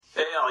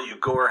Hey, all you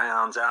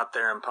gorehounds out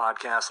there in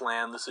podcast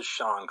land, this is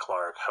Sean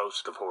Clark,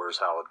 host of Horror's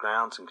Hallowed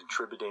Grounds and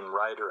contributing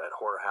writer at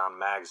Horrorhound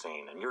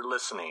Magazine, and you're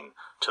listening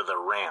to the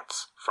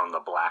Rants from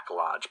the Black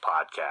Lodge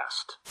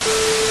podcast.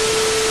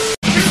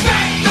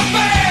 Respect the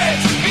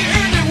feds, he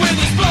earned it with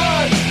his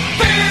blood.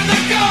 Fear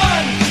the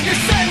gun, your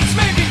sentence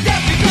may be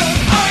death because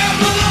I am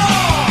the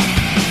law.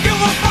 Give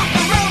a fuck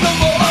around the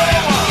law. I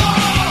am the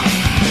law.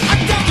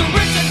 I got the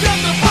rich and got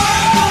the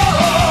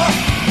power.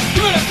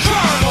 You're the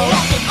colonel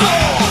off the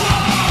door.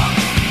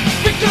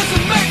 Because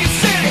in Vegas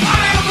City,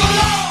 I am the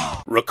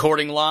law.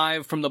 Recording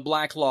live from the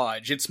Black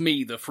Lodge, it's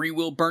me, the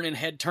free-wheel burning,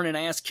 head-turning,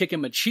 ass-kicking,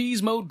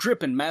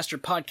 machismo-dripping, master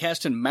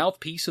podcasting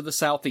mouthpiece of the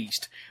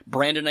Southeast,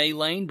 Brandon A.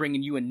 Lane,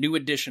 bringing you a new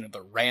edition of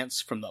the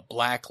Rants from the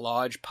Black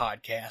Lodge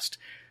podcast.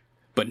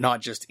 But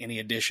not just any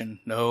edition.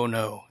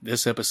 No.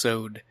 This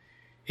episode,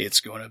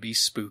 it's gonna be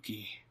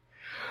spooky.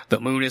 The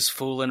moon is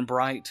full and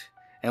bright,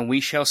 and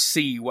we shall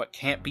see what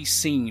can't be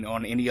seen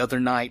on any other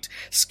night.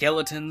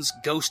 Skeletons,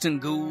 ghosts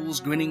and ghouls,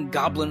 grinning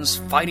goblins,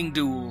 fighting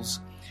duels.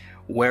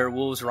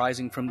 Werewolves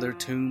rising from their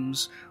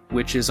tombs,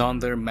 witches on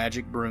their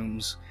magic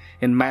brooms.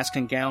 In mask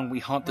and gown we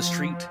haunt the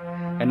street,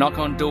 and knock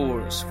on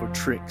doors for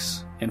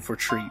tricks and for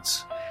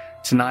treats.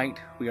 Tonight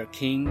we are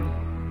king,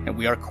 and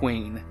we are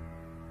queen.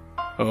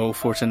 Oh,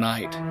 for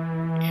tonight,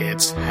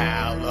 it's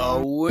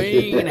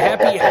Halloween!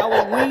 Happy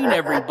Halloween,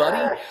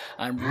 everybody!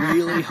 I'm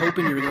really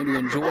hoping you're going to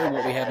enjoy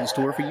what we have in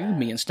store for you.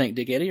 Me and Stank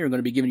Dick Eddie are going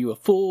to be giving you a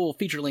full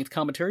feature-length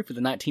commentary for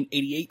the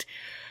 1988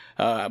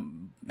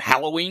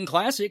 Halloween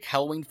classic,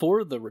 Halloween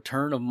 4, The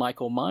Return of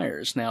Michael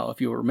Myers. Now, if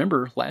you'll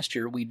remember, last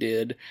year we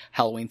did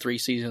Halloween 3,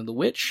 Season of the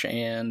Witch,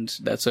 and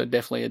that's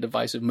definitely a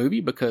divisive movie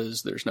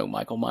because there's no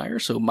Michael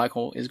Myers, so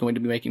Michael is going to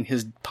be making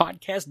his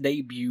podcast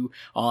debut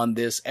on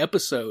this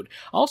episode.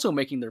 Also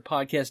making their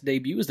podcast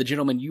debut is the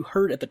gentleman you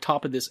heard at the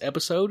top of this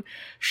episode,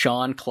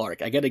 Sean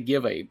Clark. I gotta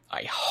give a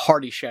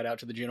hearty shout out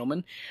to the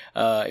gentleman.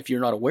 If you're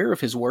not aware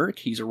of his work,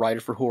 he's a writer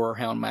for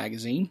Horrorhound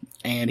Magazine,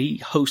 and he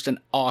hosts an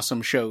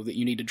awesome show that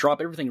you need to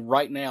drop everything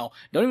right now.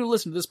 Don't even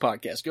listen to this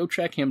podcast. Go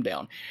check him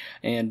down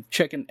and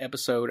check an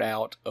episode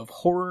out of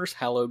Horror's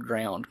Hallowed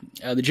Ground.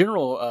 The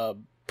general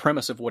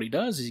premise of what he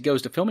does is he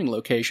goes to filming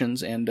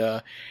locations and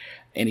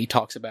he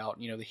talks about,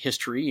 the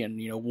history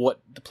and, what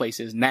the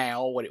place is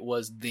now, what it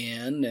was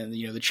then, and,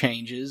 the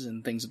changes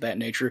and things of that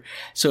nature.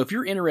 So if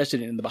you're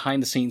interested in the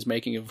behind the scenes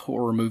making of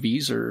horror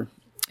movies or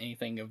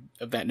anything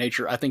of that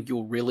nature, I think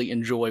you'll really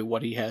enjoy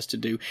what he has to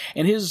do.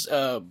 And his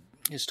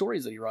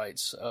stories that he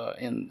writes, or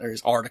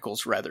his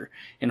articles rather,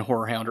 in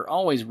Horrorhound are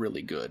always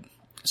really good.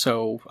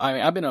 So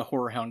I've been a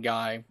Horrorhound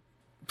guy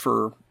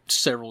for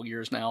several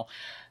years now.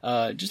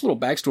 Just a little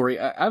backstory.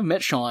 I've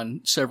met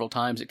Sean several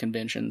times at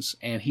conventions,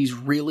 and he's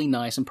really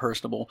nice and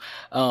personable.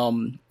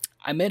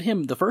 I met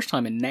him the first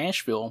time in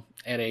Nashville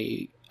at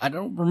I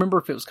don't remember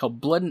if it was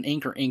called Blood and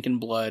Ink or Ink and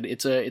Blood.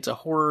 It's a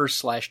horror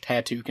 /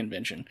 tattoo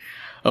convention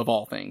of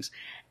all things.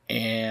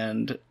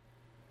 And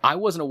I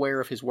wasn't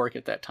aware of his work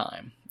at that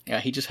time.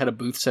 He just had a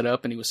booth set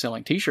up and he was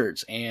selling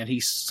t-shirts, and he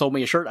sold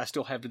me a shirt I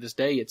still have to this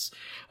day. It's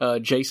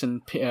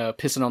Jason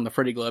pissing on the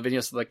Freddy glove, and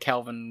the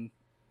Calvin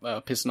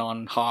pissing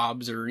on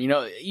Hobbs, or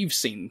you've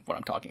seen what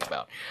I'm talking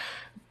about.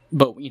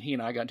 But he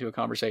and I got into a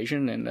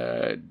conversation, and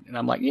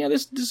I'm like, yeah,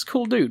 this is a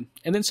cool dude.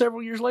 And then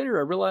several years later,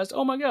 I realized,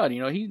 oh my god,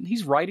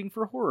 he's writing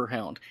for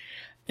Horrorhound.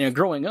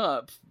 Growing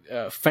up,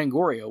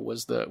 Fangoria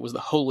was the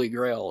holy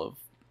grail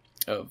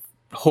of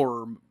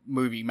horror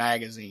movie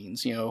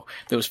magazines. There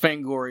was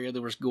Fangoria,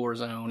 there was Gore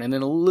Zone, and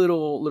then a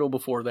little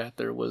before that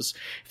there was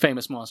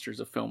Famous Monsters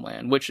of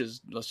Filmland, which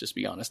is, let's just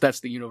be honest,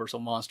 that's the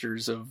Universal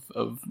Monsters of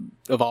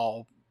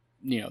all,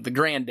 the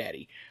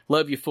granddaddy.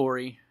 Love you,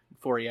 Forey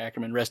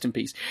Ackerman, rest in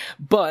peace.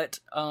 But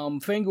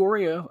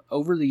Fangoria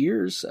over the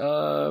years,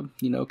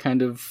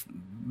 kind of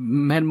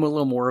had a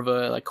little more of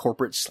a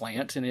corporate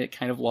slant, and it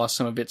kind of lost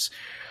some of its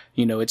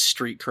its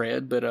street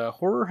cred, but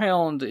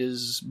Horrorhound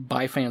is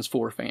by fans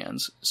for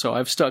fans, so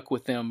I've stuck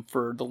with them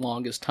for the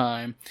longest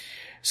time.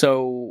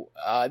 So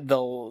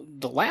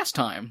the last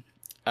time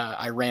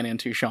I ran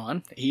into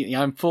Sean,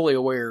 I'm fully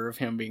aware of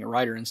him being a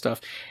writer and stuff,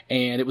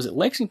 and it was at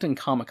Lexington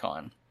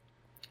Comic-Con.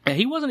 And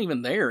he wasn't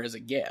even there as a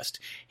guest.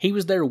 He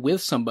was there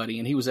with somebody,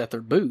 and he was at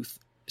their booth.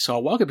 So I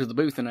walk up to the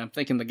booth, and I'm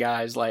thinking the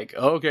guy's like,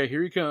 okay,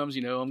 here he comes,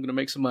 I'm going to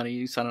make some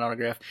money, sign an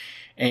autograph.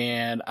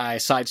 And I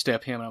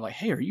sidestep him, and I'm like,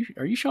 hey, are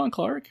you Sean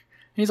Clark?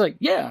 And he's like,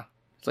 yeah.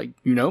 It's like,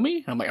 you know me?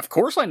 And I'm like, of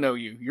course I know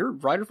you. You're a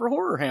writer for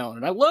Horrorhound,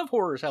 and I love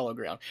Horror's Hallowed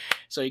Ground.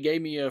 So he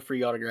gave me a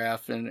free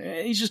autograph, and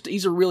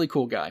he's a really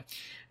cool guy.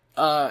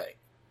 I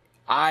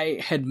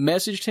had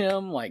messaged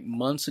him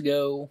months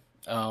ago,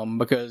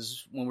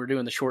 because when we're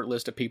doing the short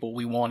list of people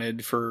we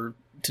wanted to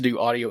do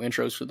audio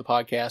intros for the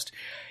podcast,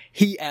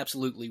 he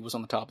absolutely was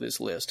on the top of this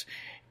list.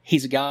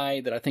 He's a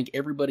guy that I think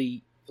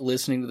everybody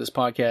listening to this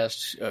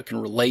podcast can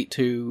relate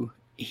to.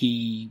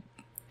 He's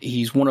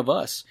one of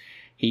us.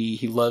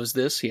 He loves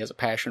this. He has a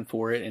passion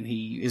for it, and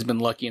he has been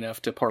lucky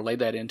enough to parlay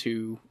that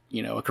into,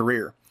 a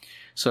career.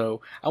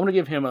 So I want to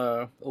give him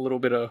a little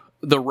bit of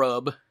the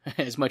rub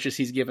as much as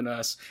he's given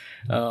us.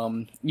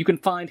 You can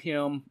find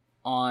him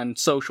on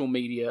social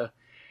media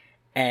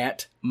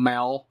at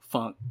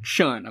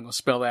Malfunction. I'm going to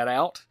spell that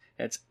out.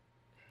 That's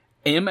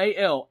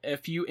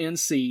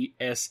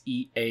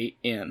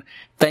MALFUNCSEAN.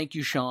 Thank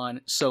you,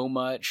 Sean, so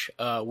much.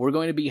 We're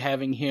going to be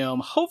having him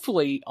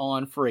hopefully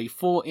on for a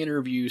full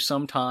interview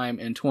sometime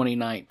in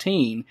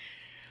 2019,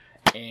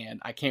 and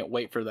I can't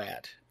wait for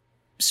that.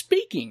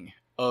 Speaking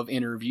of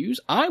interviews,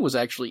 I was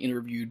actually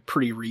interviewed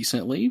pretty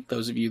recently,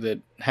 those of you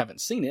that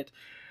haven't seen it,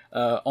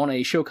 on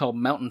a show called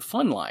Mountain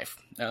Fun Life.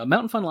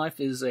 Mountain Fun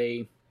Life is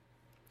a,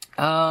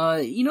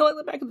 back in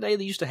the day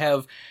they used to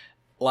have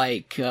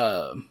like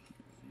the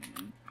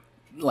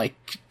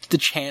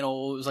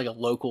channel, it was like a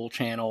local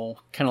channel,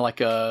 kind of like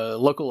a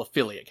local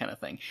affiliate kind of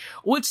thing.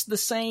 Well, it's the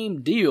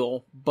same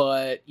deal,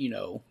 but,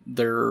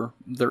 they're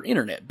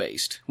internet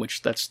based,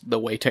 which that's the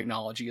way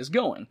technology is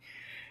going.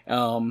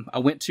 I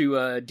went to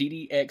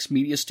DDX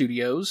Media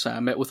Studios. I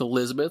met with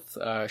Elizabeth.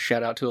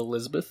 Shout out to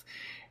Elizabeth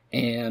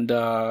and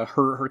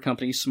her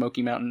company,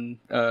 Smoky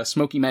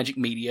Magic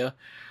Media.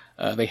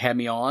 They had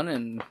me on,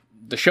 and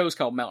the show's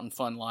called Mountain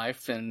Fun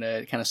Life, and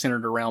it kind of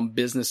centered around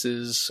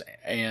businesses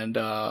and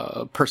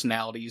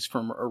personalities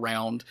from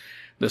around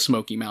the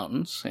Smoky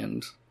Mountains.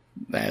 And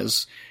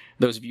as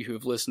those of you who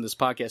have listened to this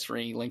podcast for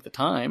any length of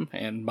time,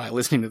 and by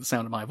listening to the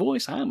sound of my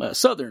voice, I'm a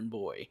Southern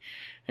boy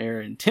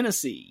here in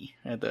Tennessee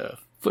at the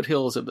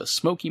foothills of the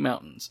Smoky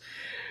Mountains.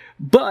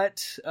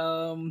 But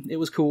it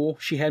was cool.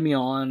 She had me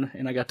on,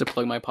 and I got to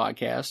plug my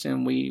podcast,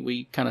 and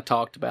we kind of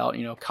talked about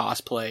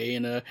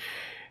cosplay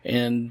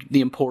and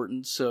the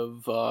importance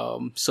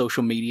of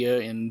social media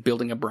and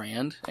building a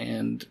brand.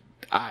 And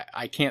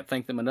I can't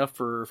thank them enough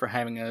for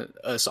having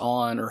us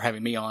on, or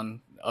having me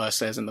on,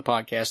 us as in the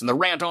podcast, and the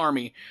Rant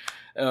Army.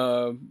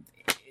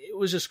 It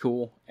was just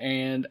cool,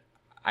 and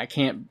I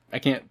can't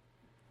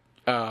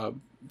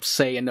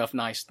say enough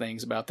nice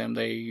things about them.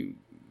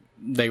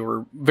 They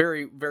were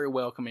very, very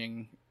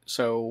welcoming,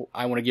 so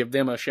I want to give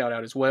them a shout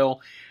out as well.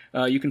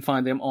 You can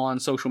find them on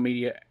social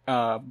media,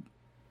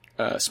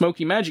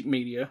 Smoky Magic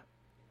Media,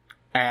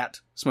 at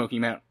Smoky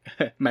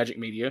Magic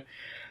Media.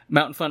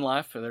 Mountain Fun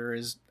Life, there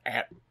is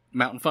at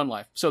Mountain Fun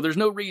Life. So there's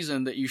no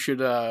reason that you should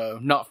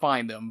not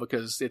find them,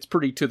 because it's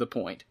pretty to the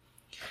point.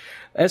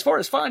 As far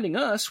as finding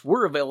us,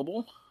 we're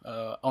available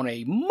on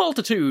a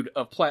multitude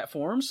of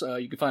platforms.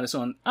 You can find us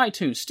on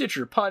iTunes,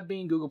 Stitcher,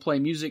 Podbean, Google Play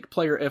Music,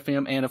 Player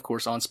FM, and of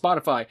course on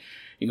Spotify.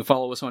 You can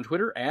follow us on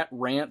Twitter at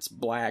Rants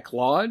Black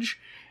Lodge,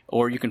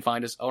 or you can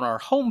find us on our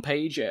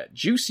homepage at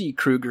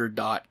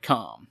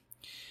juicykruger.com.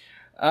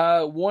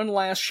 One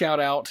last shout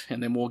out,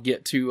 and then we'll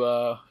get to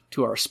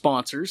our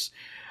sponsors,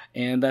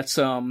 and that's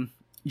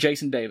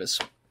Jason Davis.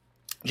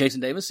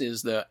 Jason Davis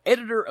is the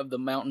editor of the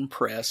Mountain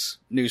Press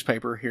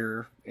newspaper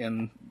here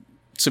in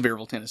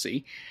Sevierville,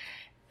 Tennessee,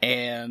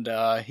 and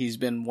he's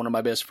been one of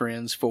my best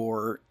friends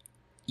for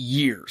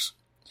years.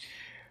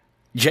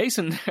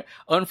 Jason,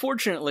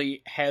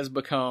 unfortunately, has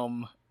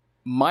become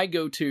my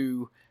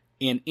go-to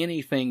in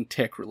anything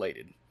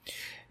tech-related.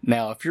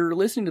 Now, if you're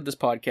listening to this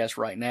podcast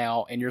right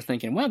now and you're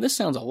thinking, wow, this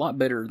sounds a lot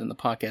better than the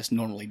podcast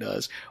normally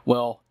does,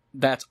 well,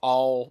 that's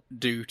all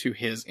due to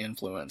his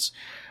influence.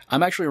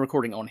 I'm actually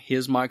recording on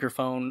his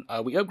microphone.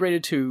 We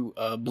upgraded to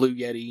a Blue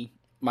Yeti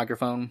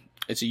microphone.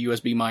 It's a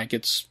USB mic.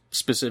 It's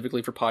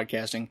specifically for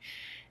podcasting.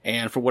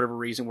 And for whatever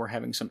reason, we're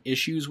having some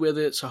issues with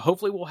it. So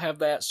hopefully we'll have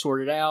that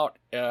sorted out.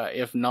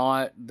 If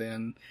not,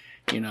 then,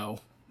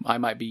 I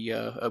might be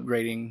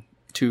upgrading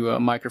to a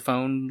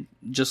microphone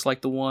just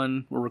like the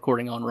one we're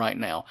recording on right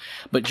now.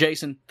 But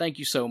Jason, thank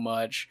you so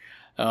much.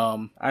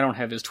 I don't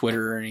have his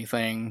Twitter or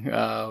anything,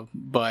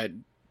 but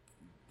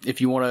if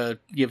you want to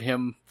give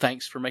him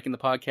thanks for making the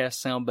podcast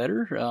sound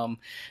better,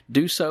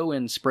 do so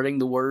in spreading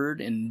the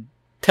word, and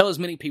tell as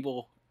many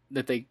people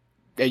that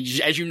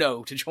as you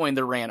know, to join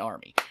the Rant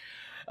Army.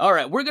 All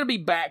right, we're going to be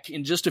back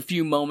in just a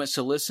few moments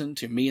to listen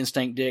to me and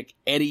Stank Dick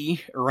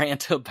Eddie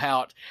rant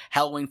about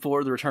Halloween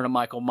 4: The Return of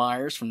Michael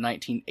Myers from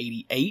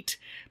 1988.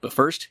 But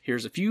first,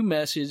 here's a few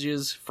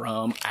messages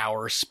from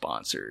our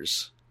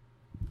sponsors.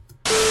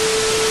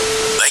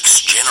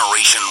 Next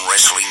Generation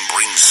Wrestling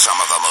brings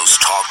some of the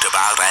most talked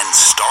about and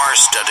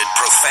star-studded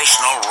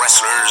professional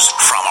wrestlers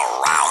from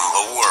around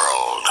the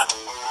world.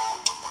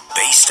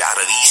 Based out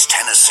of East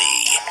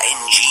Tennessee,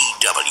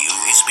 NGW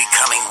is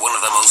becoming one of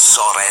the most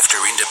sought-after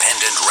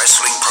independent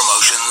wrestling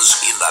promotions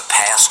in the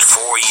past 4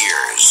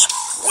 years.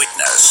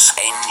 Witness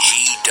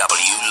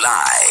NGW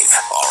Live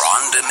or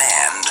on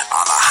demand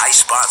on the High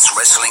Spots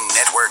Wrestling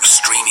Network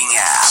streaming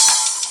app.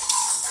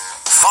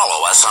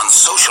 Follow us on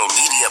social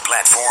media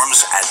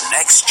platforms at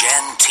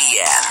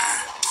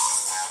NextGenTN.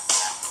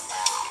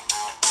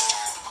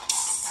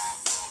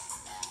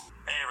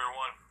 Hey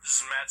everyone, this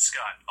is Matt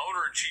Scott,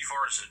 owner and chief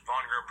artist at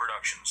Von Grimm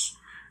Productions.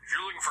 If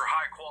you're looking for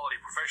high-quality,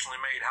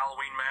 professionally made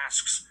Halloween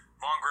masks,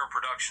 Von Grimm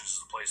Productions is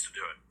the place to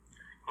do it.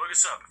 Look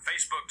us up at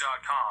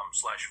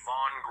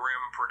facebook.com/Von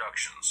Grimm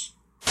Productions.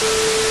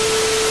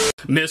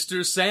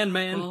 Mr.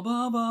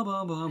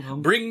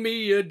 Sandman, bring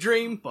me a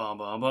dream.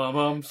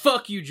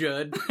 Fuck you,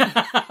 Judd.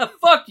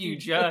 Fuck you,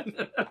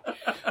 Judd.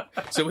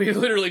 So we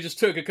literally just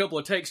took a couple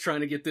of takes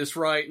trying to get this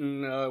right,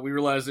 and we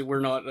realized that we're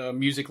not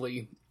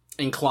musically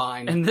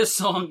inclined. And this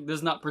song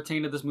does not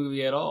pertain to this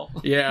movie at all.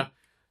 Yeah.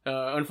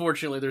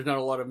 Unfortunately, there's not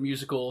a lot of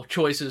musical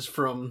choices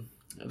from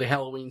the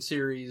Halloween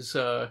series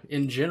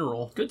in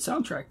general. Good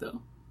soundtrack,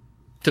 though.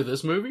 To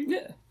this movie?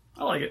 Yeah,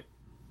 I like it.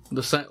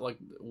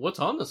 What's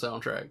on the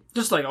soundtrack?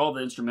 Just like all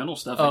the instrumental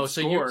stuff. Oh,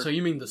 so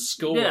you mean the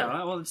score?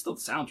 Yeah, well, it's still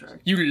the soundtrack.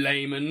 You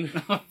layman.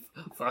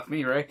 Fuck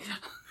me, right?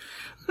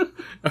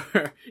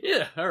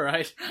 Yeah, all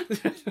right.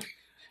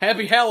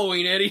 Happy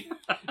Halloween, Eddie.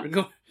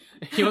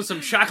 You want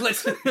some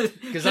chocolate?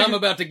 Because I'm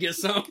about to get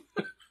some.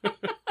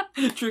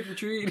 Trick or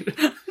treat.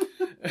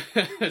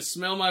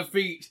 Smell my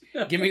feet.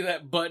 Give me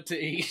that butt to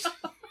eat.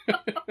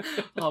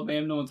 Oh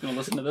man, no one's gonna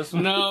listen to this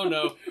one.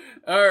 No.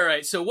 All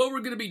right, so what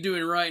we're going to be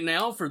doing right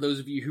now, for those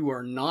of you who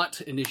are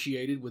not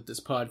initiated with this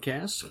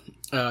podcast,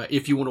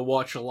 if you want to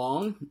watch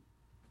along,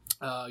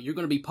 you're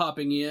going to be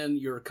popping in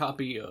your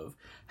copy of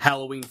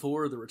Halloween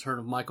 4, The Return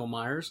of Michael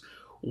Myers.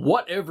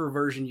 Whatever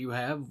version you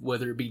have,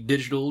 whether it be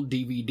digital,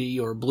 DVD,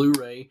 or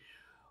Blu-ray,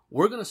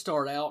 we're going to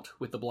start out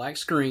with the black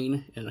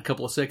screen, and a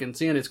couple of seconds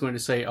in, it's going to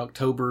say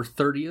October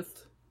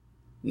 30th,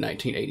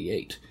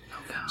 1988. Oh,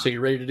 so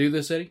you ready to do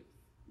this, Eddie?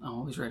 I'm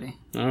always ready.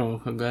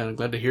 Oh, I'm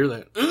glad to hear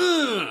that.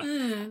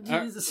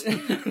 Jesus.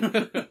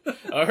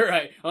 All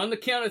right, on the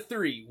count of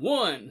 3.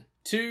 1,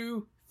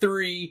 2,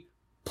 3,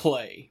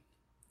 play.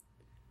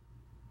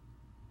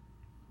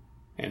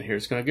 And here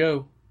it's going to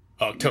go.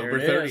 October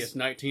 30th,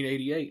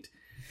 1988.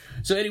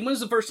 So, Eddie, when's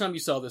the first time you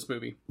saw this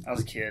movie? I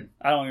was a kid.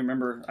 I don't even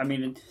remember. I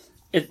mean,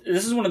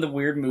 this is one of the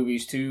weird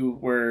movies, too,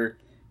 where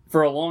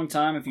for a long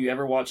time, if you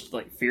ever watched,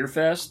 like, Fear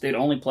Fest, they'd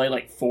only play,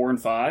 like, 4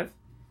 and 5.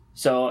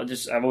 So,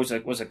 I've always,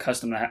 like, was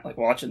accustomed to, like,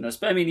 watching this.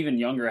 But, I mean, even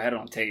younger, I had it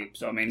on tape.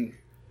 So, I mean...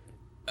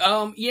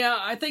 Yeah,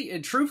 I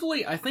think,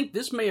 truthfully, I think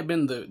this may have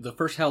been the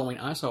first Halloween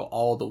I saw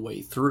all the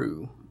way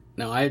through.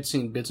 Now, I had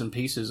seen bits and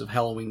pieces of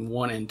Halloween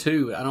 1 and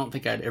 2. I don't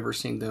think I'd ever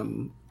seen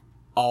them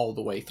all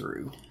the way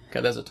through.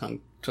 God, that's a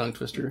tongue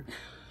twister.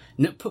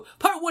 No,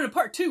 part 1 and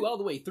part 2 all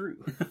the way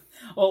through.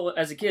 Well,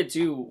 as a kid,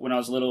 too, when I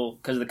was little,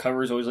 because the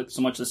covers always looked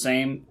so much the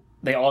same,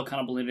 they all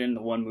kind of blended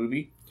into one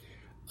movie.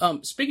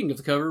 Speaking of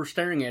the cover, we're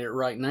staring at it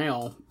right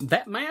now.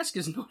 That mask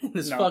is not in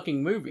this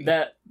fucking movie.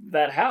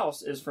 That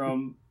house is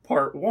from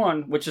part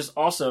 1, which is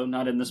also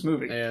not in this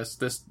movie. Yes,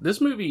 this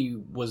movie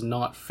was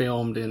not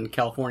filmed in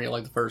California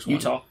like the first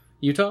one.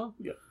 Utah?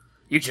 Yeah.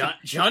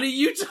 Johnny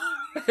Utah?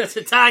 It's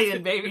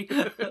Italian, baby.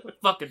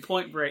 Fucking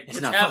Point Break.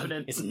 It's not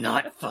happening. It's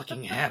not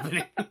fucking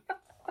happening.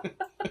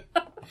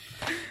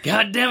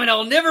 God damn it,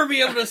 I'll never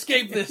be able to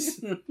escape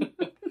this.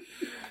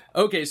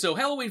 Okay, so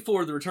Halloween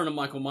 4, The Return of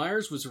Michael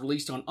Myers, was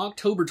released on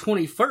October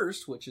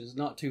 21st, which is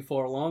not too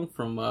far along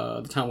from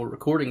the time we're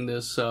recording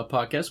this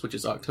podcast, which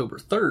is October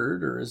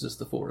 3rd, or is this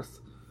the 4th?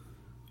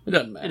 It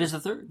doesn't matter. It is the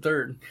 3rd.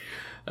 3rd.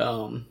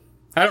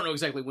 I don't know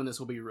exactly when this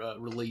will be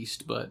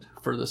released, but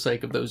for the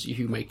sake of those of you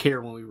who may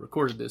care when we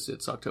recorded this,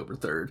 it's October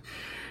 3rd.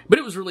 But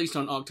it was released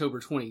on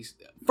October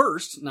 21st,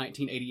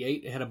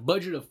 1988. It had a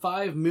budget of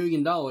 $5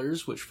 million,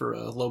 which for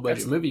a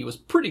low-budget movie was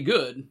pretty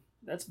good.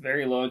 That's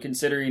very low,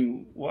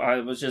 considering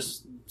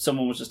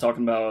someone was just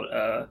talking about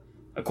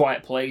A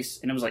Quiet Place,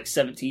 and it was like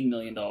 $17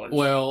 million.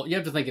 Well, you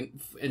have to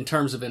think in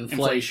terms of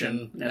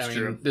inflation. That's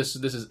true. This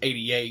is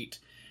 88.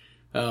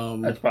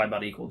 That's probably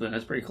about equal then.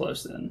 That's pretty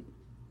close then.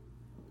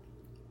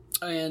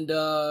 And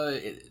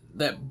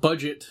that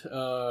budget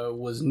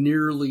was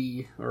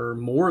nearly or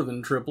more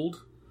than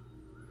tripled.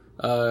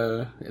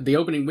 The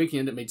opening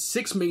weekend, it made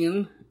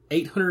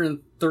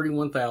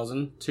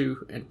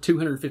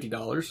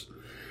 $6,831,250.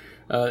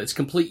 Its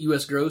complete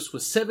U.S. gross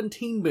was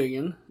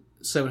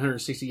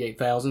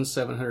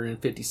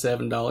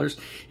 $17,768,757.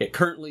 It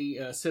currently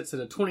sits at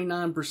a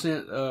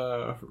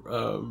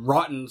 29%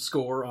 Rotten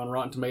score on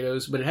Rotten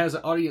Tomatoes, but it has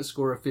an audience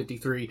score of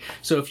 53.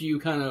 So if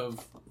you kind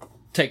of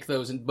take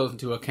those both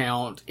into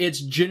account, it's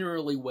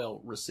generally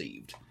well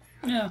received.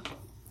 Yeah.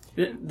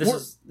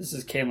 This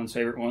is Kaylin's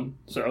favorite one,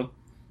 so...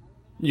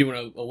 You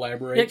want to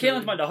elaborate? Yeah,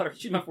 Kaylin's my daughter.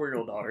 She's my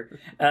 4-year-old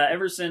daughter.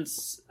 Ever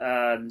since...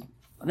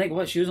 I think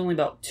she was only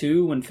about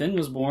 2 when Finn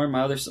was born,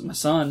 my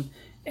son,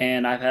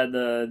 and I've had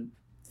the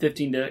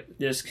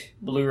 15-disc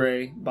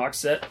Blu-ray box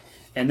set,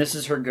 and this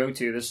is her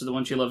go-to. This is the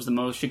one she loves the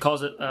most. She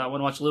calls it, I want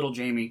to watch Little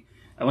Jamie.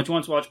 And when she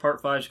wants to watch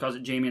part 5, she calls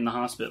it Jamie in the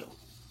Hospital.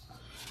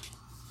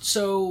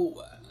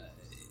 So,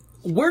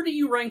 where do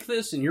you rank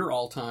this in your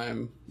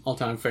all-time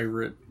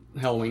favorite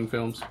Halloween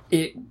films?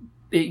 It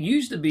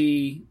used to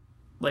be,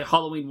 like,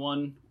 Halloween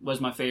 1 was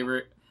my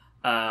favorite.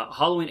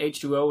 Halloween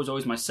H2O was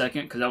always my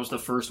second, because that was the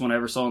first one I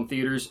ever saw in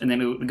theaters, and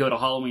then it would go to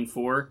Halloween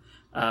 4,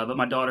 but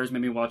my daughters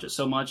made me watch it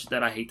so much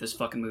that I hate this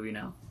fucking movie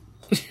now.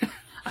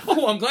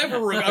 Oh, I'm glad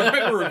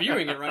we're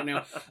reviewing it right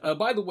now.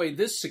 By the way,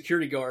 this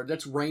security guard,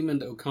 that's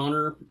Raymond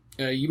O'Connor.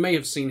 You may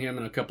have seen him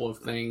in a couple of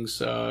things.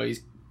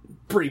 He's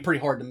pretty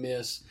hard to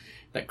miss.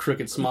 that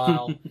crooked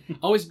smile. I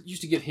always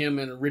used to get him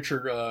and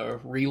Richard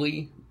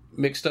Reilly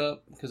mixed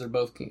up because they're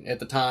both at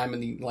the time in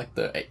the late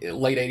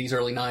 80s,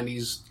 early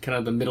 90s, kind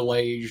of the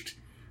middle-aged,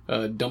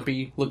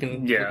 dumpy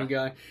looking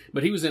guy.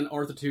 But he was in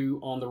Arthur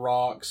 2 on the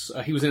Rocks.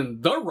 He was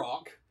in The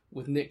Rock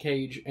with Nick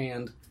Cage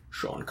and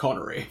Sean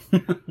Connery.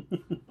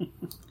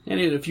 And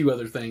he did a few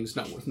other things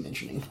not worth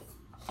mentioning.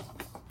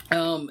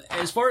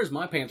 As far as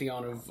my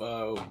pantheon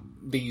of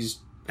these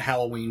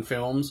Halloween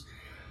films,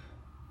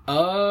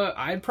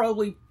 I'd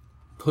probably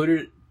put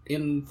it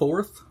in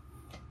fourth.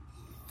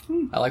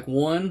 I like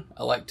 1,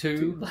 I like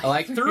 2, I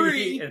like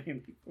 3,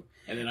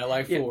 and then I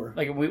like 4.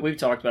 Like we've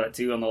talked about it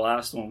too on the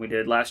last one we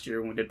did last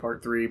year when we did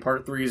part 3.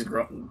 Part 3 has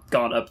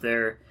gone up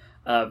there.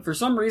 For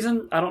some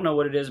reason, I don't know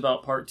what it is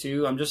about part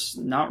 2. I'm just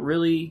not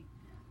really.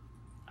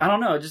 I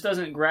don't know. It just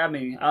doesn't grab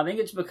me. I think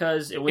it's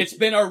because it's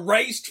been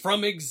erased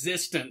from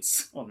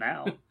existence. Well,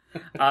 now,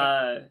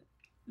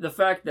 the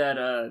fact that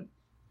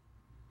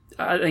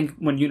I think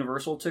when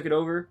Universal took it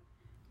over.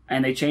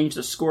 And they changed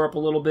the score up a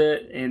little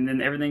bit, and then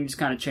everything just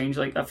kind of changed.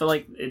 Like I feel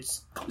like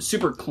it's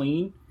super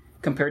clean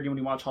compared to when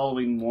you watch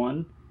Halloween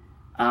 1.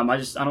 I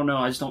don't know.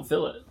 I just don't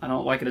feel it. I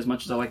don't like it as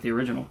much as I like the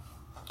original.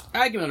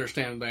 I can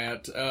understand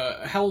that.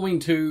 Halloween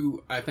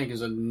 2, I think,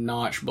 is a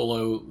notch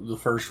below the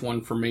first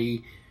one for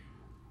me.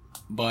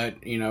 But,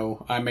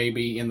 I may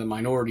be in the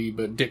minority,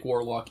 but Dick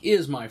Warlock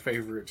is my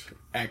favorite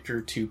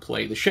actor to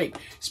play the Shape.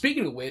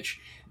 Speaking of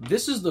which,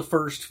 this is the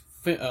first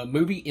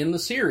movie in the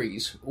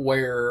series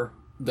where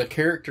the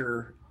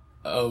character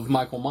of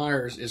Michael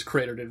Myers is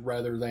credited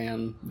rather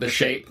than the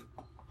Shape.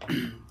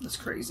 That's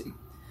crazy.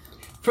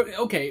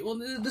 Okay, well,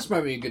 this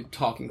might be a good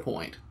talking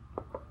point.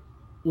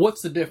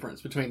 What's the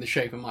difference between the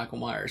Shape and Michael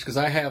Myers? Because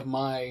I have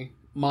my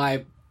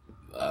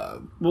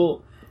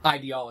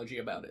ideology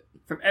about it.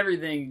 From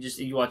everything, just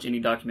you watch any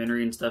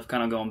documentary and stuff,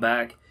 kind of going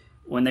back,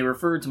 when they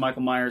referred to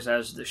Michael Myers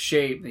as the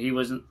Shape, he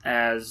wasn't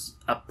as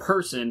a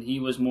person. He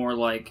was more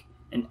like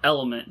an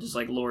element, just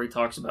like Laurie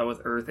talks about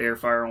with earth, air,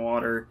 fire, and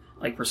water,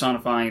 like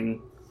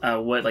personifying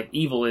what like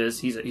evil is.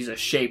 He's a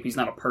shape. He's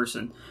not a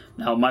person.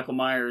 Now, Michael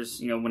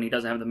Myers, when he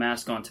doesn't have the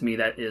mask on, to me,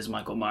 that is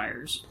Michael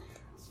Myers.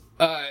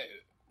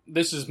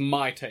 This is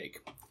my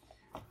take.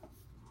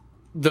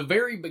 The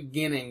very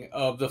beginning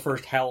of the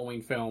first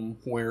Halloween film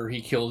where he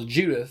kills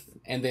Judith,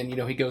 and then,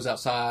 he goes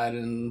outside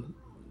and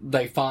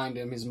they find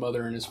him, his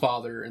mother and his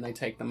father, and they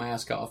take the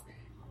mask off.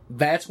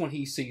 That's when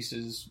he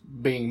ceases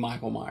being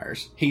Michael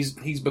Myers.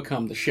 He's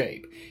become the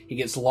Shape. He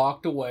gets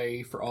locked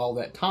away for all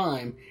that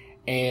time,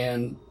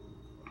 and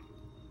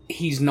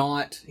he's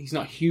not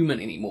human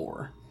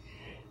anymore.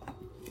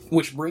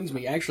 Which brings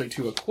me actually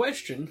to a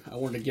question. I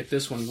wanted to get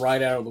this one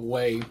right out of the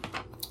way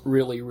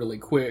really, really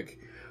quick.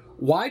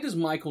 Why does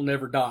Michael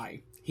never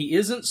die? He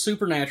isn't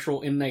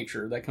supernatural in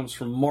nature. That comes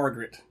from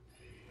Margaret.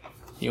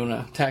 You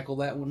want to tackle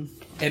that one,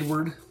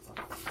 Edward?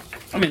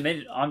 I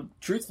mean,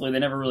 truthfully, they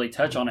never really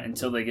touch on it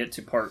until they get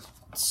to part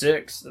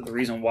 6, the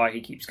reason why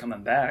he keeps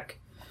coming back.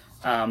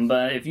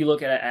 But if you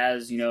look at it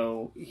as,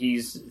 he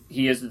is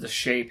the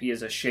Shape, he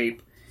is a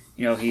shape,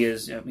 he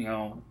is,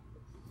 a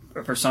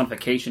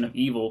personification of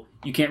evil,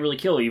 you can't really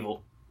kill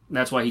evil. And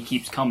that's why he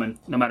keeps coming,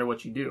 no matter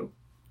what you do.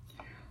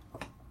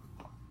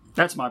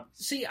 That's my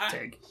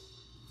take.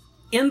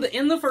 In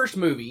the first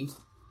movie,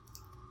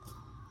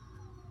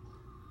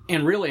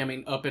 and really, I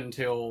mean, up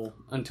until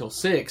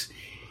 6,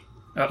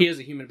 he is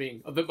a human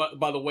being.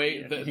 By the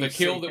way, the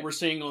kill that we're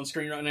seeing on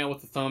screen right now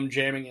with the thumb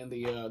jamming in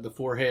the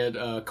forehead,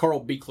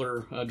 Carl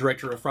Buechler,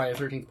 director of Friday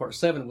the 13th Part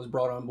 7, was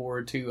brought on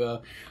board to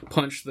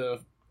punch the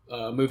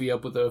movie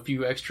up with a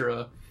few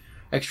extra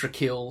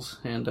kills,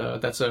 and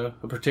that's a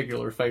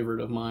particular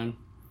favorite of mine.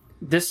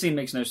 This scene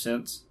makes no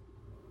sense.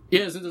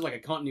 Yeah, isn't there like a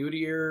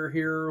continuity error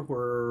here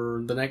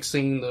where the next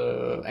scene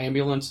the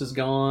ambulance is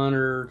gone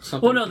or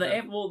something? Well,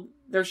 no,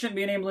 there shouldn't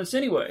be an ambulance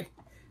anyway.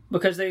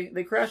 Because they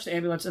crashed the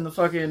ambulance in the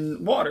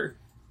fucking water.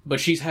 But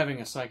she's having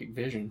a psychic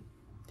vision.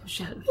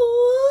 Shit.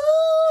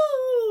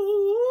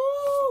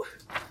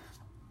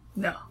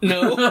 No.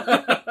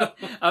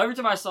 Every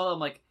time I saw it, I'm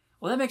like,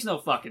 well, that makes no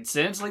fucking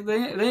sense. Like, the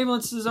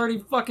ambulance is already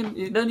fucking...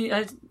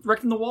 It's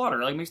wrecked in the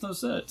water. Like, it makes no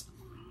sense.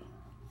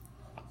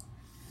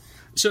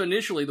 So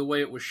initially, the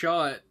way it was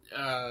shot,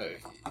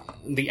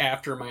 the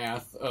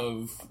aftermath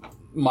of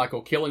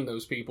Michael killing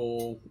those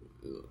people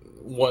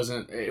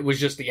wasn't... It was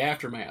just the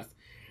aftermath.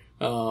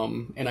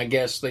 And I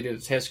guess they did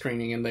a test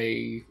screening and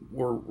they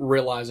were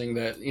realizing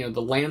that,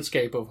 the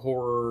landscape of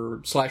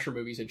horror slasher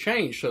movies had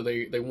changed. So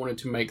they wanted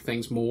to make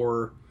things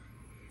more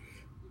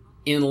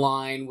in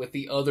line with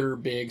the other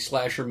big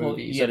slasher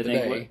movies you of the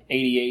think, day.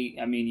 88,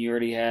 I mean, you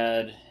already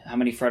had how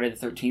many Friday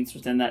the 13th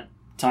within that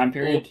time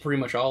period? Well,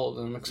 pretty much all of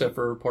them except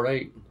for part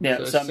 8. Yeah,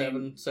 so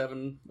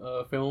seven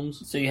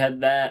films. So you had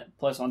that,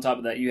 plus on top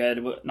of that you had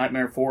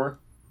Nightmare 4.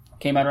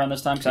 Came out around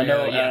this time, because I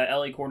know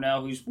Ellie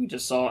Cornell, who we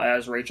just saw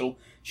as Rachel,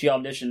 she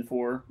auditioned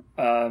for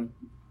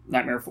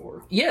Nightmare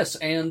 4. Yes,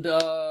 and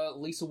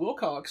Lisa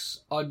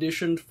Wilcox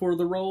auditioned for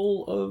the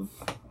role of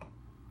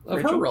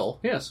her role.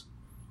 Yes.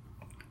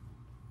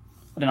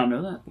 I did not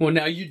know that. Well,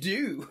 now you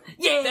do.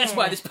 Yeah! That's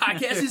why this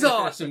podcast is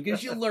awesome,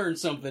 because you learn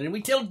something, and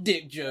we tell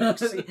dick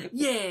jokes.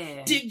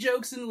 Yeah! Dick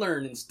jokes and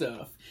learning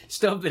stuff.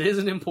 Stuff that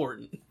isn't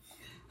important.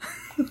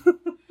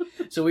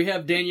 So we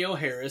have Danielle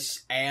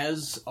Harris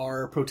as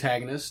our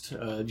protagonist,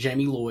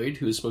 Jamie Lloyd,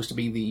 who is supposed to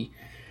be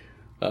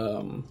the,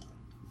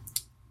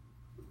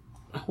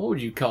 what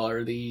would you call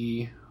her?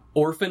 The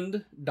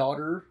orphaned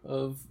daughter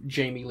of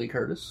Jamie Lee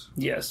Curtis.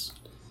 Yes.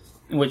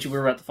 Which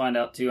we're about to find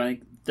out, too. I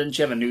think, didn't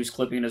she have a news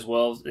clipping as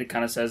well? It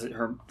kind of says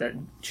that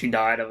she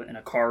died in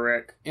a car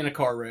wreck. In a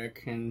car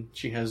wreck, and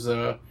she has,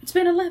 It's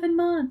been 11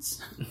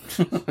 months.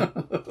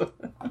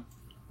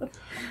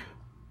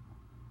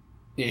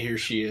 Yeah, here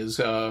she is,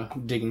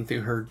 digging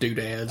through her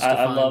doodads.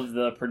 I love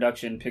the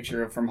production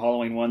picture from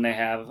Halloween 1 they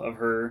have of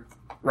her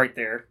right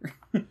there.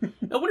 I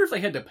wonder if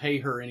they had to pay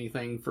her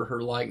anything for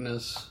her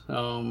likeness. She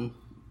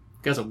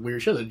has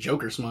a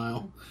Joker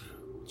smile.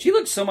 She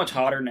looks so much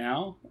hotter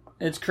now.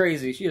 It's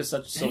crazy. She has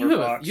such a silver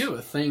fox. You have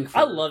a thing for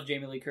I love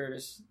Jamie Lee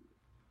Curtis.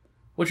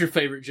 What's your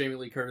favorite Jamie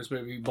Lee Curtis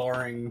movie,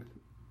 barring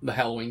the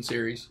Halloween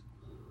series?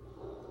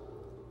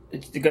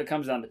 It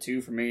comes down to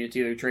two for me. It's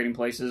either Trading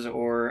Places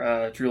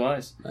or True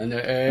Lies. I know,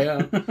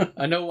 yeah.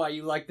 I know why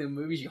you like them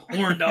movies, you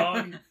horn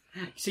dog.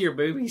 You see her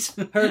boobies.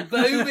 Her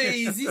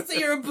boobies! You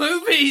see her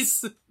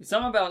boobies!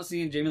 Something about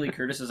seeing Jamie Lee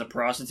Curtis as a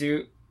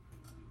prostitute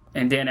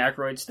and Dan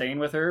Aykroyd staying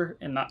with her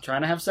and not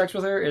trying to have sex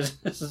with her is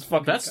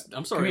fucking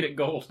I'm sorry. comedic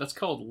gold. That's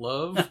called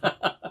love.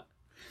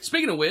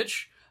 Speaking of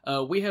which,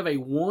 we have a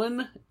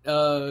one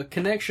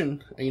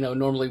connection. You know,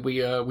 normally we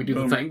do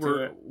the thing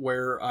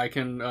where I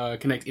can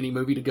connect any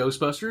movie to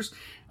Ghostbusters.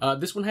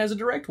 This one has a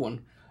direct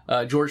one.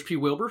 George P.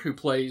 Wilbur, who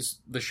plays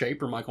the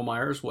Shape or Michael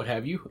Myers, what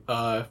have you.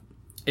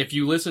 If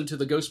you listen to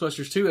the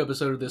Ghostbusters 2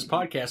 episode of this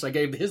podcast, I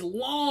gave his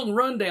long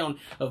rundown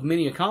of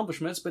many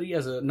accomplishments, but he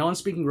has a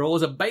non-speaking role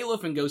as a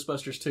bailiff in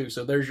Ghostbusters 2,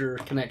 so there's your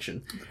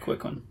connection.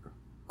 Quick one.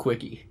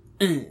 Quickie.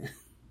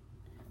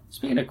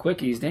 Speaking of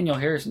quickies, Danielle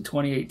Harris in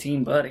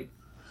 2018, buddy.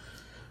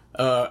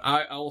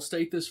 I will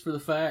state this for the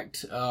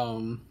fact,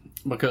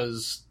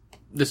 because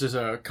this is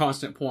a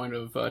constant point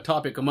of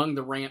topic among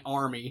the rant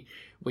army.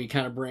 We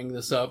kind of bring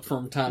this up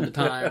from time to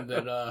time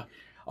that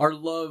our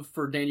love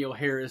for Danielle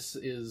Harris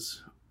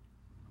is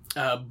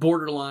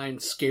borderline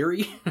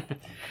scary.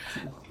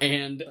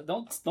 And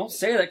Don't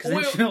say that because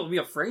then she'll be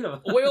afraid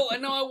of it. well, I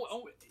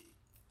know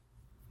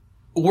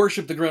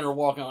worship the ground or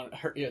walk on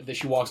her that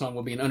she walks on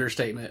would be an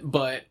understatement,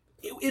 but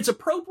it's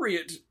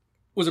appropriate.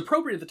 Was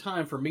appropriate at the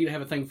time for me to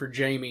have a thing for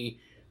Jamie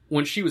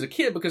when she was a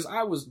kid because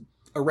I was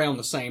around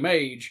the same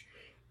age.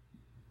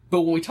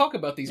 But when we talk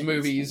about these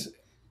movies,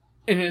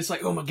 and it's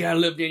like, oh my god, I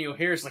love Danielle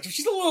Harris. Like,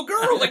 she's a little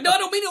girl. Like, no, I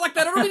don't mean it like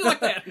that. I don't mean it like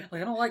that.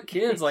 Like, I don't like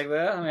kids like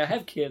that. I mean, I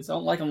have kids. I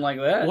don't like them like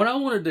that. What I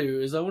want to do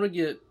is I want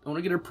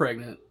to get her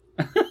pregnant,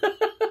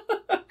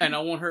 and I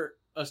want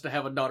us to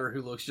have a daughter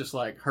who looks just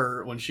like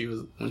her when she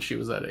was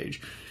that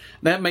age.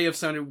 That may have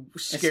sounded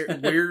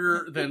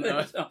weirder than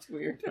That sounds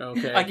weird.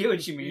 Okay, I get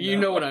what you mean. You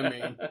know what I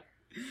mean.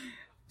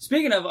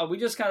 Speaking of, we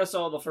just kind of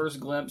saw the first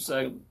glimpse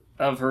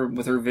of her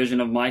with her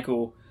vision of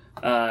Michael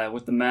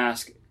with the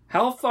mask.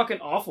 How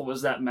fucking awful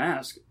was that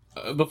mask?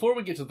 Before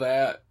we get to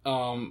that,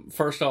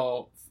 first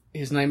off,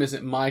 his name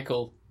isn't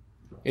Michael.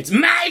 It's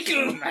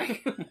Michael!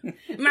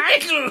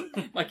 Michael!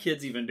 My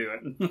kids even do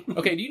it.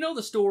 Okay, do you know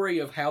the story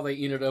of how they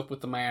ended up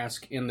with the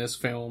mask in this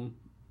film?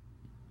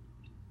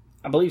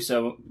 I believe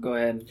so. Go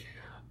ahead.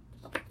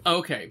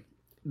 Okay.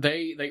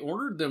 They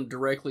ordered them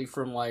directly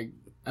from, like,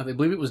 I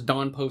believe it was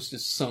Don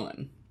Post's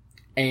son.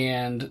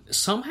 And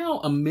somehow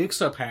a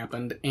mix-up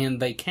happened, and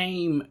they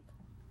came,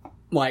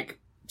 like,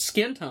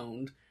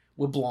 skin-toned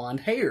with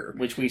blonde hair.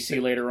 Which we see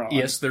later on.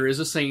 Yes, there is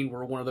a scene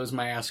where one of those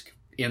masks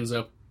ends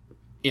up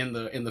in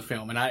the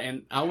film.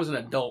 And I was an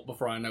adult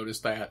before I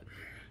noticed that.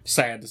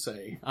 Sad to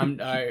say.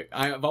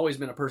 I've always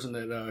been a person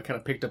that kind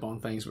of picked up on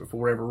things for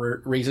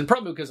whatever reason.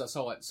 Probably because I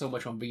saw it so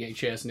much on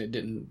VHS and it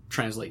didn't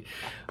translate.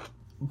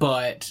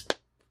 But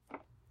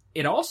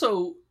it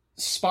also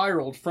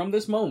spiraled from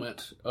this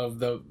moment of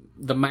the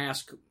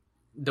mask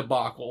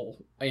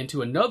debacle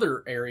into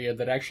another area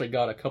that actually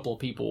got a couple of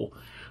people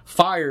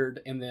fired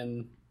and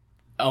then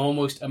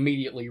almost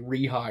immediately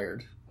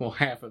rehired. Well,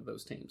 half of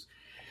those teams.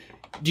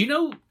 Do you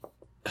know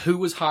who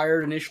was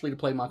hired initially to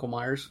play Michael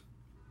Myers?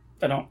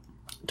 I don't.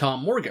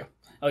 Tom Morga.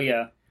 Oh,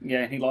 yeah.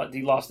 Yeah, he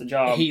lost the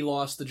job. He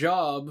lost the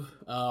job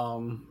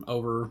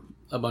over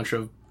a bunch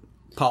of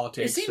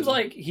politics. It seems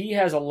like he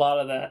has a lot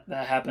of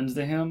that happens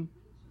to him.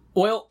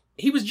 Well,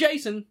 he was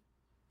Jason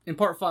in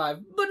part 5,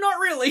 but not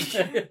really.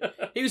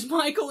 He was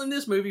Michael in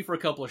this movie for a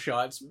couple of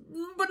shots,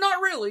 but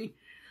not really.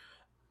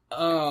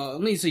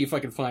 Let me see if I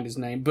can find his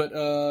name. But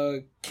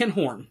Ken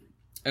Horn.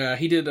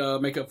 He did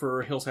makeup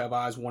for Hills Have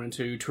Eyes 1 and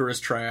 2,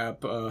 Tourist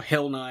Trap,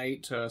 Hell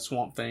Night,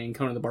 Swamp Thing,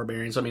 Conan the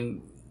Barbarians. I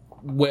mean,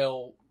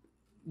 well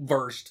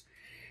versed.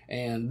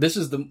 And this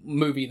is the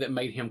movie that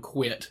made him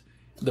quit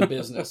the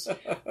business.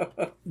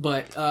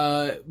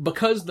 But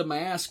because The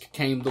Mask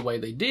came the way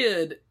they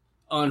did,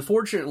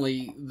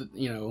 unfortunately,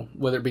 you know,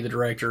 whether it be the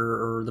director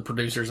or the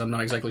producers, I'm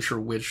not exactly sure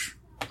which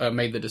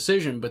made the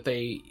decision, but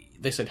they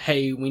they said,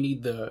 hey, we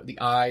need the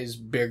eyes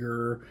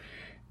bigger.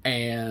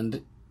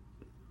 And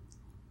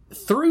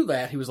through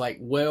that, he was like,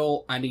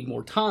 well, I need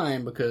more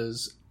time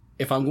because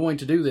if I'm going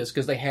to do this,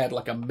 because they had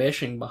like a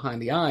meshing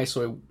behind the eye,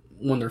 so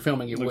when they're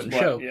filming, it wouldn't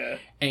show. Yeah.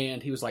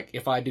 And he was like,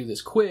 if I do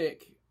this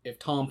quick, if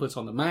Tom puts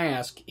on the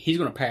mask, he's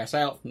going to pass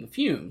out from the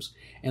fumes.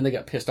 And they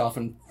got pissed off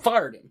and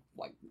fired him.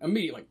 Like,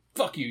 immediately, like,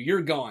 fuck you,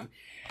 you're gone.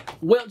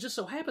 Well, it just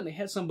so happened they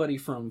had somebody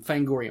from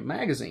Fangoria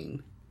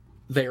magazine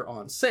there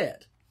on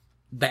set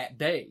that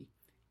day.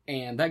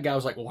 And that guy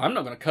was like, well, I'm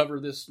not going to cover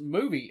this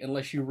movie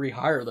unless you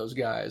rehire those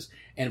guys.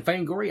 And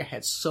Fangoria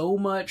had so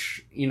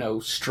much,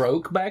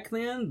 stroke back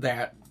then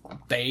that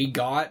they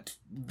got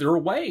their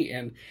way.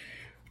 And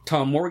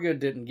Tom Morga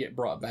didn't get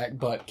brought back,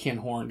 but Ken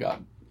Horn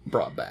got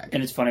brought back.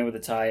 And it's funny with the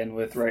tie-in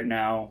with right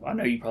now. I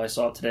know you probably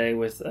saw it today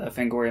with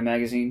Fangoria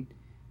magazine.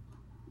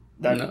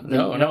 No,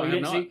 you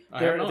didn't see.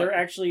 They're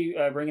actually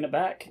bringing it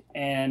back,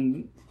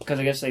 and because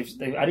I guess I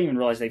didn't even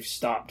realize they've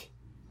stopped.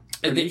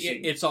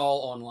 It's all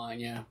online,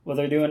 yeah. Well,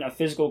 they're doing a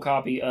physical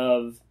copy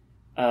of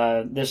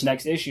this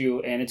next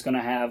issue, and it's going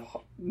to have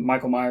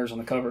Michael Myers on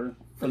the cover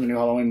for the new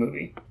Halloween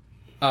movie.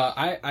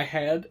 I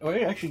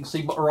actually can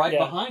see right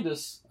behind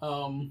us.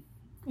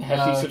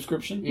 Hefty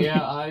subscription.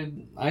 Yeah,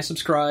 I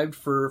subscribed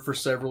for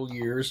several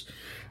years.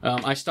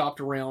 I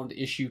stopped around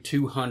issue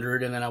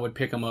 200, and then I would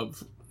pick them up,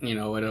 at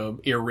a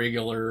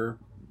irregular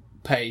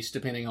pace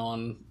depending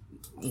on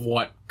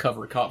what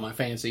cover caught my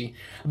fancy.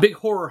 Big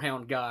Horror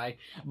Hound guy.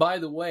 By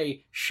the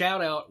way,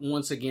 shout out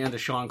once again to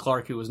Sean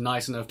Clark, who was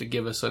nice enough to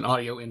give us an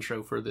audio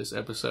intro for this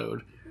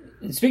episode.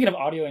 And speaking of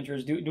audio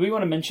intros, do we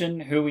want to mention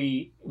who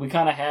we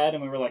kind of had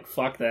and we were like,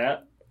 fuck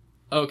that?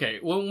 Okay,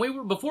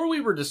 before we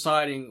were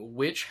deciding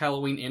which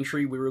Halloween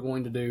entry we were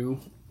going to do,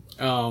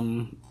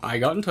 I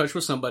got in touch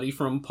with somebody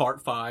from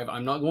Part 5.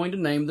 I'm not going to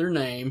name their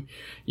name.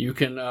 You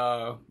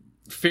can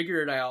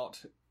figure it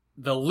out.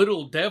 The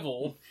Little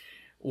Devil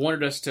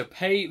wanted us to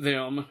pay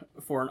them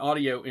for an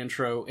audio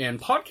intro, and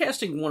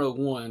Podcasting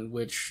 101,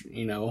 which,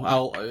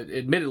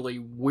 admittedly,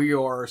 we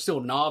are still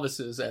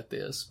novices at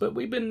this, but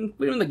we've been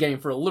in the game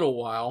for a little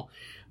while.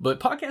 But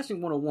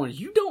Podcasting 101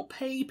 is you don't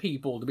pay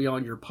people to be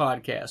on your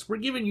podcast. We're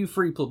giving you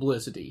free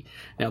publicity.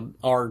 Now,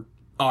 our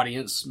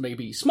audience may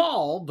be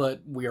small,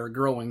 but we are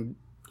growing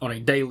on a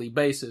daily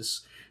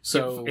basis.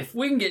 So if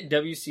we can get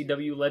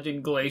WCW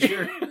legend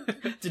Glacier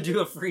to do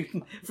a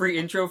free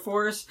intro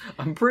for us,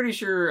 I'm pretty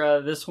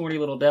sure this horny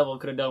little devil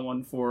could have done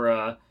one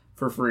for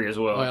free as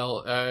well.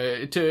 Well,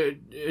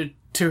 to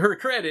her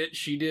credit,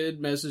 she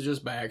did message us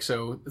back,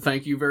 so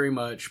thank you very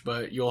much,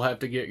 but you'll have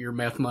to get your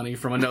meth money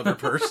from another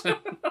person.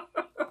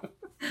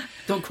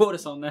 Don't quote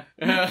us on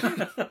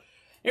that.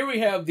 Here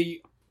we have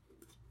the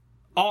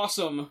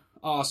awesome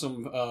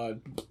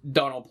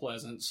Donald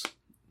Pleasance.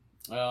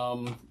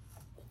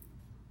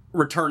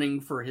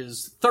 Returning for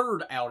his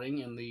third outing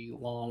in the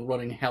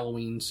long-running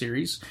Halloween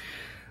series.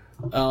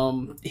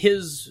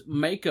 His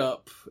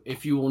makeup,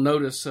 if you will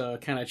notice,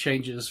 kind of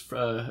changes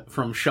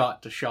from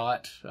shot to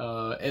shot.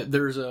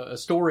 There's a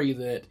story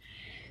that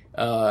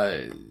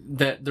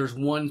there's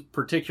one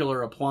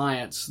particular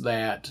appliance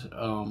that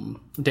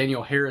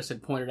Daniel Harris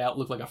had pointed out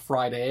looked like a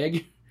fried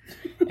egg.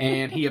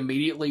 And he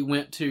immediately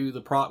went to the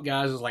prop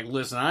guys and was like,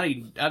 listen, I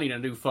need a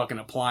new fucking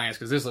appliance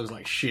because this looks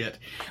like shit.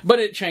 But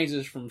it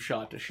changes from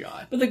shot to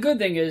shot. But the good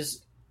thing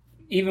is,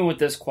 even with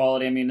this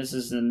quality, I mean, this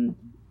is we're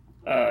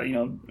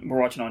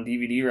watching on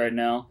DVD right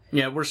now.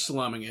 Yeah, we're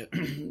slumming it.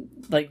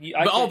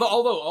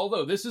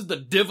 Although this is the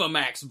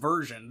Divamax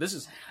version. This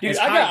is... Dude,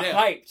 I got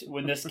hyped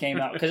when this came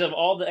out because of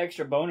all the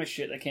extra bonus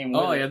shit that came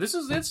with it. Oh, yeah, this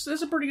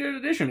is a pretty good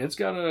edition. It's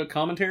got a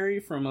commentary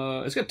from...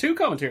 it's got 2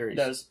 commentaries.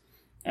 It does.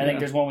 I think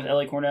there's one with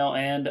Ellie Cornell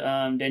and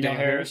Daniel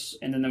Harris,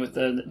 and then with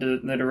the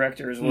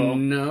director as well.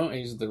 No,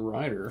 he's the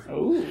writer.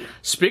 Oh.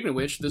 Speaking of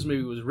which, this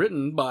movie was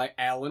written by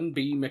Alan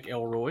B.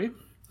 McElroy.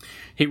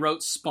 He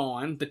wrote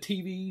Spawn, the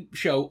TV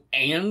show,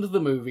 and the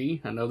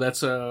movie. I know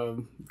that's a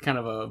kind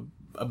of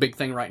a big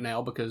thing right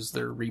now because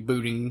they're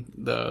rebooting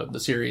the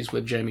series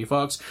with Jamie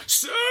Foxx.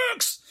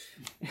 Sucks!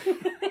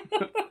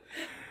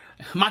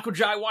 Michael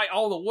Jai White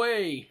all the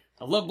way.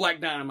 I love Black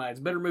Dynamite. It's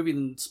a better movie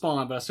than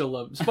Spawn, but I still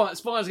love Spawn.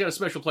 Spawn's got a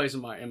special place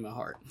in my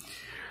heart.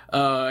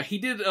 He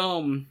did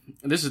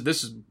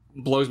this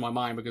blows my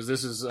mind because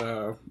this is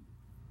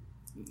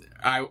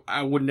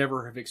I would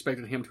never have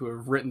expected him to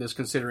have written this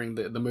considering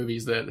the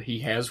movies that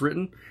he has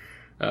written.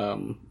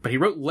 But he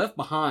wrote Left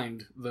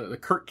Behind, the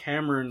Kirk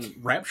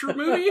Cameron Rapture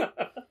movie.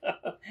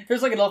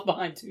 There's like a Left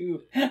Behind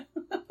too.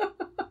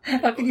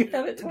 How can you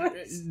have it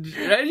twice?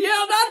 Yeah, I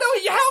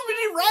know. How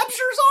many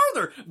Raptures are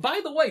there?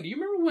 By the way, do you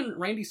remember when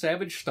Randy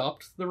Savage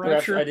stopped the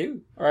Rapture? I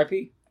do.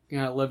 R.I.P.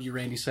 Yeah, I love you,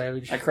 Randy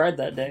Savage. I cried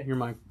that day.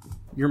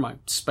 You're my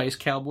space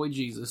cowboy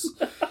Jesus.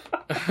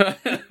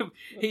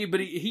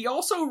 He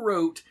also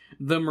wrote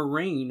The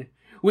Marine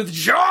with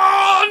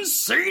John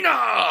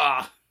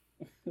Cena.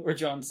 Or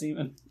John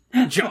Seaman.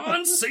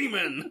 John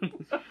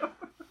Seaman.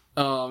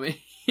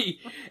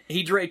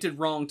 He directed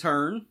Wrong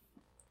Turn.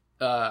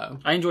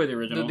 I enjoy the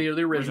original. The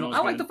original. I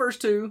like the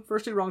first two.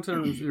 First 2 Wrong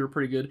Turns were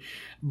pretty good.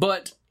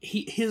 But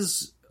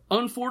his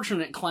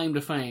unfortunate claim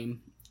to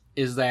fame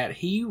is that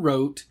he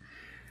wrote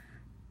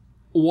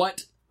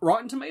what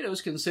Rotten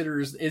Tomatoes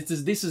considers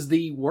this is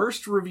the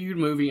worst reviewed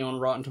movie on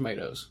Rotten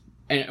Tomatoes.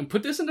 And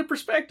put this into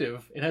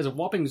perspective, it has a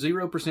whopping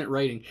 0%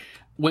 rating.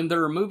 When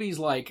there are movies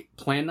like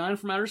Plan 9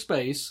 from Outer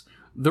Space,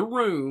 The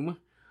Room,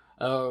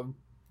 Oversexed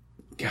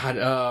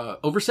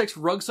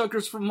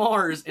Rugsuckers from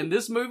Mars, and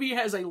this movie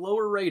has a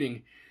lower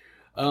rating.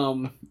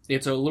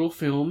 It's a little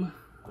film.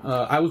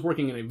 I was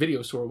working in a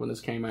video store when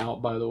this came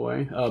out, by the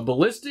way.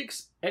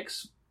 Ballistics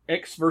X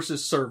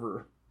versus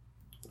Server.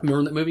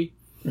 Remember that movie?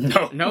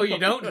 No, you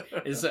don't.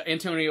 It's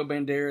Antonio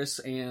Banderas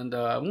and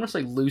I want to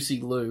say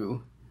Lucy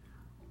Liu.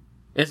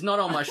 It's not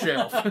on my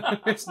shelf.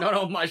 It's not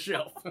on my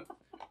shelf.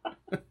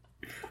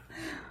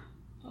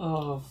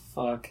 Oh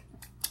fuck!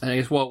 I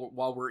guess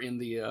while we're in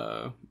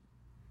the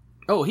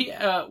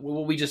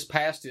we just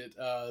passed it.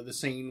 The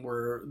scene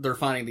where they're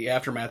finding the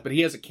aftermath, but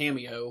he has a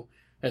cameo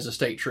as a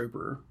state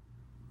trooper,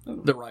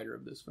 the writer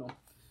of this film.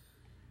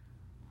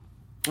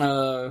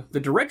 The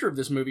director of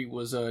this movie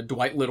was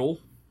Dwight Little.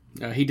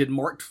 He did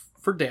Marked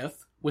for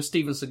Death with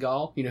Steven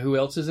Seagal. You know who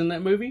else is in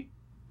that movie?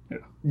 Yeah.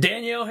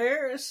 Danielle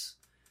Harris.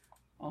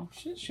 Oh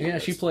shit!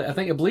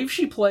 I believe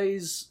she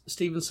plays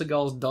Steven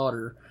Seagal's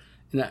daughter,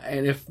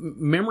 and if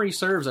memory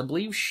serves, I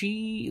believe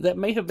that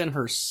may have been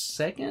her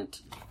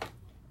second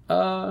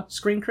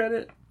screen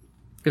credit.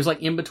 It was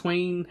like in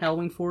between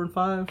Halloween 4 and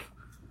 5,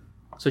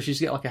 so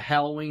she's got like a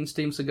Halloween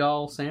Steven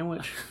Seagal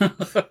sandwich.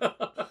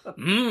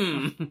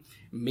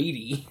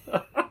 Meaty.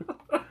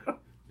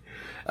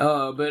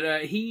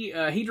 But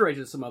he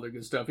directed some other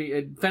good stuff. He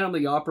Phantom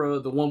of the Opera,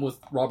 the one with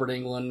Robert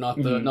Englund, not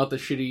the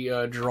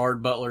shitty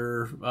Gerard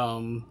Butler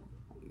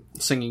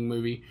singing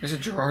movie. There's a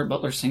Gerard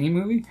Butler singing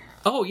movie?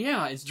 Oh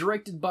yeah, it's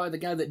directed by the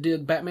guy that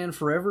did Batman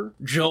Forever,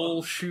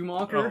 Joel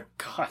Schumacher. Oh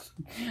god.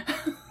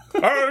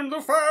 I'm the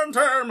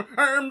Phantom.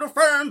 I'm the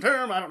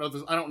Phantom. I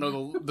don't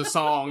know the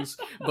songs,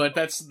 but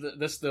that's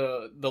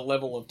the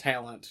level of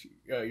talent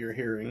you're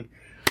hearing.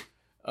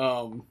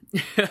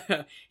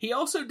 He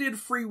also did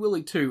Free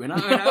Willy 2, and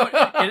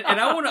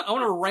I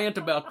want to rant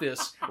about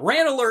this.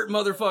 Rant alert,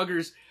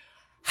 motherfuckers!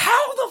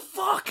 How the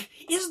fuck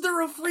is there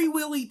a Free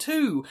Willy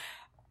 2?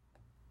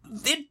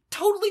 It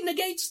totally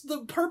negates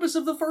the purpose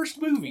of the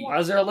first movie. Why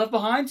is there a Left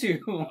Behind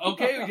 2?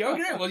 Okay.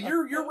 Well,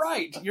 you're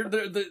right. You're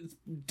the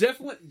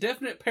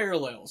definite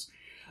parallels,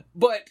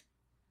 but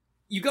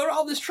you go to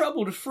all this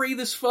trouble to free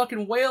this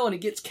fucking whale, and it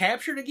gets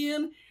captured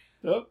again.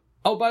 Yep.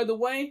 Oh, by the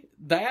way,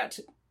 that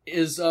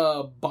is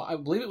I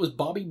believe it was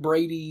Bobby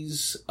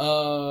Brady's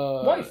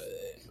wife.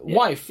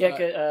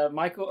 Yeah,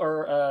 Michael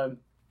or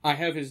I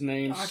have his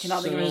name I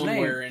cannot think of his name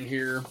somewhere in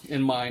here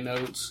in my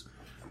notes.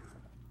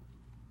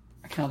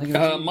 I cannot think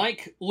of his name.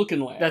 Mike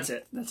Lookinlad. That's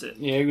it.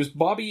 Yeah, he was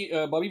Bobby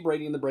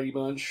Brady in the Brady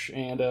Bunch,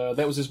 and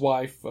that was his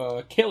wife,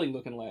 Kelly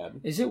Lookinlad.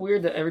 Is it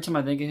weird that every time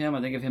I think of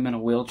him in a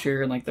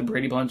wheelchair and like the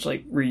Brady Bunch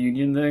like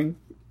reunion thing?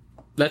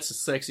 That's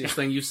the sexiest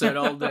thing you've said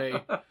all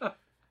day.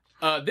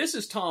 This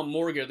is Tom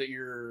Morga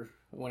that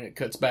when it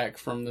cuts back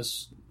from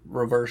this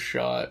reverse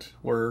shot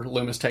where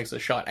Loomis takes a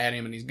shot at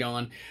him and he's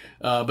gone.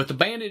 But the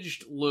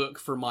bandaged look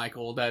for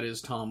Michael, that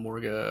is Tom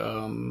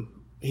Morga.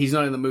 He's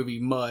not in the movie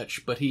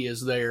much, but he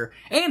is there.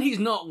 And he's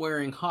not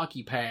wearing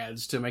hockey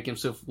pads to make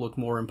himself look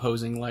more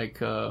imposing like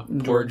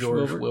George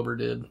Wilbur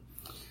did.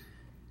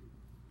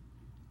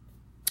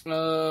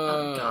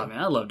 God, man,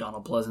 I love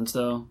Donald Pleasance,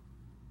 though.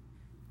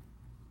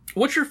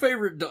 What's your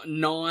favorite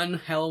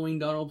non-Halloween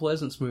Donald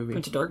Pleasance movie?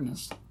 Prince of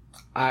Darkness.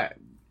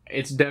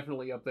 It's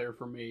definitely up there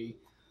for me.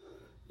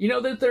 You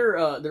know that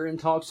they're in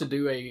talks to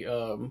do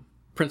a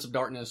Prince of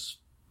Darkness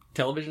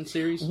television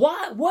series?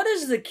 What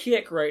is the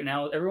kick right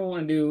now? Everyone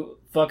want to do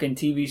fucking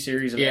TV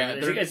series. Yeah,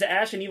 is it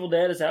Ash and Evil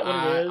Dead? Is that what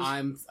it is?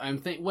 I'm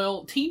thinking.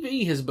 Well,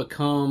 TV has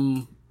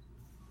become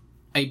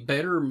a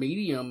better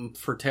medium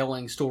for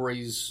telling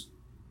stories.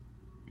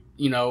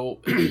 You know,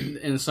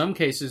 in some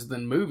cases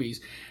than movies.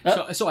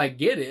 So I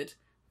get it.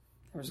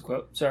 There's a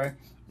quote. Sorry.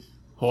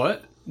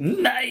 What?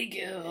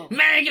 Nigel.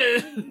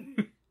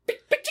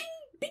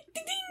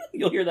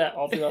 You'll hear that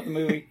all throughout the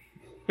movie.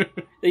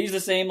 They use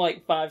the same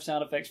like 5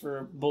 sound effects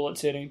for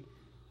bullets hitting.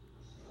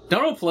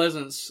 Donald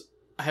Pleasance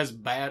has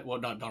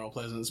not Donald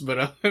Pleasance,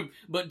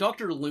 but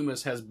Dr.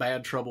 Loomis has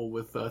bad trouble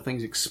with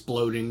things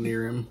exploding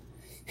near him.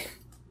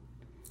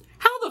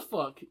 How the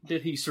fuck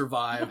did he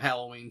survive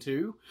Halloween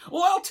 2?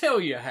 Well, I'll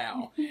tell you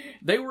how.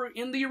 They were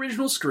in the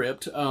original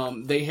script.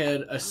 They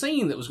had a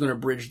scene that was going to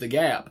bridge the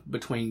gap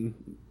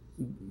between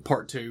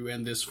part 2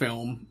 and this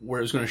film, where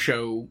it was going to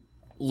show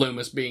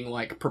Loomis being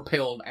like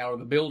propelled out of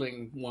the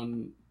building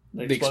when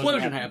the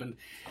explosion happened.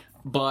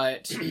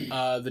 But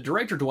the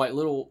director, Dwight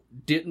Little,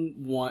 didn't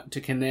want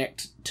to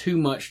connect too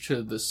much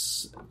to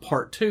this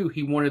part 2.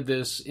 He wanted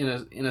this, in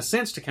a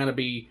sense, to kind of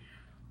be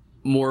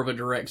more of a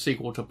direct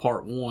sequel to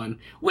part 1,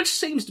 which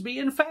seems to be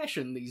in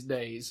fashion these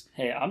days.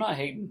 Hey, I'm not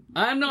hating.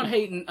 I'm not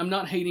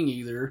hating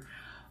either.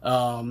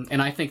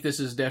 And I think this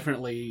is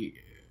definitely,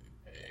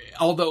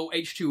 although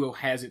H2O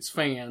has its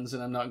fans,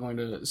 and I'm not going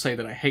to say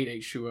that I hate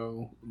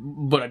H2O,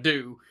 but I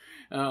do.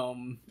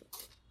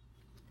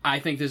 I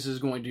think this is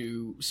going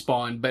to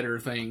spawn better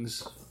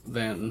things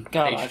than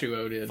God,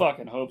 H2O did.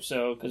 Fucking hope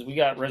so, because we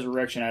got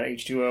Resurrection out of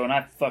H2O, and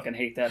I fucking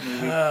hate that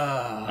movie.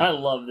 I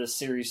love this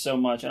series so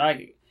much, and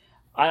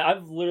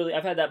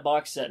I've had that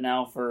box set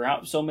now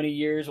for so many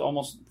years,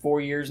 almost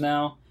 4 years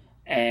now,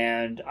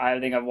 and I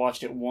think I've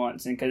watched it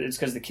once, and it's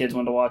because the kids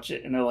wanted to watch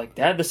it, and they're like,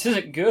 "Dad, this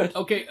isn't good."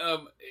 Okay, a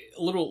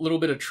little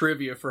bit of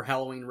trivia for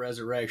Halloween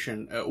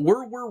Resurrection.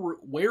 Where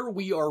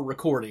we are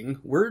recording,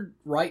 we're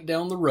right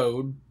down the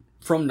road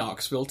from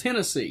Knoxville,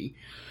 Tennessee.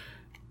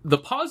 The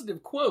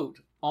positive quote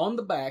on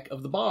the back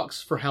of the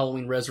box for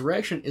Halloween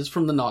Resurrection is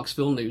from the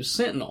Knoxville News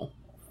Sentinel.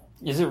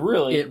 Is it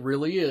really? It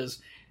really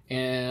is.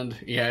 And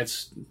yeah,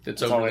 it's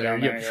all over the way there. down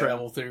You there, have to yeah.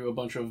 travel through a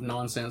bunch of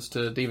nonsense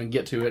to even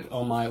get to it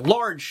on my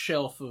large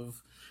shelf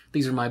of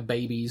these are my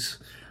babies.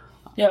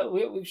 Yeah,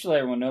 we should let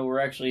everyone know we're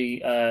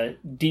actually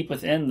deep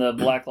within the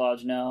Black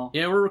Lodge now.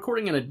 Yeah, we're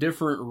recording in a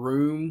different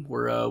room.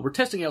 We're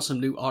testing out some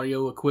new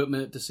audio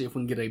equipment to see if we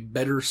can get a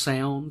better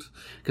sound,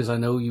 because I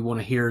know you want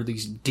to hear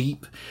these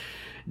deep,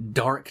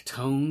 dark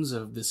tones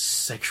of this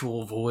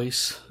sexual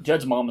voice.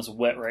 Judd's mom is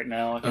wet right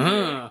now. I can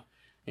hear it.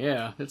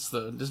 Yeah, it's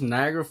just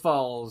Niagara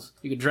Falls.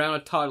 You could drown a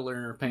toddler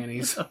in her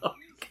panties.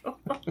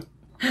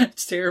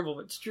 It's terrible,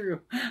 but it's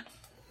true.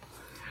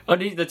 Oh,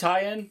 the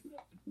tie-in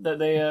that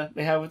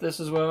they have with this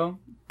as well,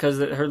 because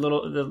her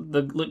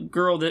the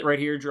girl that right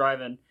here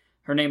driving,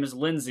 her name is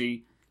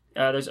Lindsay.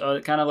 There's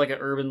kind of like an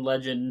urban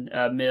legend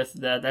myth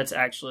that's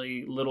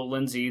actually little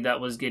Lindsay that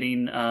was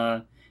getting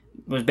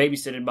was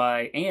babysitted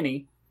by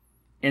Annie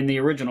in the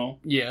original,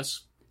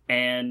 Yes.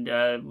 and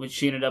which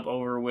she ended up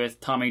over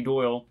with Tommy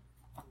Doyle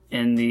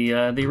in the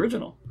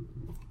original.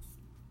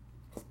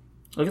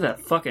 Look at that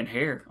fucking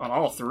hair on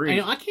all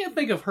three. I can't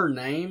think of her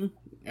name,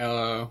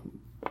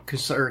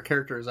 because her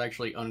character is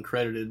actually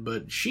uncredited,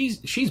 but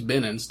she's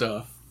been in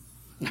stuff.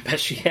 I bet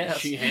she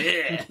has.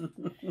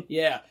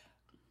 Yeah.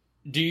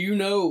 Do you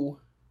know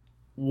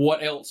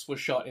what else was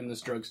shot in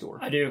this drugstore?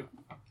 I do.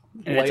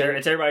 And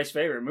it's everybody's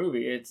favorite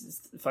movie.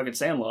 It's fucking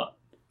Sandlot.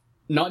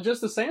 Not just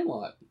The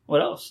Sandlot.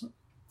 What else?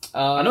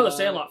 I know The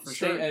Sandlot for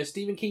sure.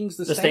 Stephen King's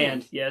The The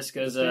Stand. Stand, yes,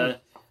 because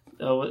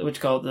what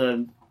you call it,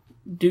 the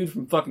dude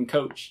from fucking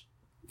Coach.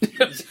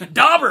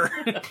 Dauber!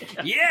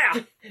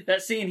 Yeah!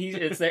 That scene,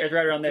 it's there, it's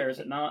right around there, is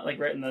it not? Like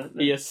right in the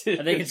Yes. I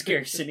think it's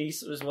Gary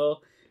Sinise as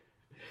well.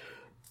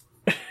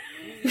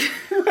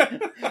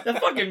 That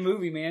fucking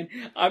movie, man.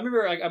 I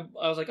remember I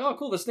was like, oh,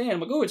 cool, The Stand. I'm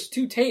like, oh, it's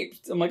 2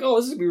 tapes. I'm like, oh,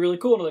 this is going to be really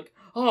cool. And I'm like,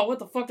 oh, what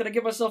the fuck did I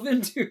get myself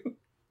into?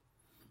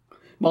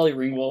 Molly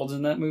Ringwald's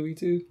in that movie,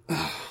 too.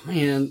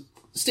 Man,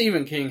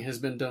 Stephen King has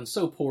been done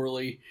so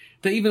poorly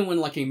that even when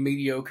like a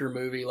mediocre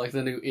movie like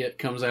the new It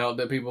comes out,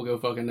 that people go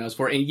fucking nuts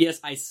for it. And yes,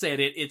 I said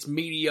it, it's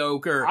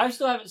mediocre. I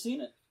still haven't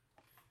seen it.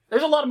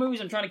 There's a lot of movies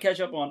I'm trying to catch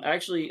up on.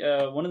 Actually,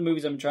 one of the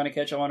movies I'm trying to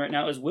catch up on right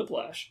now is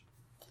Whiplash.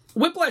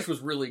 Whiplash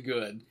was really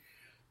good.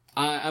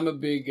 I'm a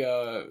big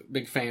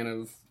fan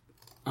of,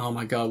 oh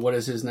my god, what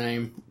is his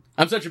name?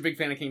 I'm such a big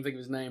fan I can't think of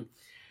his name.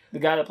 The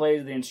guy that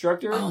plays the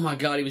instructor. Oh my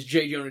god, he was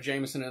J. Jonah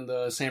Jameson in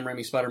the Sam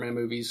Raimi Spider-Man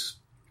movies.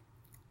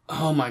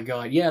 Oh my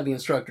god, yeah, the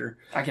instructor.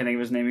 I can't think of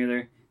his name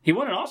either. He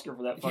won an Oscar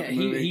for that fucking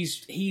movie.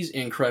 He's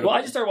incredible. Well,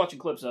 I just started watching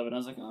clips of it, and I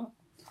was like, oh.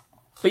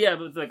 But yeah,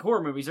 but like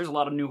horror movies, there's a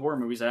lot of new horror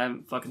movies that I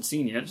haven't fucking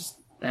seen yet.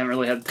 I haven't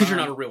really had time. Because you're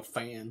not a real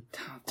fan.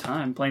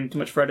 Time playing too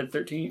much Friday the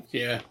 13th.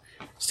 Yeah.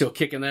 Still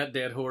kicking that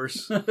dead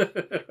horse. Got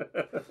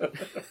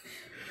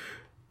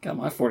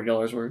my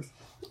 $40 worth.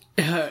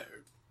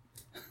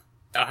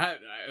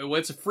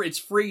 It's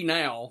free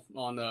now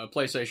on the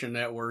PlayStation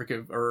Network,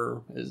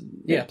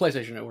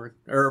 PlayStation Network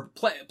or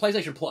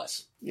PlayStation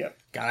Plus. Yep.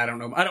 God, I don't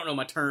know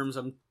my terms.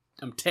 I'm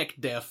tech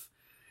deaf.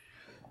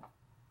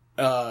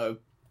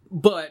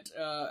 But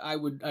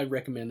I'd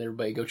recommend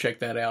everybody go check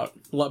that out.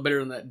 A lot better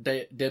than that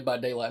Dead by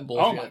Daylight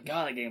bullshit. Oh my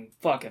god, that game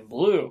fucking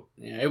blew.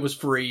 Yeah, it was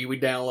free. We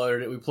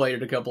downloaded it. We played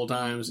it a couple of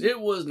times. It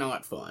was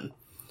not fun.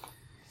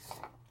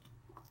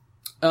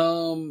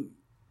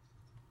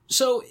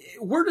 So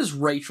where does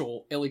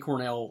Rachel Ellie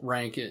Cornell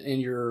rank in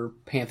your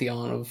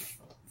pantheon of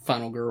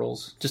final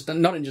girls? Just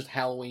not in just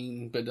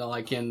Halloween, but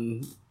like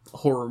in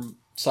horror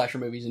slasher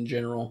movies in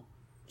general.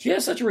 She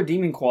has such a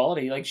redeeming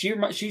quality. Like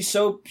she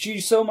so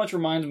much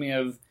reminds me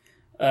of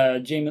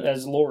Jamie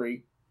as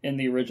Laurie in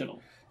the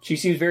original. She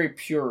seems very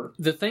pure.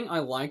 The thing I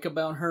like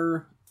about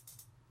her,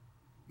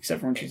 except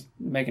for when she's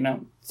making out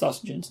with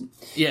Sasha Jensen.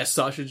 Yeah,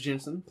 Sasha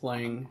Jensen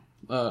playing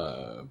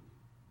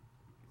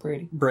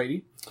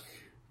Brady.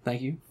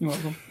 Thank you. You're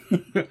welcome.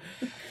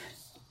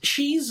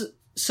 She's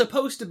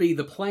supposed to be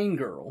the plain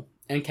girl,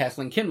 and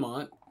Kathleen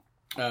Kinmont,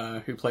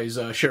 who plays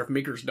Sheriff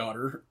Meeker's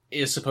daughter,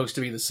 is supposed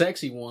to be the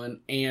sexy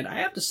one. And I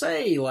have to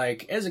say,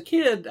 like, as a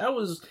kid, I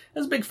was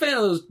a big fan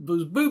of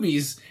those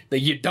boobies that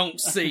you don't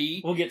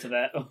see. We'll get to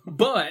that.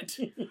 But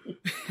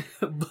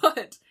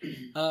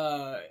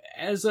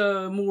as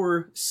a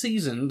more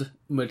seasoned,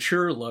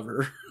 mature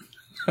lover,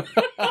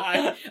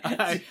 I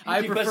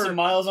you prefer put some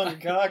miles on your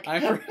cock.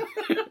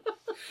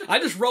 I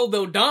just rolled the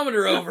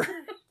odometer over.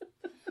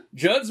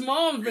 Judd's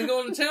mom's been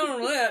going to town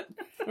on that.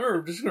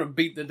 We're just gonna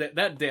beat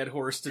that dead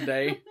horse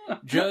today.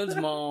 Judd's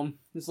mom.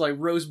 It's like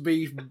roast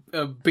beef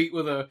beat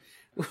with a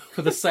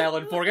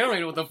salad fork. I don't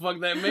even know what the fuck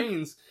that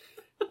means.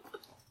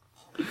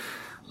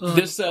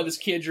 This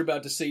kid you're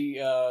about to see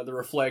the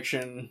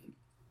reflection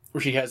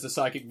where she has the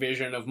psychic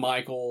vision of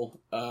Michael.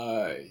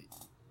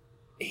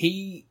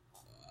 He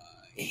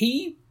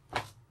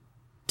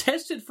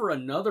tested for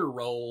another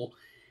role.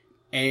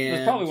 And It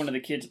was probably one of the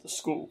kids at the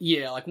school.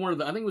 yeah, like I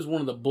think it was one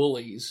of the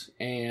bullies,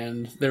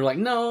 and they're like,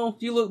 "No,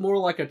 you look more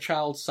like a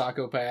child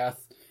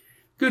psychopath.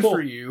 Good Cool.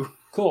 for you."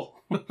 Cool.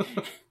 Look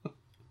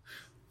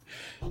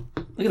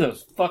at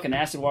those fucking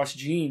acid wash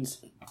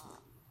jeans.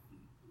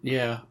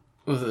 Yeah,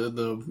 with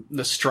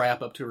the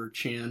strap up to her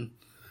chin.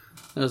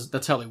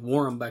 That's how they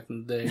wore them back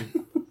in the day.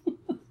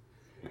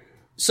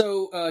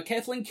 So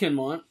Kathleen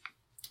Kinmont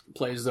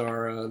plays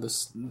our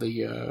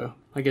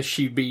I guess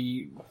she'd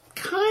be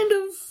kind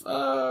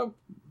of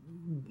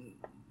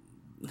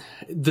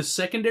the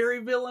secondary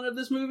villain of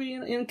this movie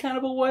in kind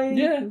of a way.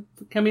 Yeah.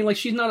 I mean, like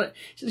she's not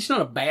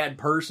a bad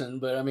person,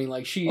 but I mean,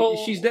 like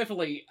she's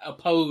definitely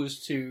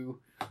opposed to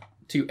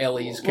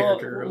Ellie's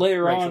character. Well, of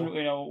later Rachel.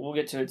 on, we'll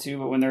get to it too.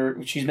 But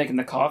when she's making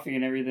the coffee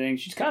and everything,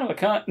 she's kind of a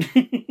cunt.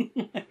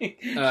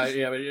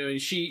 Yeah, but I mean,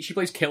 she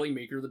plays Kelly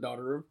Meeker, the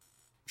daughter of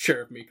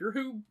Sheriff Meeker,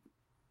 who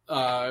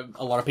a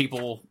lot of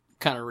people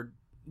kind of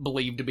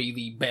believe to be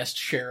the best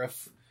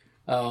sheriff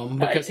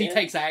because he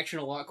takes action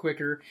a lot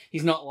quicker.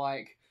 He's not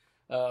like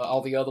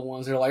all the other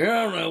ones. They're like,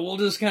 I don't know, we'll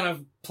just kind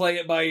of play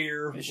it by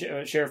ear.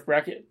 Sheriff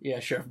Brackett. Yeah,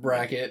 Sheriff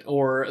Brackett,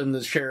 or in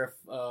the sheriff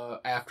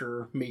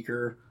after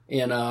Meeker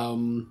in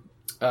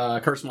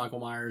Curse Michael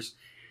Myers.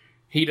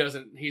 He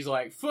doesn't. He's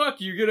like, fuck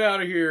you, get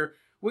out of here.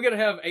 We gotta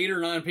have 8 or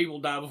 9 people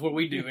die before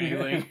we do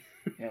anything.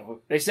 Yeah, well,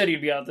 they said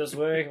he'd be out this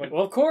way. Like,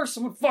 well, of course,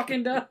 someone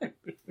fucking died.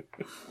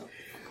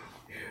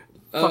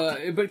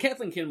 But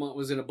Kathleen Kinmont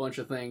was in a bunch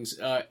of things.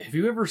 Have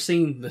you ever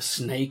seen the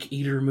Snake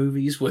Eater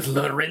movies with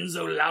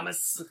Lorenzo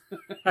Lamas?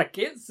 I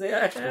can't say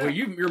I have. Well,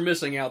 you're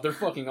missing out. They're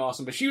fucking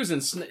awesome. But she was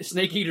in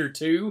Snake Eater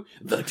 2,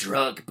 The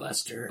Drug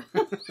Buster.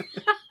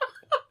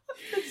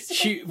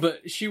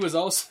 She was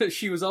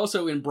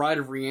also in Bride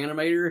of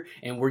Reanimator,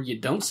 and where you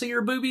don't see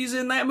her boobies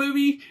in that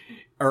movie,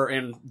 or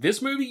in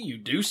this movie, you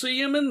do see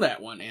them in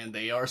that one, and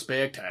they are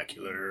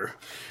spectacular.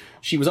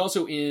 She was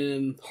also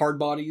in Hard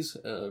Bodies,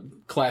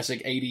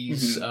 classic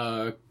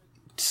 80s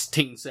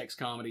teen sex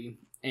comedy,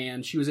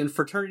 and she was in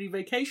Fraternity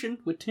Vacation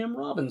with Tim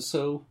Robbins,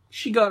 so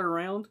she got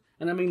around,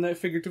 and I mean that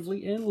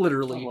figuratively and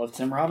literally. I love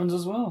Tim Robbins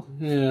as well.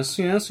 Yes.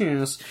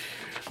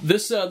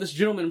 This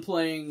gentleman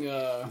playing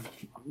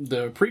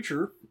the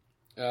preacher,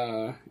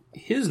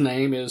 his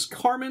name is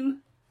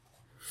Carmen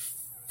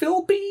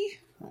Philby,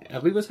 I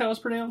believe that's how it's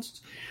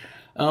pronounced.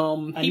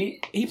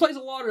 He plays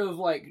a lot of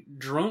like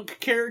drunk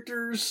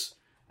characters,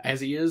 as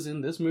he is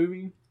in this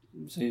movie.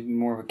 So he's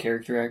more of a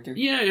character actor.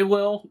 Yeah,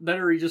 well, that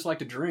or he just like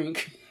to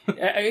drink.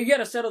 You got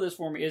to settle this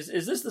for me. Is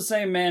this the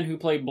same man who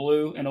played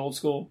Blue in Old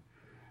School?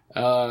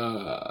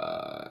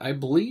 I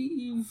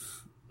believe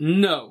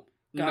no,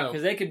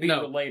 because they could be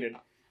related.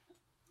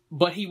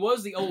 But he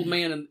was the old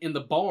man in the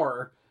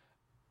bar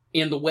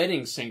in The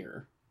Wedding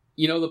Singer.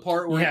 You know the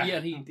part where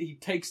he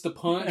takes the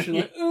punch and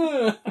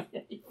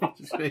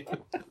like,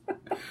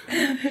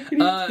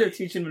 They're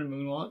teaching him to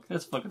moonwalk.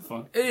 That's fucking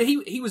fun.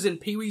 He was in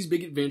Pee-wee's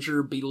Big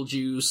Adventure,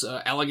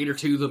 Beetlejuice, Alligator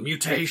 2, The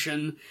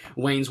Mutation,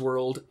 Wayne's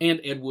World, and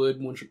Ed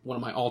Wood, one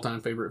of my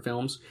all-time favorite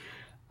films.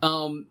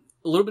 A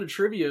little bit of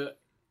trivia,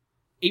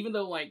 even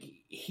though like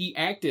he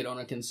acted on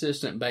a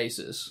consistent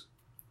basis,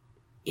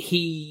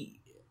 he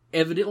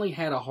evidently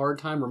had a hard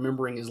time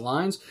remembering his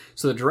lines,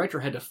 so the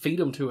director had to feed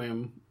them to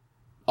him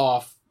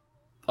off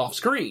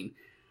screen.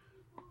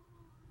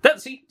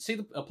 See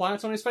the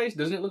appliance on his face?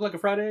 Doesn't it look like a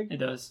fried egg? It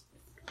does.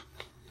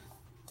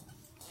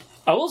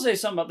 I will say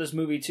something about this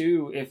movie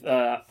too. If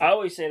I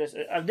always say this,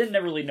 I didn't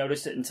never really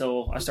notice it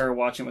until I started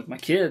watching it with my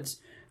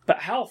kids. But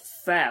how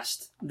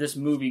fast this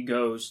movie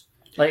goes!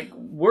 Like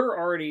we're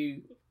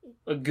already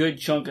a good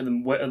chunk of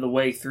the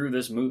way through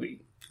this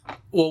movie.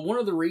 Well, one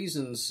of the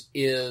reasons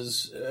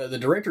is the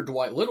director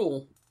Dwight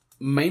Little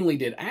mainly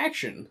did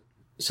action,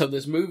 so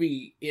this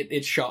movie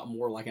it's shot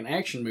more like an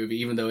action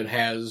movie, even though it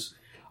has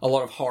a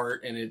lot of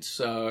heart and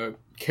it's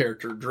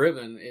character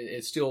driven.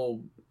 It's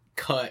still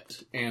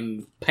cut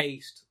and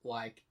paced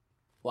like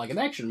an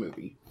action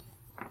movie,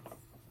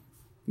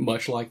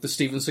 much like the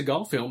Steven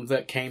Seagal film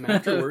that came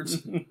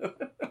afterwards.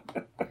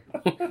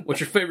 What's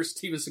your favorite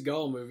Steven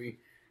Seagal movie?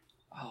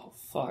 Oh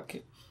fuck!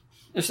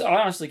 I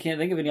honestly can't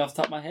think of any off the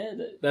top of my head.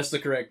 That's the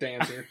correct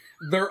answer.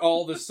 They're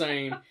all the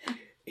same.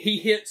 He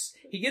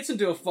gets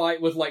into a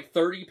fight with like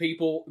 30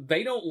 people.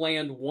 They don't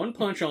land one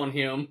punch on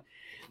him.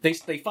 They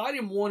fight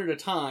him one at a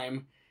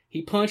time.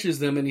 He punches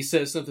them and he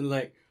says something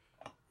like,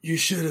 "You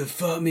should have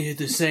fought me at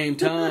the same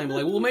time."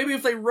 Like, well, maybe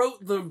if they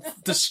wrote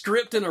the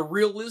script in a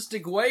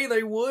realistic way,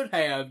 they would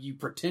have, you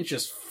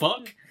pretentious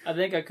fuck. I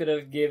think I could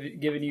have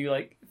given you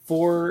like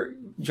 4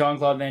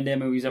 Jean-Claude Van Damme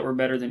movies that were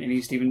better than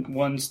any Steven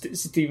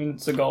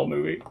Seagal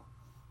movie.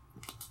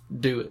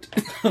 Do it.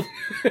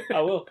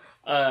 I will.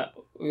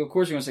 Of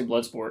course you're going to say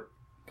Bloodsport.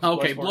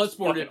 Okay, Bloodsport's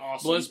Bloodsport. fucking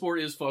awesome.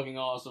 Bloodsport is fucking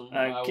awesome.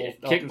 I'll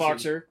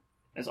Kickboxer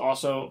is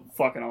also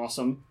fucking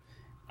awesome.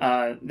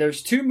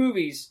 There's two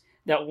movies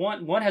that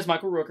one has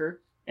Michael Rooker,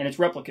 and it's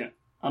Replicant.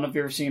 I don't know if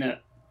you've ever seen it.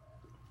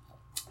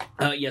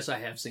 Yes, I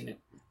have seen it.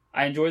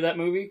 I enjoy that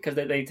movie because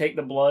they take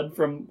the blood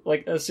from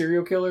like a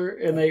serial killer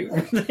and they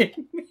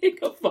make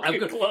a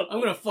fucking clone. I'm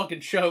gonna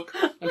fucking choke.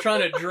 I'm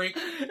trying to drink.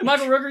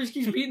 Michael Rooker just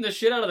keeps beating the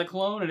shit out of the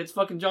clone, and it's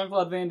fucking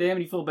Jean-Claude Van Damme,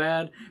 and you feel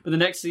bad. But the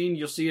next scene,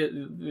 you'll see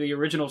it, the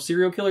original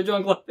serial killer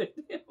Jean-Claude Van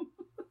Damme.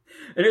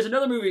 And there's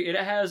another movie. It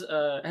has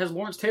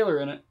Lawrence Taylor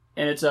in it,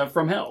 and it's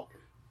From Hell.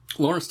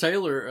 Lawrence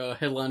Taylor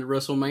headlined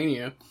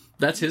WrestleMania.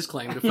 That's his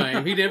claim to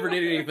fame. He never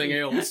did anything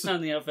else. Not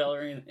in the NFL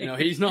or anything. You know,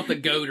 he's not the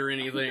GOAT or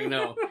anything.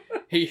 No,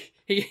 he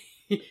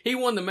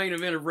won the main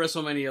event of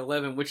WrestleMania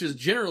 11, which is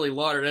generally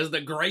lauded as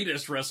the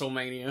greatest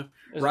WrestleMania,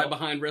 right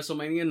behind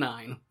WrestleMania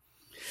 9.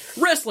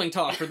 Wrestling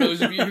talk for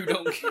those of you who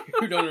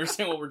don't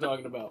understand what we're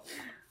talking about.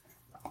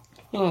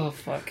 Oh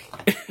fuck.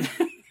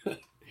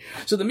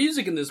 So the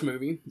music in this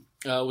movie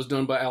was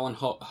done by Alan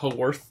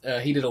Howarth.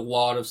 He did a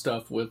lot of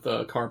stuff with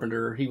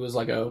Carpenter. He was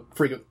like a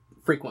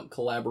frequent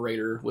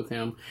collaborator with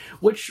him,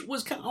 which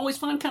was always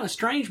find kind of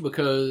strange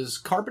because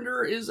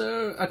Carpenter is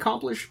a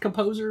accomplished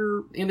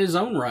composer in his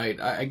own right.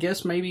 I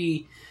guess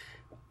maybe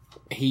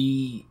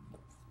he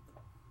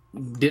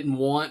didn't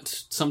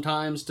want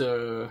sometimes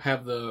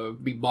to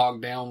be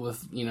bogged down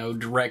with, you know,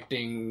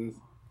 directing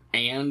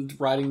and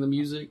writing the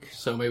music,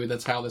 so maybe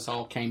that's how this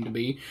all came to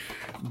be.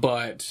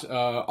 But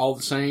all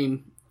the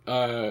same,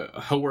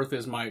 Howarth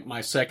is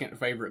my second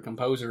favorite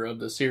composer of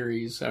the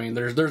series. I mean,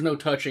 there's no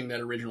touching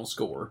that original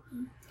score.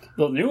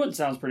 The new one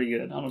sounds pretty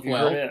good. I don't know if you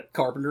heard it.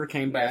 Carpenter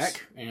came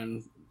back,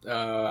 and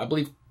I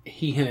believe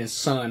he and his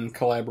son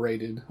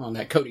collaborated on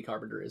that. Cody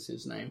Carpenter is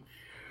his name.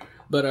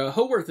 But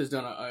Howarth has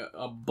done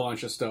a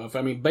bunch of stuff.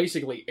 I mean,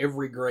 basically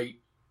every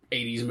great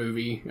 80s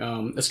movie.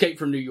 Escape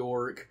from New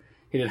York.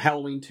 He did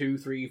Halloween 2,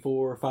 3,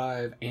 4,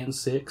 5, and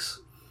 6.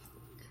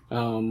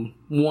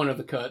 One of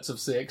the cuts of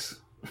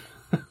 6.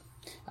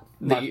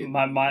 The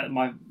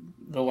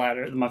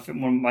latter,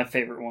 one of my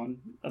favorite one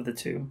of the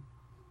two.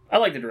 I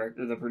like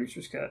the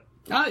producer's cut.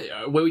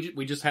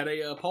 We just had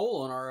a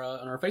poll on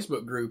our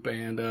Facebook group,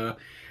 and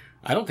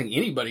I don't think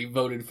anybody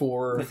voted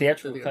for the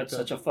theatrical cut's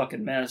such a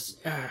fucking mess.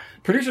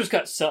 Producer's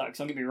cut sucks.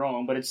 Don't get me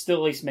wrong, but it still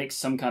at least makes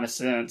some kind of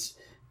sense.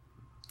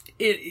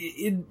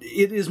 It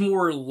is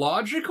more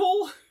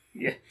logical,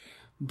 yeah,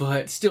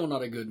 but still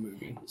not a good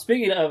movie.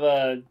 Speaking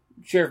of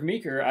Sheriff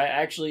Meeker, I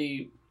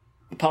actually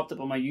popped up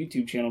on my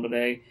YouTube channel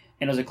today.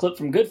 And there's a clip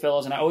from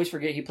Goodfellas, and I always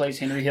forget he plays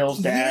Henry Hill's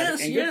dad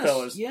in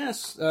Goodfellas.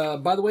 Yes.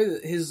 By the way,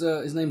 his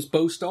name's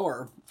Bo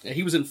Starr.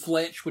 He was in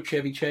Fletch with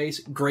Chevy Chase.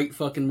 Great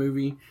fucking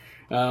movie.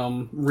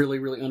 Really,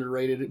 really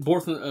underrated.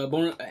 Born on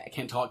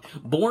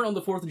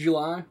the 4th of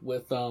July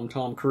with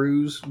Tom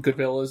Cruise.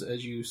 Goodfellas,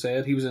 as you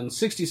said. He was in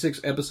 66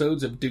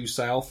 episodes of Due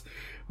South,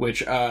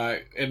 which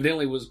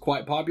evidently was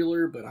quite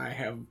popular, but I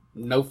have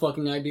no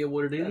fucking idea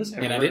what it is,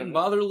 and I didn't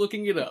bother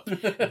looking it up.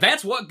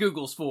 That's what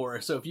Google's for,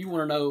 so if you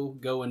want to know,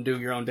 go and do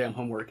your own damn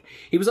homework.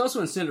 He was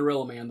also in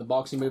Cinderella Man, the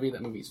boxing movie.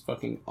 That movie's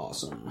fucking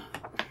awesome.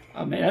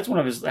 Oh man, that's one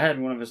of his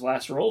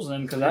last roles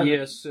then.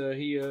 Yes,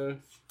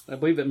 I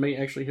believe that may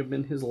actually have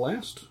been his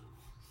last.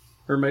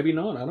 Or maybe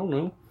not, I don't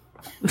know.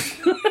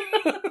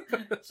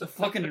 It's so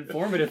fucking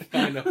informative.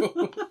 I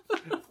know.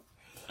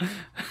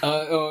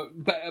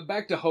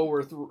 Back to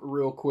Howarth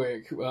real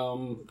quick,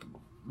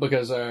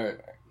 because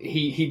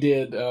he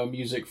did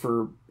music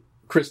for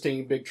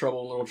Christine, Big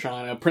Trouble in Little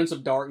China, Prince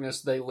of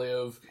Darkness, They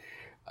Live,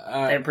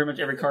 and pretty much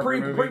every Carpenter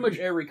movie. Pretty much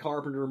every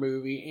Carpenter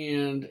movie,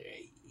 and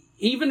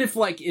even if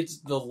like it's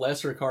the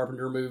lesser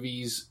Carpenter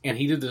movies, and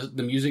he did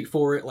the music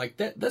for it, like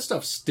that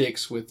stuff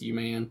sticks with you,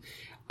 man.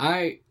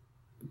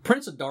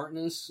 Prince of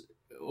Darkness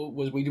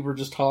we were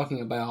just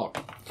talking about.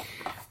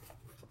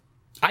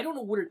 I don't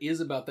know what it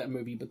is about that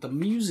movie, but the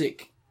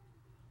music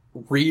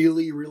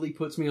really, really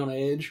puts me on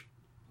edge.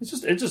 It's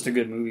just a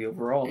good movie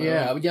overall, though.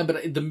 Yeah,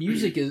 but the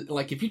music is,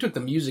 like, if you took the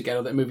music out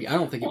of that movie, I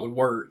don't think it would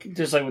work.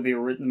 Just like with the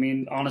original, I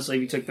mean, honestly,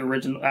 if you took the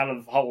original out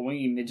of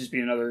Halloween, it'd just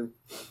be another,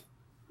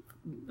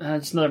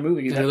 it's another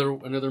movie.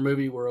 Another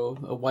movie where a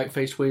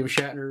white-faced William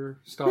Shatner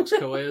stalks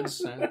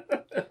co-eds.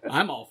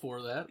 I'm all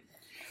for that.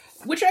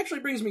 Which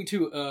actually brings me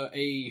to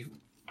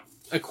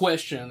a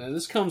question, and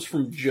this comes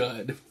from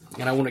Judd,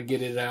 and I want to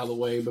get it out of the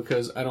way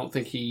because I don't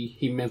think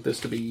he meant this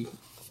to be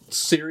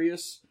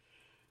serious.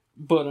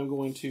 But I'm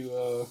going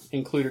to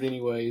include it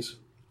anyways,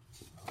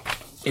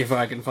 if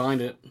I can find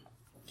it.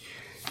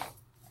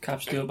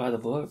 Cops do it by the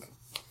book.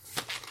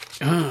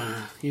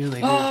 Yeah,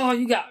 they do. Oh,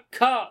 you got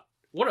caught!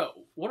 What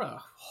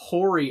a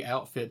hoary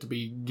outfit to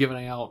be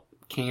giving out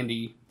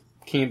candy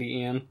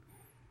in.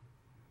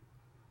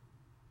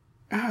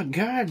 Oh,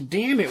 God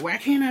damn it! Why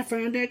can't I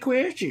find that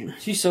question?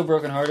 She's so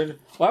brokenhearted.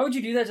 Why would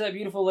you do that to that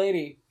beautiful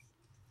lady?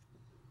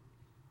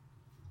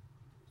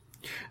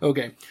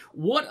 Okay,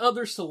 what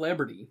other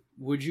celebrity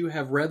would you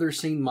have rather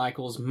seen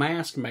Michael's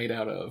mask made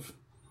out of?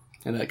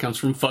 And that comes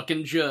from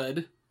fucking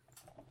Judd.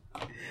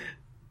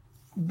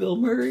 Bill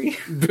Murray.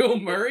 Bill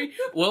Murray?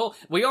 Well,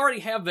 we already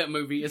have that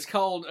movie. It's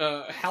called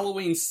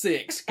Halloween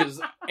 6,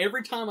 because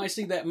every time I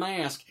see that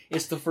mask,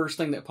 it's the first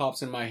thing that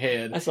pops in my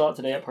head. I saw it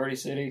today at Party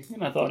City,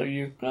 and I thought of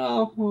you.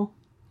 Oh,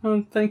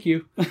 well, thank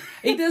you.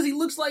 He does. He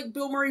looks like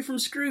Bill Murray from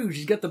Scrooge.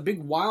 He's got the big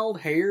wild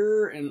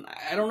hair, and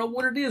I don't know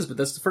what it is, but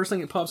that's the first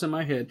thing that pops in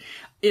my head.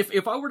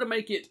 If I were to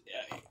make it,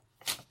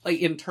 like,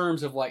 in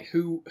terms of, like,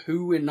 who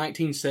in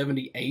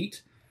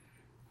 1978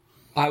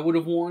 I would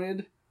have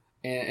wanted...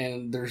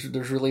 And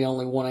there's really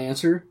only one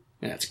answer,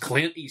 and that's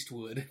Clint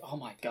Eastwood. Oh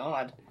my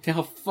god.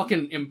 How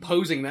fucking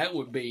imposing that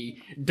would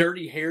be.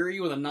 Dirty Harry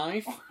with a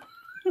knife.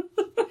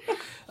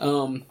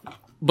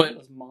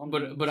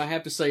 But I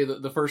have to say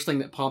that the first thing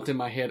that popped in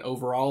my head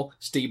overall,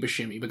 Steve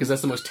Buscemi, because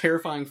that's the most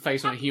terrifying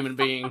face on a human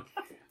being.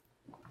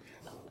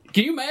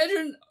 Can you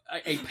imagine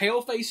a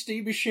pale-faced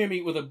Steve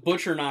Buscemi with a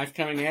butcher knife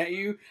coming at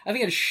you? I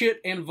think I'd shit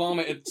and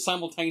vomit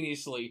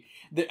simultaneously.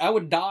 That I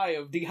would die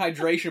of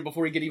dehydration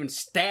before he could even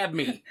stab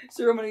me.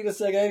 Sir, I'm gonna need a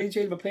second. I need to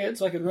change my pants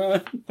so I can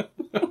run.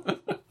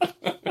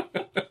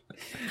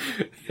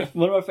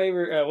 One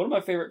of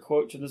my favorite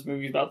quotes in this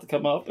movie is about to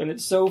come up, and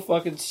it's so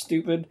fucking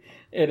stupid.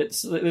 And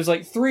there's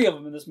like 3 of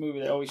them in this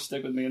movie that always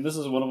stick with me, and this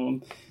is one of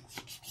them.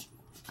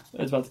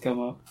 It's about to come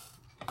up.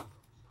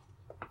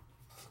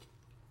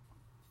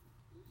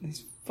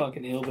 These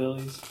fucking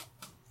hillbillies.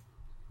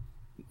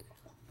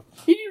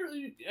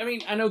 I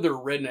mean, I know they're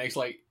rednecks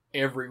like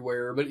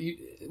everywhere, but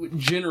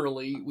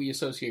generally we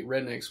associate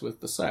rednecks with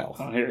the South.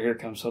 Oh, here it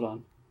comes. Hold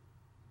on.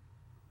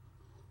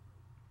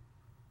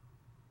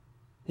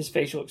 His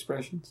facial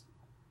expressions.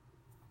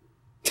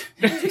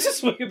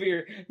 Just look up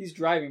here. He's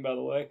driving, by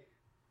the way.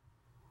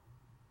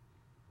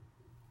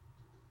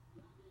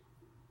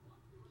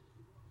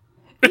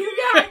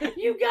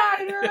 You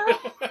got it, Earl.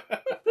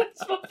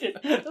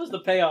 That was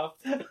the payoff.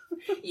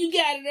 You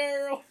got it,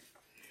 Earl.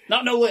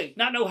 Not no way.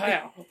 Not no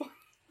how.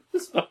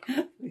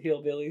 The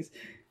hillbillies.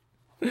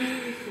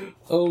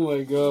 Oh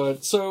my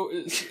god. So,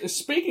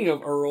 speaking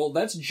of Earl,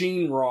 that's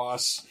Gene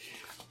Ross.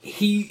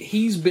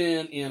 He's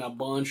been in a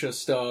bunch of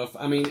stuff.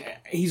 I mean,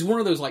 he's one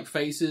of those, like,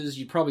 faces.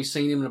 You've probably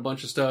seen him in a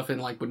bunch of stuff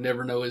and, like, would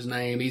never know his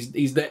name.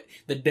 He's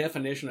the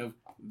definition of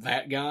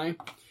that guy.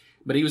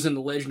 But he was in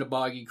The Legend of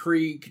Boggy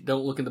Creek,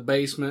 Don't Look in the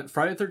Basement,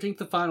 Friday the 13th,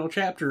 the final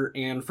chapter,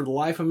 and for the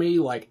life of me,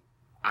 like,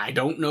 I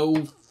don't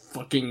know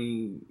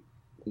fucking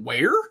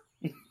where?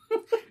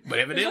 But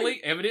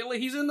evidently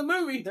he's in the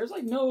movie. There's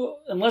like no,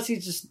 unless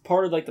he's just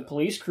part of like the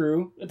police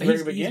crew at the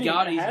very beginning.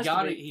 He has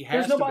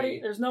to be.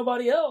 There's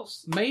nobody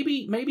else.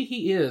 Maybe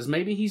he is.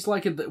 Maybe he's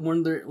like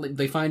when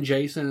they find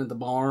Jason at the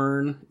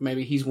barn.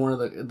 Maybe he's one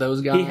of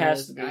those guys. He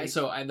has to be.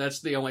 That's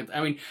the only.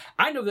 I mean,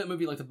 I know that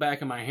movie like the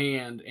back of my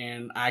hand,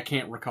 and I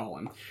can't recall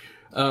him.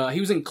 He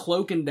was in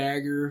Cloak and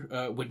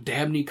Dagger with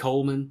Dabney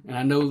Coleman, and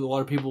I know a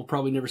lot of people have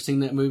probably never seen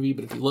that movie,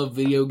 but if you love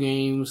video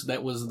games,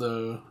 that was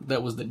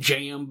the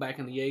jam back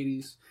in the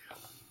 80s.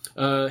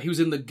 He was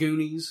in The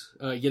Goonies,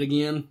 yet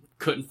again,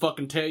 couldn't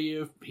fucking tell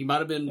you. He might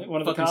have been one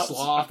of the fucking cops.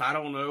 Sloth, I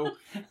don't know.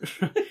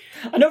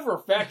 I know for a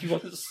fact he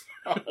wasn't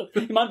Sloth.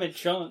 He might have been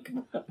Chunk.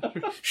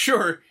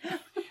 Sure.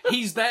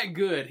 He's that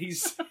good.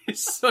 He's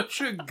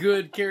such a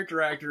good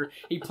character actor.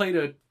 He played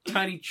a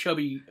tiny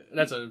chubby,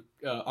 that's a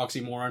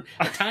oxymoron,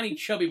 a tiny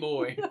chubby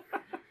boy.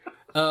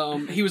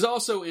 He was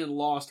also in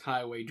Lost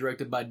Highway,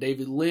 directed by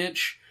David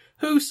Lynch,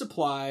 who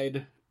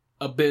supplied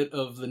a bit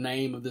of the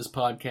name of this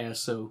podcast.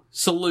 So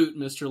salute,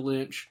 Mr.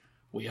 Lynch.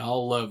 We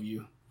all love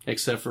you,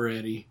 except for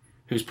Eddie,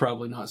 who's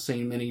probably not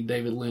seen many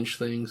David Lynch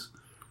things.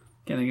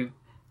 Can't think of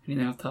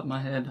anything off the top of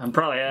my head. I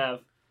probably have.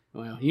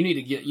 Well, you need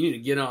to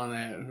get on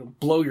that. It'll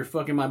blow your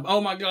fucking mind.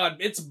 Oh my God,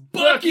 it's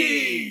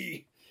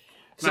Bucky!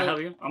 Can I help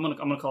you? I'm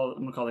gonna call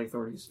the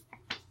authorities.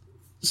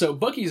 So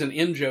Bucky's an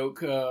in joke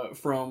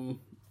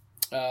from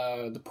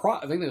the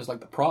prop. I think it was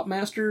like the prop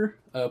master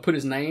put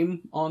his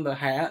name on the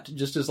hat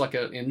just as like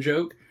an in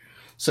joke.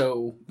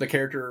 So the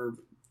character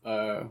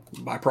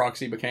by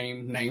proxy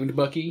became named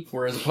Bucky,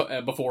 whereas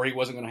before he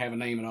wasn't going to have a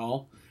name at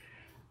all.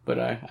 But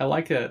I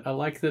like that. I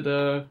like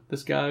that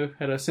this guy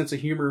had a sense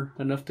of humor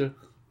enough to.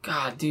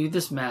 God, dude,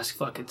 this mask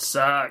fucking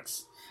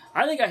sucks.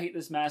 I think I hate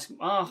this mask.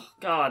 Oh,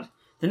 God.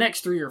 The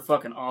next 3 are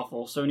fucking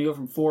awful. So when you go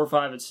from 4,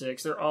 5, and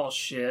 6, they're all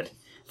shit.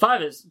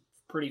 5 is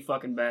pretty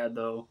fucking bad,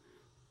 though.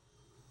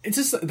 It's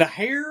just the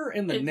hair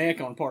and the neck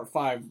on part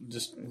 5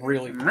 just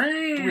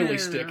really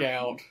stick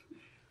out.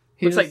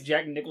 Looks like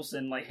Jack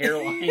Nicholson, like,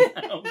 hairline.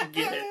 I don't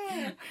get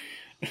it.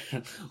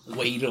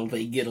 Wait till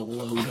they get a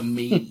load of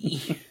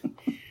me.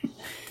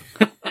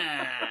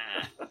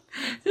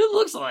 It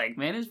looks like,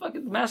 man. His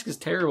fucking mask is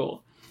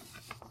terrible.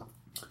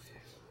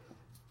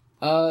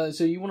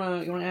 So you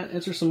wanna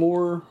answer some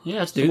more? Yeah,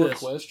 let's do this.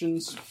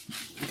 Questions,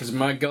 because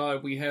my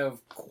God, we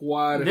have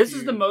quite a This few.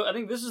 is the most. I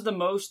think this is the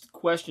most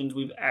questions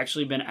we've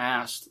actually been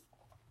asked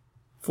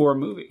for a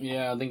movie.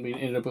 Yeah, I think we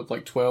ended up with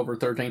like 12 or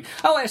 13.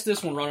 I'll ask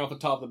this one right off the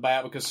top of the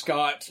bat because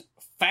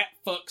Fat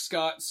Fuck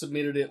Scott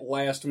submitted it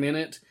last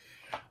minute.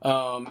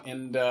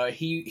 And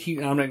he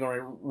I'm not going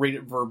to read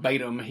it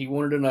verbatim. He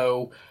wanted to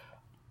know,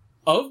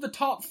 of the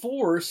top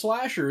 4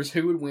 slashers,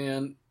 who would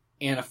win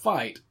and a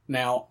fight.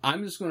 Now,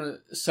 I'm just going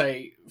to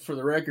say, for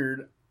the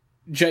record,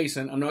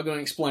 Jason, I'm not going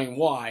to explain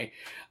why,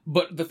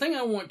 but the thing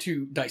I want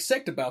to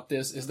dissect about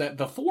this is that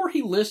the 4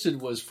 he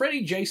listed was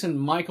Freddy, Jason,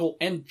 Michael,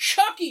 and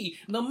Chucky,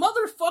 the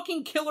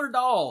motherfucking killer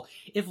doll.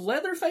 If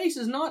Leatherface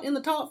is not in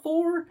the top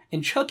 4,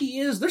 and Chucky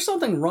is, there's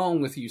something wrong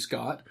with you,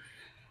 Scott.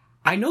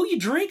 I know you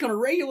drink on a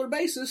regular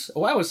basis.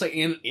 Well, I would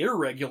say an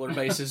irregular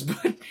basis,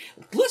 but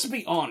let's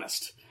be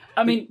honest.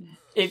 I mean,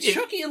 if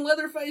Chucky and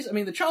Leatherface, I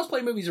mean, the Child's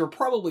Play movies are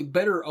probably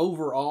better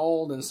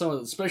overall than some of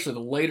the, especially the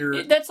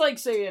later... that's like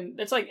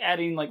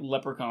adding, like,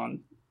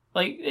 Leprechaun.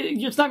 Like,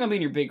 it's not going to be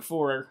in your big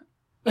 4.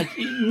 Like,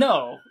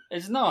 no,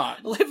 it's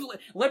not.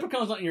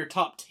 Leprechaun's not in your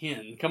top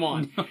 10. Come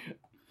on.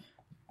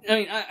 I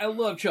mean, I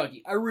love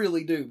Chucky. I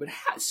really do. But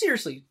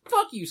seriously,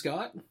 fuck you,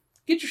 Scott.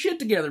 Get your shit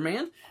together,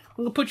 man.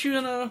 I'm gonna put you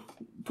in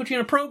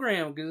a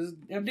program because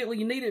evidently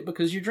you need it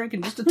because you're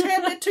drinking just a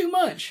tad bit too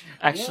much.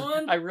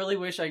 Actually, I really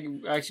wish I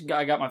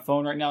got my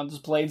phone right now and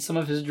just played some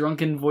of his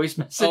drunken voice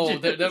messages. Oh,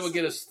 that would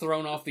get us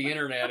thrown off the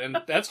internet, and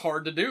that's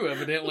hard to do,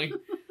 evidently.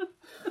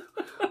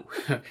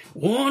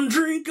 One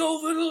drink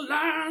over the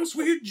line,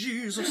 sweet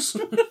Jesus.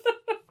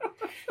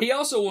 He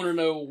also wanted to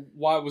know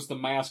why was the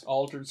mask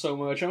altered so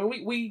much. I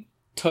mean, we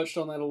touched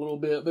on that a little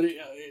bit, but it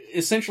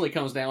essentially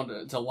comes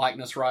down to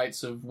likeness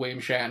rights of William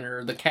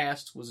Shatner. The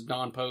cast was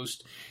Don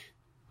Post.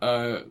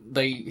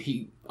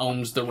 He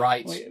owns the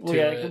rights to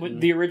it.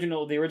 And the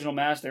original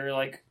mask. They're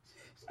like,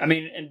 I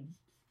mean, and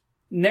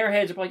in their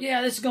heads are like,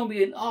 yeah, this is gonna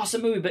be an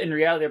awesome movie, but in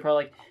reality, they're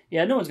probably like,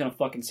 yeah, no one's gonna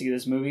fucking see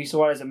this movie, so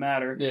why does it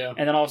matter? Yeah.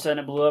 And then all of a sudden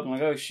it blew up. I'm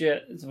like, oh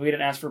shit, we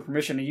didn't ask for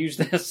permission to use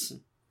this.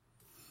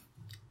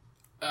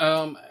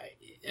 I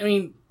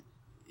mean,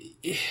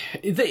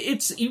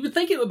 you would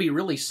think it would be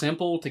really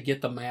simple to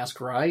get the mask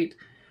right,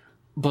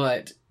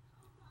 but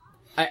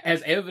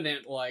as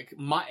evident, like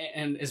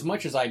and as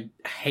much as I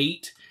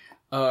hate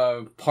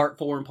part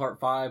 4 and part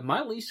 5,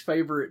 my least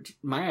favorite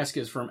mask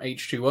is from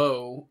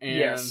H2O, and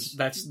yes.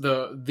 That's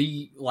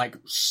the like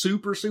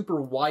super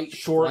white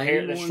short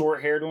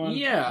haired one.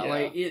 Yeah,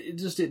 like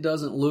it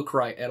doesn't look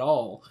right at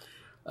all.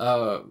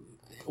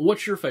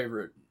 What's your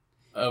favorite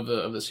of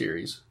the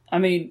series? I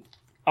mean,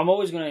 I'm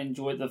always going to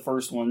enjoy the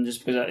first one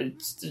just because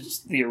it's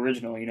the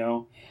original, you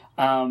know.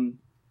 And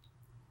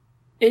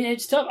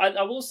it's tough.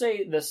 I will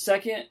say the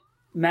second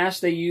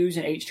mask they use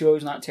in H2O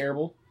is not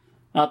terrible.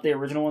 Not the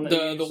original one.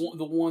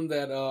 The one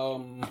that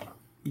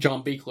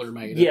John Buechler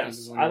made.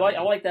 Yes, I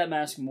like that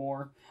mask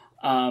more.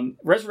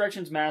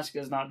 Resurrection's mask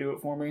does not do it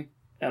for me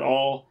at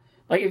all.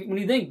 Like when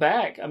you think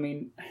back, I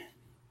mean,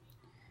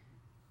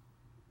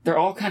 they're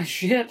all kind of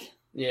shit.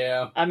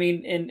 Yeah. I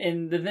mean,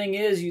 and the thing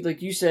is,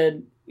 like you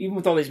said, even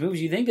with all these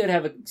movies, you think they'd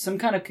have some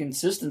kind of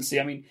consistency.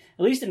 I mean,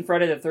 at least in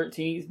Friday the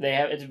 13th,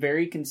 it's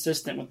very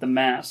consistent with the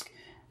mask.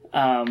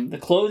 The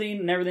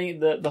clothing and everything,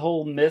 the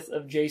whole myth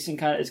of Jason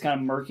is kind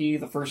of murky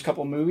the first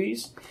couple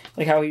movies.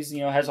 Like how he's,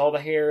 has all the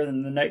hair, and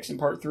then the next in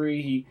part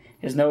 3, he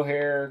has no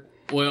hair.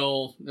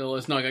 Well,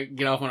 let's not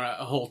get off on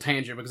a whole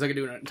tangent because I could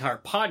do an entire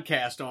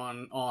podcast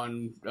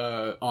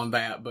on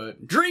that,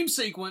 but Dream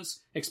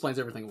Sequence explains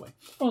everything away.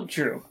 Well,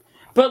 true.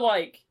 But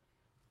like,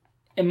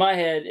 in my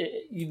head,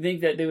 you'd think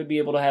that they would be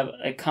able to have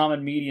a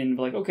common median,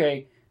 like,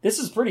 okay, this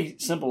is pretty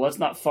simple, let's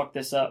not fuck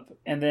this up.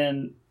 And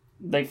then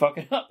they fuck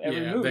it up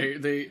every movie.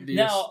 They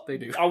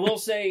do. I will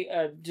say,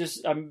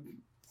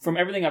 from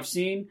everything I've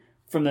seen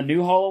from the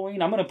new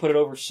Halloween, I'm going to put it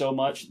over so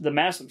much. The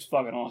mask looks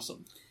fucking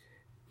awesome.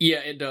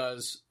 Yeah, it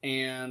does.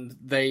 And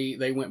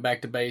they went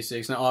back to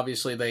basics. Now,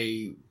 obviously,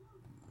 they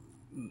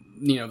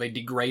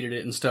degraded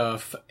it and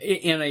stuff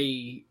in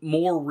a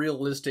more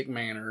realistic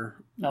manner.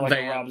 Not like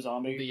a Rob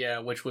Zombie. Yeah,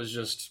 which was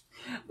just...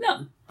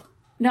 Now,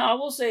 I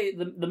will say,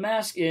 the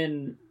mask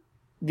in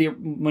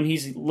when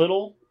he's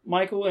little...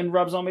 Michael and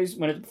Rob Zombies,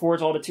 before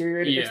it's all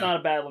deteriorated, It's not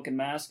a bad looking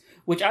mask,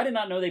 which I did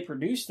not know they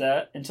produced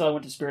that until I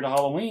went to Spirit of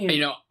Halloween.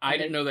 I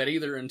didn't know that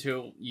either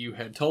until you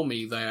had told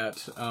me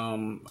that.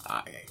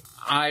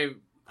 I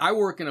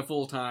work in a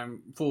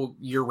full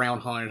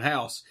year-round haunted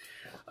house,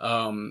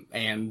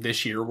 and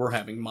this year we're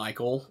having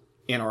Michael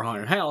in our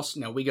haunted house.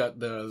 Now, we got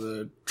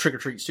the Trick or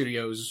Treat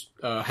Studios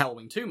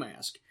Halloween 2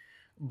 mask,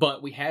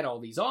 but we had all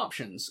these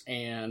options,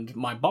 and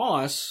my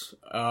boss...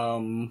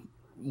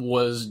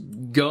 was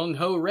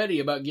gung-ho ready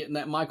about getting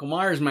that Michael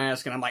Myers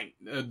mask, and I'm like,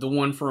 the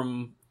one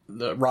from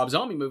the Rob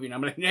Zombie movie, and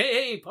I'm like,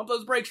 hey, pump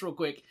those brakes real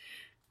quick,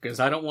 because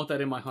I don't want that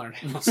in my haunted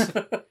house.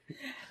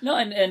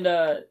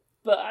 No,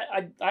 but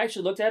I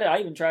actually looked at it, I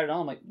even tried it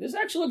on, I'm like, this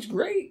actually looks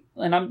great,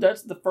 and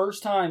that's the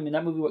first time in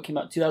that movie, what came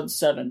out,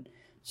 2007,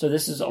 so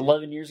this is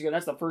 11 years ago,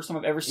 that's the first time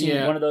I've ever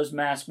seen one of those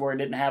masks where it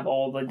didn't have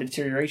all the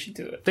deterioration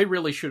to it. They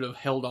really should have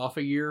held off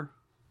a year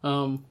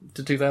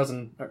to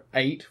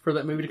 2008 for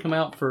that movie to come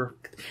out,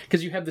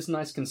 because you have this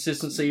nice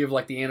consistency of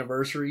like the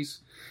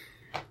anniversaries.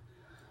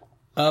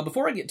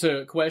 Before I get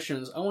to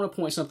questions, I want to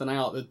point something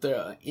out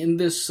that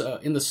is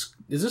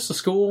this the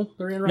school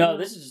they're in right now? No,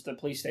 this is just the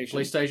police station.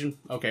 Police station?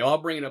 Okay, well, I'll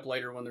bring it up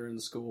later when they're in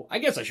the school. I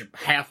guess I should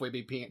halfway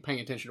be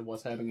paying attention to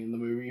what's happening in the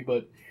movie,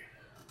 but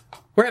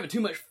we're having too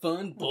much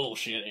fun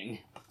bullshitting.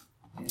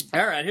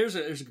 All right, here's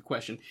a good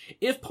question.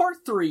 If part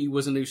 3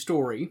 was a new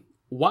story,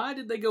 why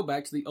did they go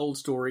back to the old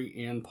story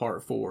in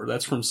part 4?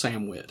 That's from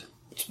Sam Witt.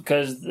 It's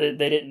because they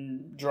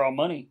didn't draw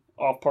money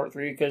off part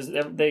 3 because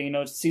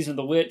it's Season of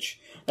the Witch.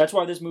 That's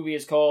why this movie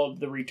is called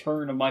The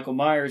Return of Michael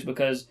Myers,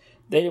 because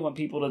they didn't want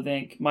people to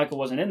think Michael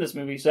wasn't in this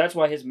movie. So that's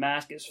why his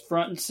mask is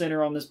front and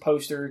center on this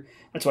poster.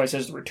 That's why it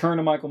says The Return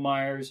of Michael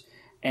Myers,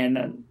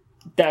 and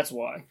that's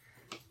why.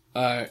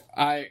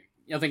 I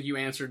think you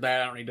answered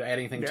that. I don't need to add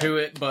anything to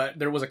it, but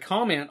there was a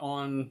comment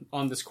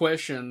on this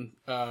question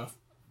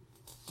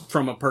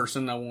from a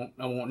person I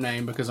won't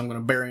name because I'm going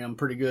to bury them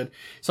pretty good.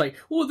 It's like,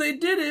 well, they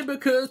did it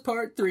because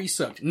part 3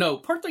 sucked. No,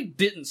 part 3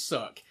 didn't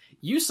suck.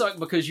 You suck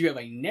because you have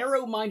a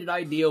narrow-minded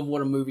idea of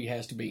what a movie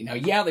has to be. Now,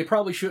 yeah, they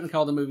probably shouldn't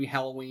call the movie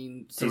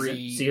Halloween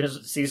 3.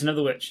 Season of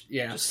the Witch.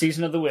 Yeah. Just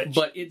Season of the Witch.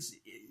 But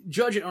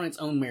judge it on its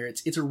own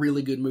merits. It's a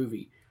really good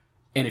movie.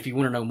 And if you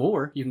want to know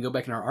more, you can go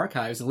back in our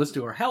archives and listen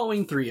to our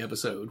Halloween 3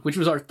 episode, which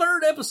was our 3rd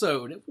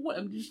episode.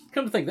 Just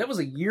come to think, that was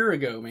a year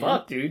ago, man.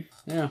 Fuck, dude.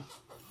 Yeah.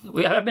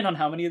 I've been on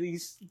how many of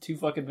these? Too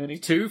fucking many.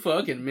 Too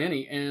fucking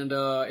many. And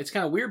it's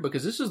kind of weird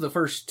because this is the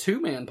first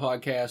 2-man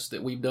podcast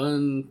that we've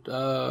done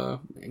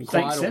in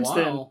quite a while.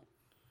 Then.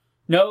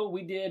 No,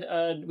 we did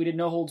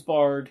No Holds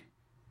Barred.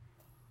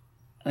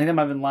 I think that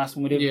might have been the last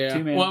one we did with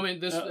 2-man. Well, I mean,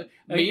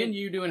 me and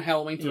you doing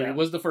Halloween 3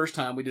 was the first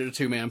time we did a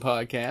 2-man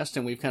podcast,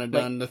 and we've kind of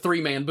done the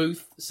 3-man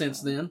booth since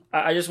then.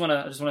 I just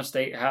want to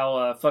state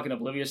how fucking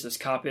oblivious this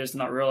cop is to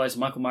not realize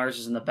Michael Myers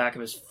is in the back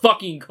of his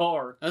fucking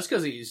car. That's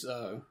because he's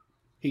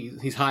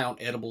high on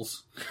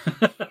edibles.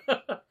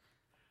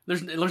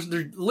 There's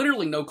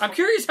literally no. I'm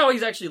curious how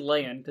he's actually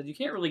laying because you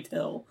can't really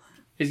tell.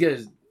 He's got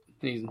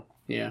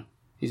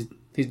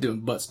he's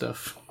doing butt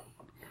stuff.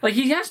 Like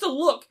he has to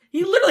look.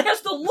 He literally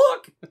has to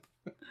look.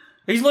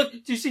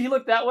 Did you see he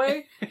looked that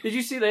way? Did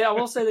you see that? I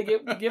will say they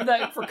give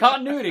that for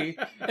continuity.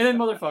 And then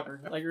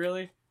motherfucker. Like,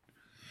 really?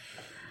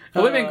 It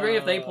would have been great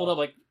if they pulled up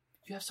like,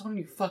 you have someone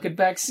in your fucking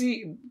back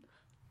seat.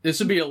 This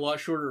would be a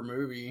lot shorter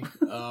movie.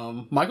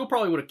 Michael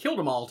probably would have killed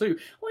them all, too.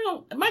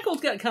 Well,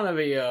 Michael's got kind of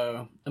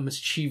a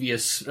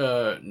mischievous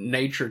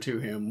nature to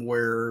him,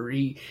 where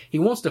he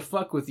wants to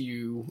fuck with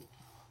you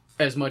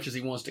as much as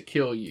he wants to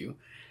kill you.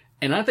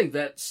 And I think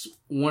that's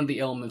one of the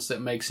elements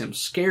that makes him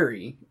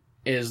scary,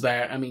 is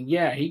that, I mean,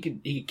 yeah, he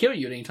could kill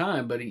you at any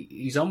time, but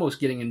he's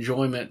almost getting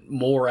enjoyment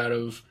more out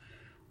of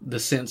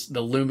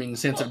the looming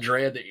sense of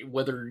dread, that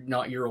whether or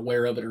not you're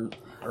aware of it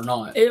or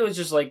not. It was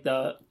just like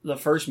the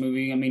first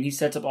movie. I mean, he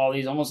sets up all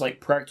these almost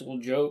like practical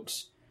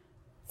jokes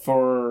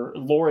for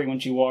Laurie when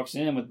she walks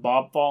in, with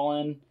Bob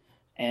falling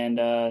and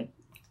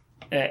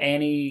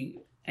Annie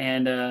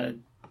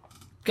and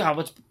God,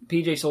 what's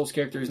PJ Soul's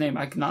character's name?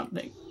 I cannot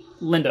think.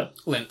 Linda.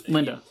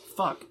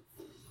 Fuck.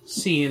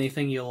 See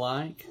anything you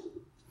like?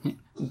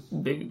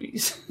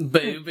 Boobies.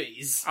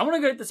 Boobies. I want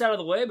to get this out of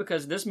the way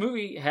because this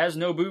movie has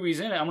no boobies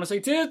in it. I'm going to say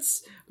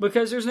tits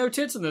because there's no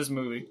tits in this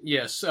movie.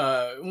 Yes,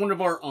 one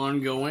of our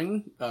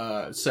ongoing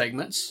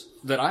segments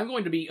that I'm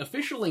going to be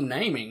officially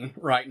naming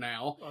right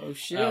now. Oh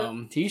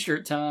shit!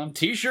 T-shirt time.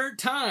 T-shirt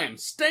time.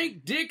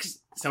 Stank Dick's.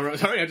 Sorry,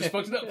 I just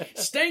fucked it up.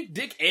 Stank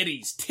Dick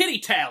Eddie's titty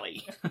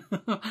tally.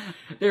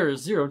 There are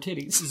 0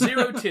 titties.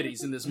 0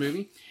 titties in this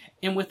movie.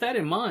 And with that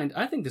in mind,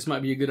 I think this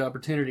might be a good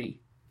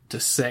opportunity to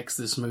sex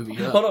this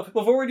movie up. Hold on,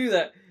 before we do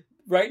that,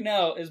 right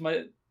now is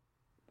my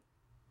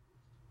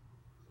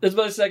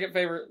second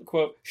favorite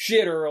quote.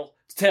 Shit, Earl.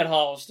 It's Ted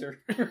Hollister.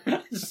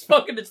 It's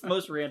the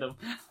most random.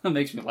 It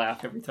makes me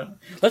laugh every time.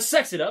 Let's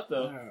sex it up,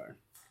 though.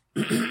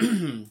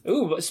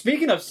 Ooh, but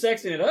speaking of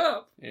sexing it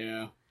up.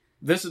 Yeah.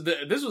 This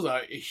was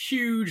a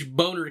huge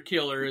boner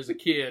killer as a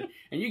kid,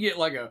 and you get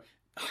like a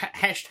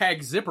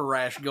hashtag zipper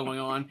rash going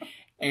on,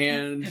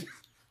 and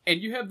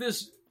you have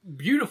this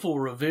beautiful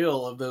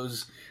reveal of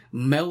those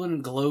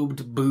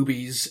melon-globed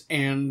boobies,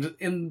 and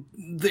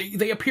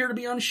they appear to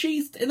be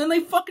unsheathed, and then they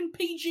fucking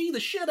PG the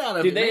shit out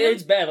of it.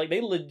 It's bad. Like,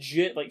 they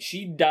legit, like,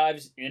 she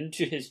dives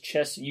into his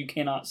chest and you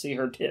cannot see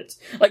her tits.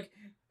 Like,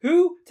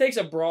 who takes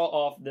a bra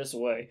off this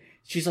way?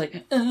 She's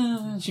like,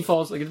 she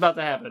falls, like, it's about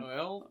to happen.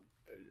 Well,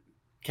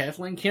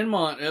 Kathleen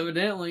Kinmont,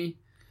 evidently.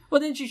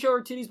 Well, didn't she show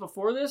her titties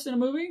before this in a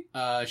movie?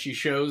 She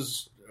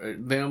shows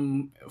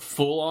them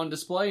full on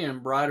display in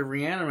Bride of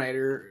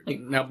Reanimator.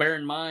 Now, bear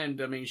in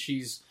mind, I mean,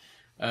 she's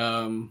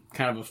kind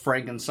of a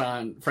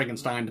Frankenstein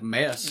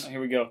mess.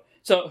 Here we go.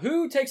 So,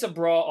 who takes a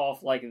bra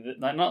off like this?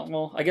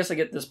 Well, I guess I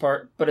get this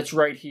part, but it's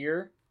right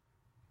here.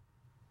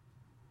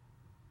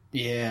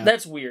 Yeah,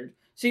 that's weird.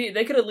 See,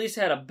 they could at least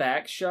had a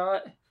back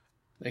shot.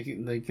 They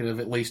could have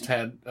at least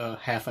had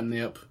half a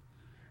nip.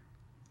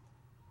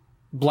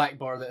 Black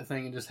bar that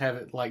thing and just have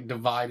it like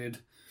divided.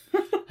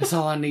 That's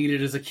all I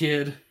needed as a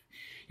kid.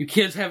 You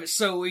kids have it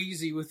so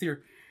easy with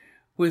your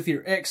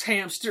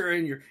ex-hamster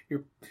and your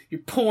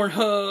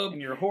Pornhub.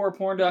 And your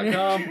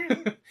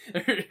horrorporn.com.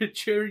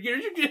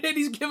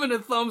 He's giving a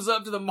thumbs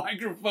up to the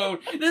microphone.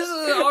 This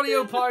is an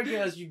audio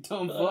podcast, you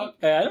dumb fuck.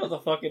 Hey, I know what the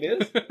fuck it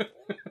is.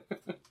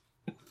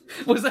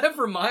 Was that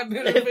for my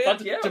benefit?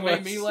 Fuck yeah, to it make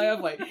was. me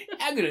laugh? Like,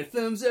 I'm gonna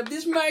thumbs up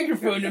this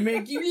microphone to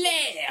make you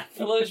laugh.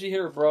 I love that she hit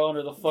her bra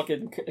under the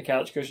fucking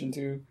couch cushion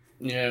too.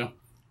 Yeah.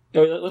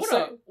 Oh, let's What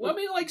say, up? Well, I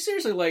mean, like,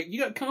 seriously, like, you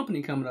got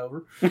company coming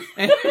over.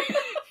 And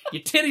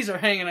your titties are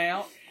hanging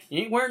out.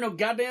 You ain't wearing no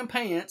goddamn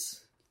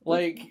pants.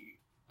 Like,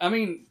 I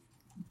mean,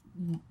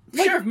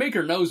 Sheriff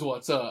Meeker knows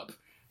what's up.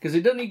 Because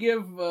he doesn't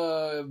give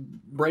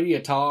Brady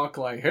a talk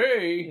like,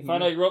 hey. if I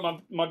know you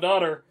wrote my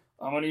daughter,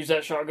 I'm gonna use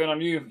that shotgun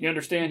on you. You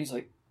understand? He's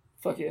like,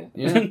 fuck yeah.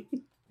 Yeah.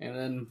 And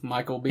then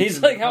Michael beats He's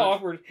him like, in the how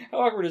punch.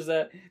 awkward is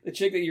that? The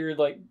chick that you're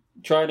like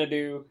trying to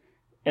do,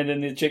 and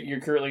then the chick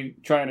you're currently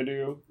trying to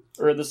do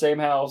are in the same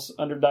house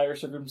under dire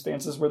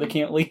circumstances where they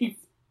can't leave.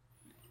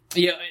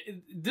 Yeah,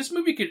 this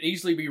movie could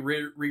easily be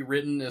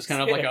rewritten as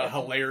kind of like a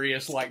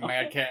hilarious, like,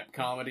 madcap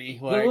comedy.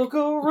 Like, Look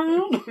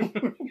around.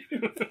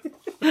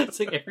 It's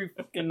like every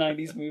fucking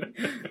 90s movie.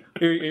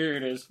 Here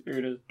it is. Here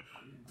it is.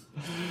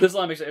 This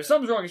line makes sense. If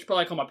something's wrong, you should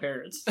probably call my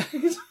parents.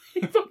 He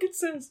fucking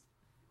says.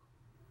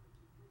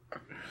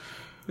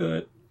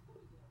 Good.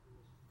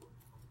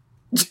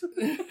 You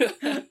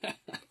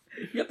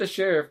got the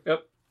sheriff.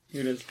 Yep.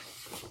 Here it is.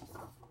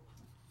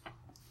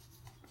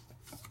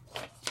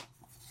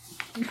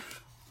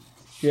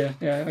 Yeah,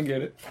 I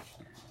get it.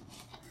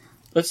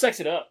 Let's sex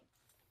it up.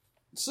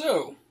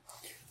 So,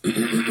 me.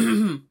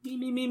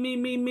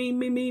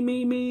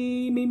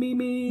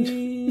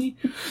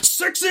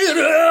 Sex it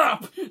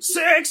up!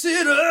 Sex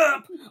it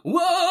up!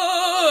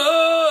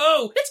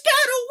 Whoa! It's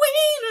got a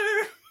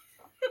wiener!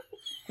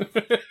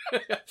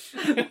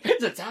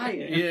 It's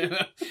Italian.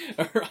 Yeah.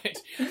 Alright.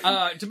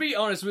 To be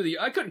honest with you,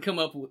 I couldn't come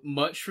up with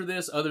much for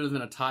this other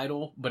than a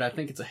title, but I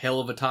think it's a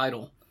hell of a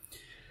title.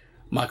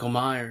 Michael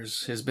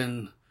Myers has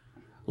been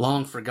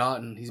long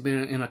forgotten. He's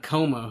been in a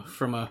coma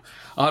from a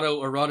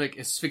autoerotic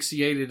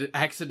asphyxiated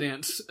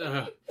accident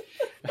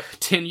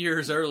 10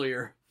 years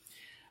earlier.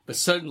 But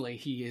suddenly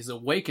he is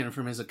awakened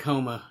from his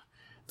coma.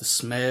 The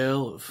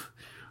smell of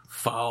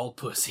foul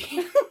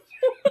pussy.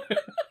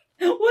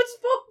 What's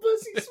fall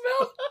pussy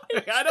smell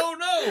like? I don't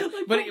know,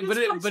 Like but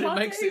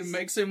fucking it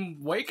makes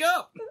him wake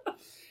up.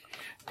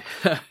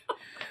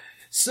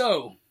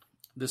 So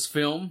this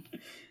film,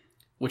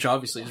 which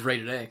obviously is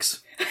rated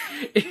X,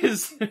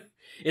 is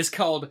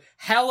called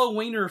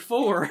Halloweener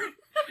 4: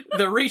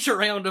 The Reach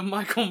Around of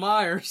Michael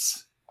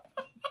Myers.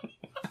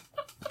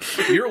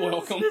 You're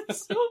welcome.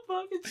 It's so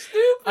fucking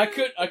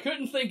stupid. I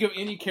couldn't think of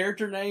any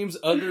character names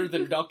other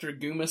than Dr.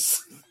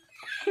 Goomis.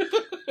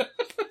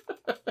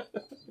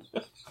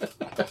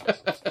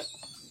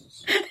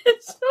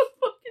 It's so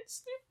fucking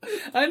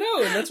stupid. I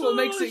know, and that's what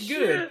makes Oh, it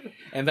good. shit.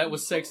 And that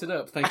was Sex It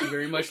Up. Thank you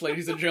very much,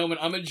 ladies and gentlemen.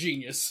 I'm a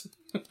genius.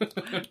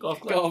 Golf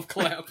clap. Golf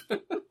clap.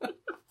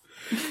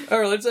 All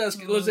right, let's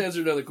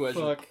answer another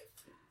question. Fuck.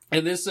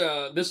 And this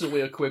will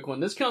be a quick one.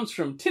 This comes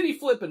from Titty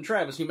Flippin'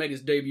 Travis, who made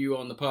his debut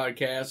on the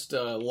podcast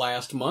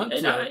last month.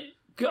 And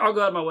I'll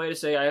go out of my way to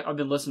say I've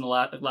been listening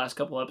the last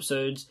couple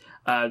episodes.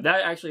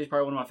 That actually is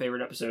probably one of my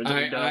favorite episodes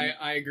that we've done.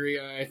 I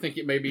agree. I think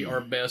it may be our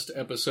best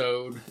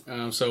episode.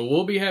 So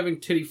we'll be having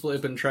Titty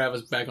Flippin'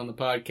 Travis back on the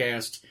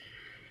podcast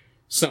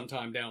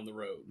sometime down the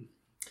road.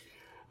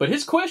 But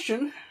his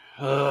question,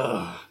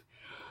 why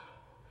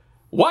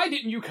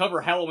didn't you cover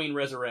Halloween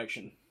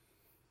Resurrection?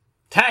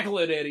 Tackle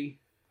it, Eddie.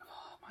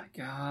 My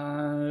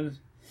God.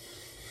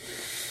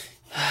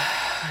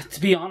 To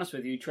be honest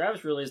with you,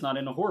 Travis really is not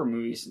into horror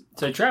movies.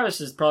 So Travis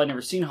has probably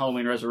never seen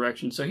Halloween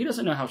Resurrection, so he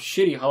doesn't know how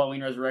shitty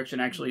Halloween Resurrection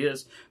actually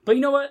is. But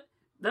you know what?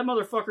 That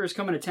motherfucker is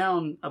coming to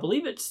town, I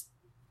believe it's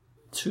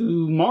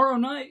tomorrow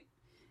night,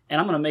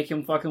 and I'm going to make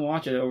him fucking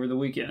watch it over the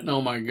weekend.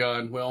 Oh my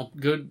God. Well,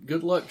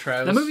 good luck,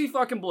 Travis. The movie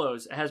fucking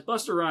blows. It has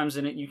Busta Rhymes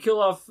in it. You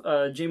kill off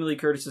Jamie Lee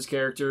Curtis's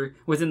character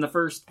within the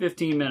first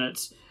 15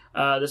 minutes.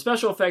 The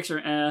special effects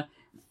are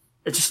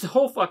It's just the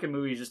whole fucking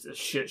movie is just a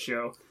shit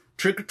show.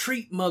 Trick or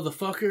treat,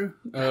 motherfucker.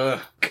 Yeah,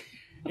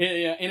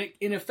 and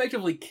it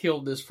effectively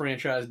killed this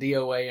franchise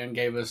DOA and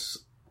gave us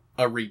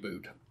a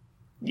reboot.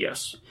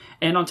 Yes.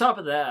 And on top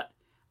of that,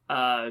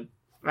 I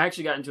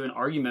actually got into an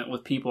argument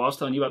with people. I was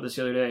telling you about this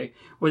the other day,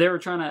 where they were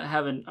trying to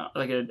have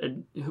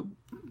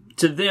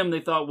to them,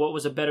 they thought what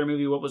was a better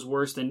movie, what was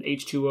worse than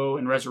H2O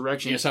and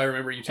Resurrection. Yes, I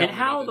remember you telling And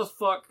me how about the this.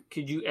 fuck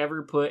could you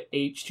ever put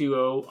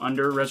H2O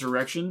under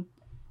Resurrection?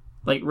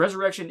 Like,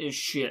 Resurrection is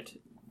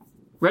shit.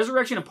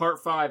 Resurrection and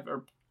Part 5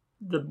 are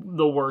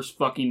the worst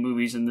fucking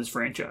movies in this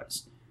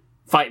franchise.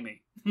 Fight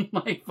me.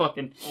 Like,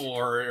 fucking...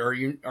 Or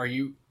are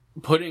you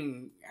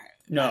putting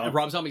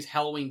Rob Zombie's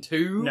Halloween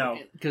 2? No.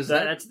 Because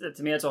That's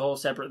to me, that's a whole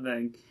separate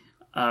thing.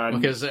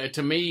 Because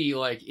to me,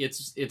 like,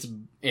 it's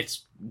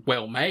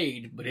well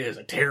made, but it is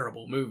a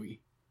terrible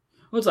movie.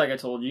 Well, it's like I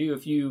told you,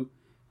 if you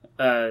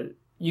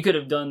could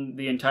have done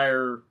the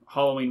entire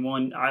Halloween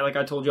one. Like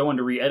I told you, I wanted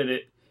to re-edit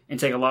it and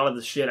take a lot of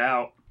the shit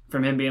out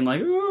from him being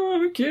like, "Oh,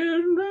 I'm a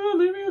kid,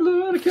 leave me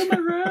alone, I killed my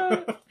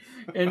rat,"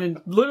 and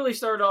then literally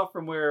start off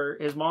from where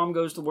his mom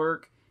goes to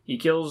work, he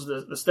kills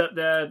the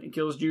stepdad, and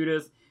kills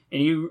Judith,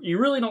 and you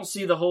really don't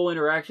see the whole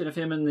interaction of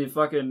him in the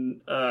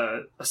fucking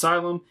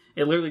asylum.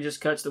 It literally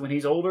just cuts to when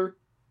he's older.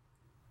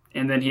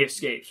 and then he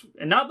escapes,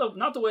 and not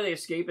the way they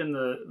escape in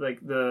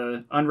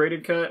the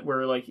unrated cut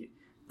where like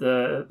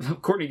the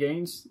Courtney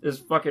Gaines is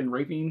fucking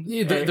raping.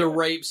 Yeah, the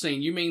rape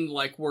scene. You mean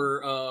like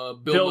where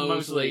Bill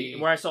Moseley,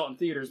 where I saw it in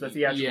theaters, the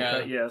theatrical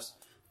cut? Yes.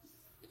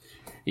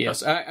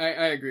 Yes,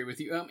 I agree with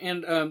you.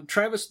 And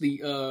Travis,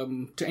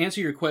 to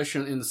answer your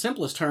question in the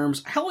simplest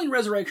terms, Halloween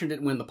Resurrection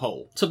didn't win the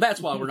poll, so that's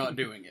why we're not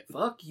doing it.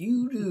 Fuck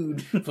you,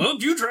 dude.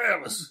 Fuck you,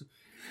 Travis.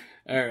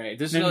 All right,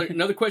 this is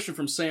another question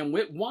from Sam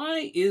Witt.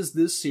 Why is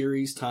this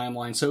series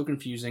timeline so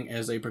confusing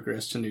as they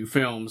progress to new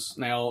films?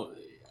 Now,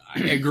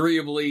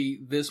 agreeably,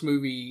 this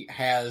movie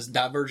has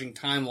diverging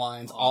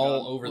timelines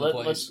all over the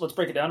place. Let's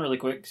break it down really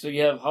quick. So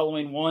you have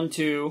Halloween 1,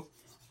 2,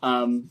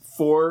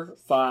 4,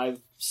 5,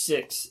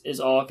 6 is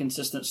all a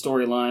consistent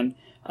storyline.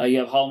 You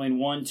have Halloween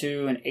 1,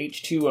 2, and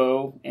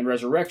H2O and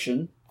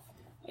Resurrection.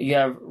 You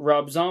have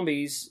Rob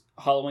Zombie's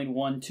Halloween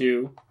 1,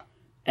 2.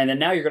 And then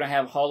now you're going to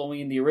have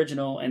Halloween, the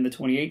original, and the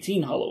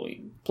 2018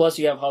 Halloween. Plus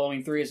you have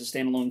Halloween 3 as a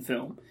standalone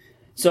film.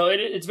 So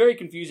it's very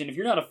confusing. If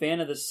you're not a fan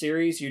of this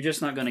series, you're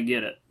just not going to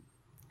get it.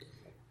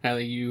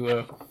 Allie,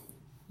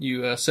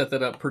 you set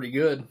that up pretty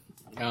good.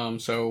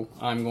 So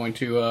I'm going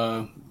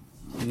to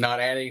not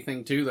add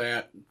anything to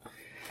that.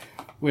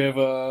 We have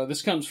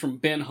this comes from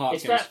Ben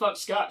Hopkins. It's Fat Fuck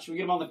Scott. Should we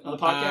get him on the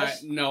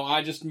podcast? No,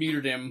 I just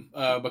muted him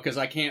because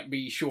I can't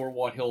be sure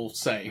what he'll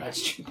say.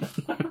 That's true.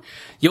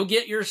 You'll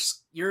get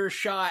your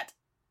shot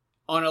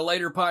on a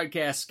later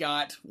podcast,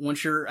 Scott,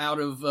 once you're out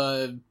of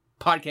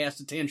podcast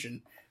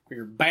attention for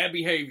your bad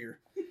behavior.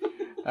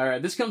 All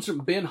right, this comes from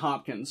Ben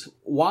Hopkins.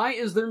 Why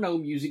is there no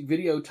music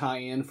video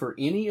tie-in for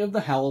any of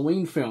the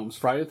Halloween films?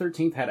 Friday the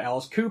 13th had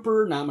Alice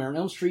Cooper, Nightmare on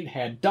Elm Street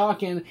had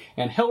Dokken,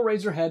 and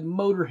Hellraiser had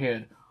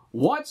Motorhead.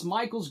 What's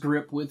Michael's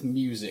grip with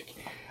music?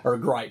 Or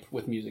gripe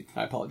with music.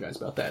 I apologize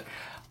about that.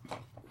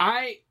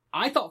 I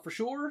thought for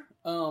sure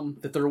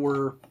that there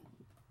were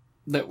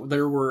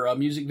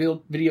music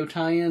video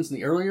tie-ins in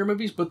the earlier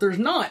movies, but there's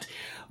not.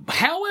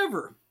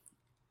 However,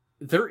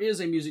 there is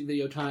a music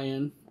video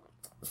tie-in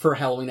for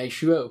Halloween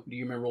H2O. Do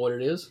you remember what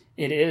it is?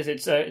 It is.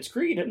 It's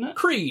Creed, isn't it?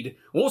 Creed.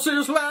 What's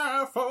his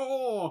life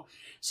for?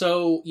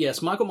 So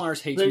yes, Michael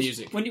Myers hates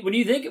music. When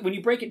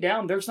you break it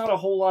down, there's not a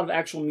whole lot of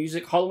actual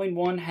music. Halloween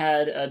 1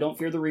 had "Don't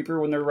Fear the Reaper"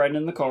 when they're riding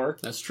in the car.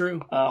 That's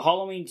true.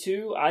 Halloween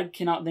 2, I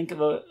cannot think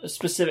of a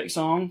specific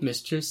song.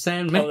 Mr.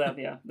 Sandman.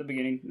 Oh, the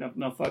beginning.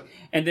 No fuck.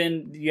 And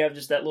then you have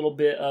just that little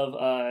bit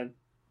of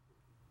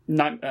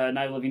Night of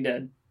the Living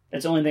Dead.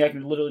 That's the only thing I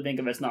can literally think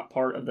of that's not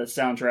part of the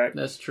soundtrack.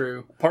 That's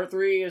true. Part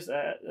 3 is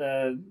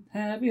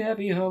Happy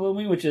Happy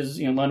Halloween, which is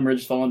London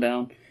Bridge is falling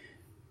down.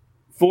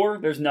 4,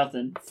 there's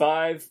nothing.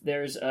 5,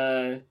 there's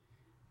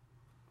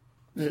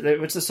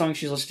what's the song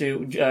she's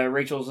listening to?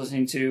 Rachel's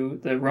listening to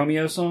the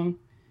Romeo song.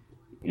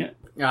 Yeah.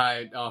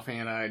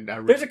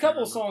 There's a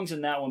couple songs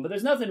in that one, but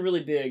there's nothing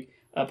really big.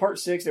 Part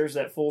 6, there's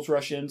that Fools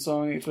Rush In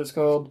song. It's what it's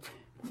called.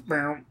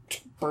 But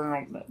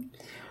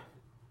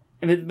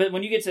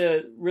when you get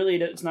to, really,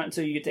 it's not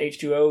until you get to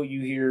H2O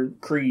you hear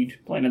Creed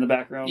playing in the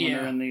background when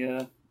they're in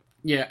the...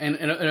 Yeah, and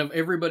of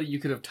everybody you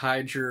could have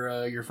tied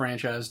your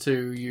franchise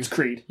to, it's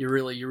Creed. You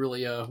really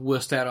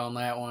wussed out on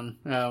that one.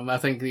 I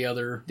think the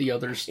others.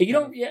 And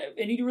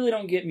you really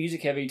don't get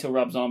music heavy till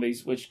Rob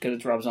Zombie's, because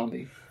it's Rob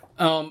Zombie.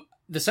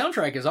 The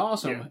soundtrack is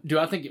awesome. Yeah. Do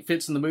I think it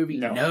fits in the movie?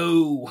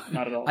 No,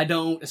 not at all. I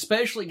don't.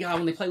 Especially, God,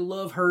 when they play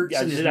 "Love Hurts"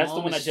 and his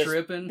mom is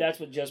stripping. That's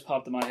what just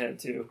popped in my head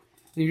too.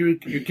 You're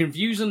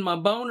confusing my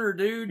boner,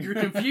 dude. You're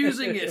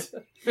confusing it.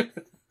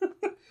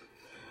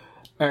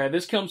 All right,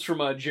 this comes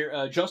from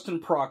Justin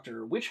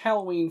Proctor. Which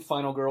Halloween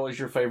final girl is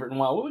your favorite and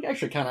why? Well, we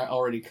actually kind of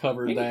already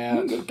covered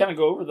that. We kind of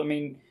go over them. I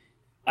mean,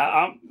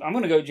 I'm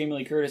going to go Jamie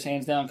Lee Curtis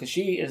hands down because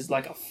she is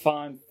like a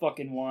fine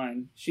fucking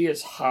wine. She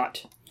is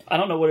hot. I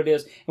don't know what it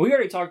is. And we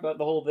already talked about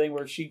the whole thing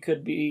where she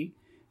couldn't be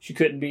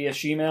a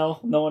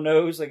she-male. No one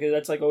knows. Like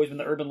that's like always been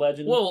the urban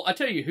legend. Well, I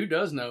tell you who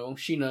does know.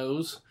 She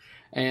knows.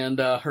 And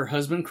her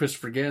husband,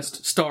 Christopher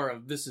Guest, star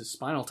of This Is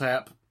Spinal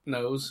Tap,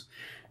 knows.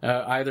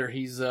 Either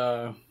he's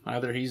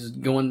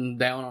going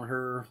down on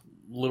her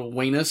little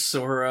weenus,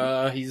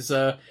 or he's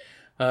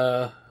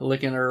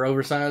licking her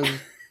oversized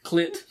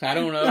clit. I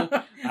don't know.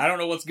 I don't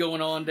know what's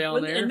going on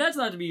down there. And that's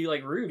not to be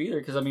like rude either,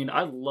 because I mean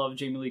I love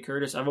Jamie Lee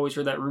Curtis. I've always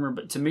heard that rumor,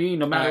 but to me,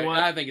 no matter what,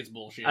 I think it's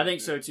bullshit. I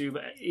think so too.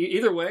 But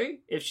either way,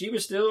 if she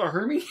was still a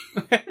Hermie,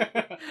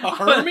 a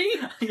Hermie,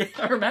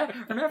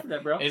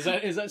 hermaphrodite, bro. Is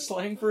that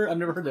slang for? I've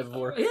never heard that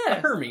before. Yeah, a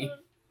Hermie.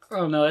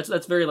 Oh no,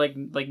 that's very like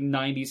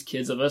 90s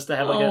kids of us to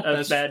have like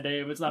a bad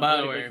name. It's not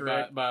politically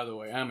correct. By the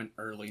way, I'm an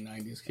early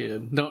 90s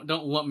kid. Don't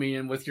lump me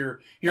in with your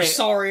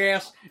sorry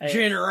ass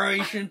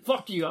generation.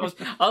 Fuck you.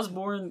 I was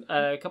born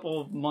a couple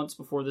of months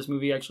before this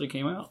movie actually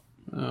came out.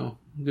 Oh,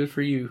 good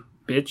for you,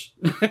 bitch.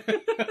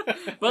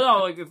 But no,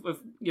 like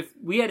if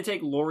we had to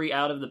take Laurie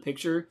out of the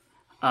picture,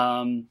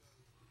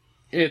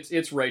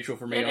 It's Rachel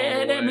for me all the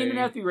way. It didn't even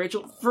have to be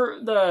Rachel for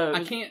the.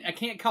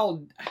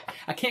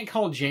 I can't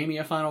call Jamie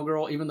a final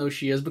girl, even though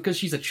she is, because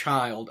she's a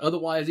child.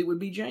 Otherwise, it would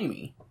be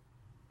Jamie.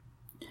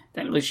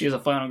 Technically, she is a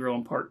final girl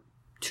in part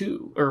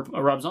 2, or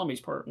Rob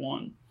Zombie's part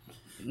 1,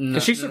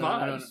 because she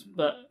survives.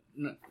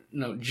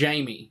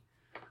 Jamie.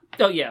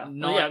 Oh yeah,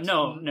 Not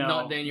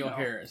not Daniel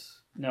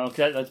Harris. No,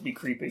 because that'd be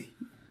creepy.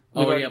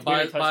 Oh yeah.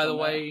 By the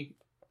way,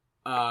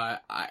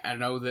 I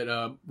know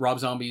that Rob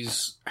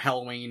Zombie's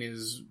Halloween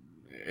is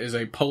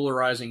a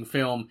polarizing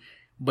film,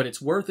 but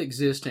it's worth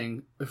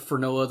existing for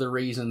no other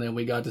reason than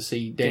we got to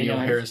see Daniel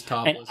Harris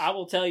topless. And I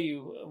will tell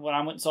you, when I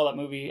went and saw that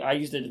movie, I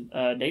used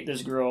to date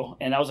this girl,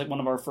 and that was like one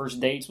of our first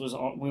dates. We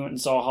went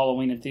and saw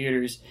Halloween in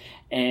theaters,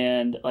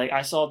 and like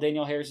I saw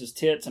Daniel Harris's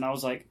tits, and I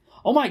was like,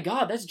 "Oh my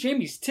god, that's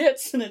Jamie's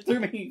tits!" And it threw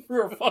me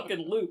for a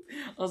fucking loop.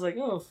 I was like,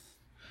 "Oh,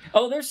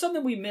 there's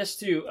something we missed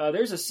too."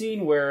 There's a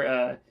scene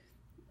where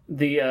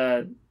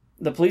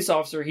the police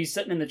officer, he's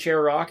sitting in the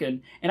chair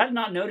rocking, and I did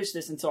not notice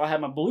this until I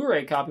had my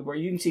Blu-ray copy where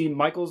you can see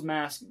Michael's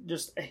mask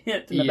just a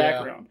hint in the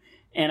background.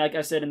 And like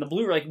I said, in the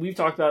Blu-ray, we've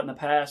talked about in the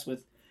past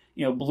with,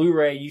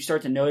 Blu-ray, you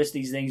start to notice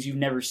these things you've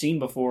never seen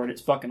before, and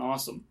it's fucking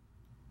awesome.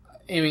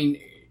 I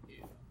mean,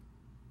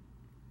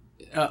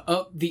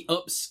 the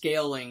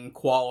upscaling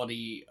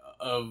quality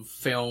of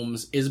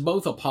films is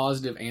both a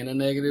positive and a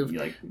negative.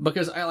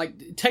 Because I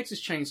like Texas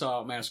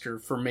Chainsaw Massacre,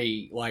 for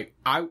me, like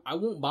I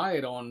won't buy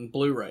it on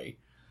Blu-ray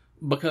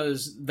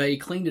because they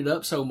cleaned it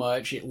up so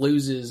much it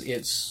loses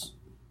its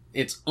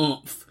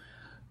oomph.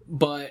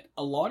 But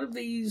a lot of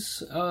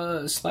these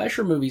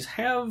slasher movies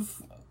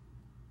have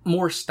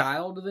more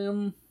style to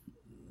them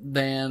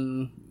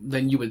than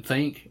you would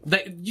think.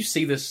 You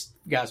see this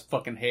guy's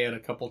fucking head a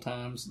couple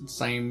times,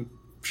 same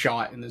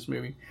shot in this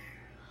movie.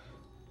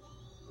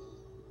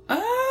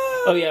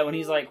 Oh yeah, when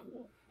he's like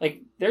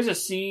there's a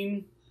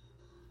scene.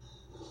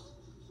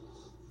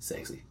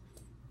 Sexy.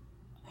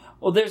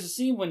 Well, there's a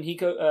scene when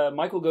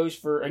Michael goes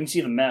for. I can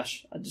see the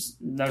mesh. I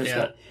just noticed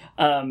that.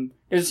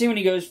 There's a scene when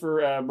he goes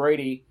for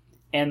Brady,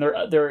 and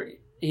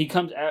he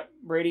comes at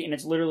Brady, and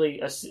it's literally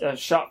a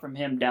shot from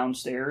him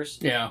downstairs.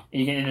 Yeah,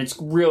 and it's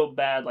real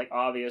bad, like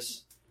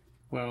obvious.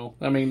 Well,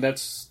 I mean,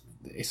 that's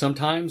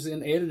sometimes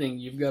in editing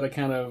you've got to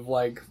kind of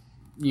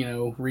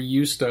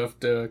reuse stuff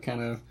to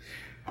kind of.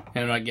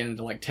 And I get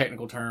into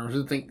technical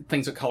terms,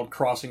 things are called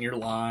crossing your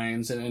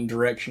lines and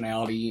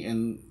directionality,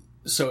 and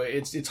so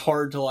it's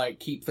hard to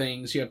keep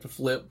things. You have to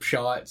flip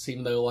shots,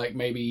 even though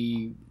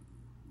maybe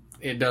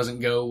it doesn't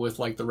go with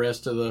the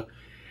rest of the.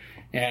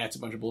 Yeah, it's a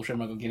bunch of bullshit. I'm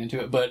not gonna get into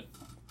it, but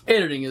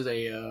editing is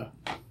a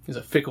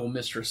fickle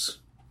mistress.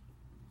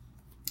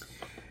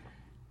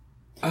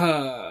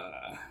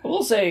 I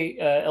will say,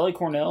 Ellie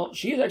Cornell,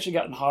 she has actually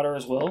gotten hotter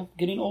as well,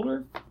 getting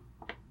older.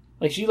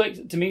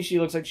 To me, she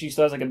looks like she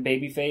still has a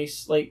baby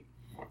face, like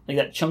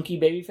that chunky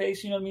baby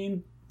face, you know what I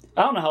mean?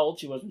 I don't know how old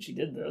she was when she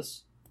did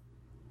this.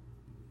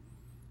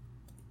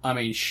 I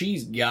mean,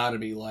 she's gotta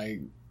be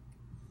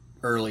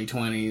early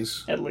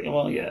 20s. At least,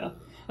 well, yeah.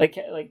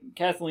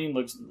 Kathleen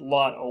looks a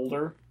lot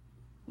older,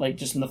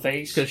 just in the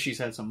face. Because she's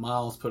had some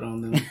miles put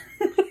on them.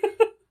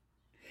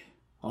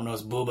 On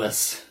those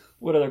boobas.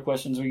 What other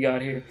questions we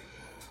got here?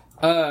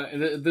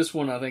 This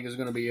one I think is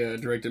going to be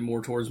directed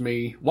more towards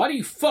me. Why do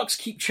you fucks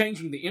keep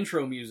changing the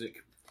intro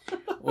music?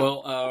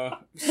 Well,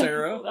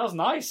 Sarah. That was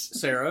nice.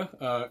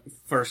 Sarah,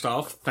 first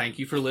off, thank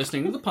you for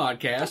listening to the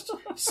podcast.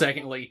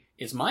 Secondly,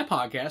 it's my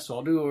podcast, so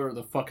I'll do whatever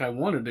the fuck I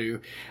want to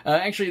do.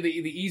 Actually, the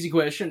easy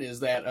question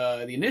is that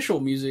the initial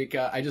music,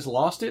 I just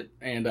lost it,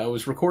 and I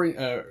was recording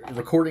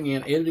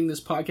and editing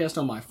this podcast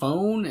on my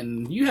phone,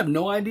 and you have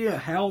no idea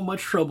how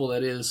much trouble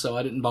that is, so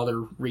I didn't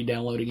bother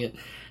re-downloading it,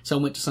 so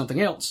I went to something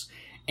else.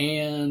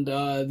 And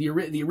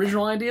the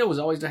original idea was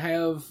always to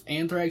have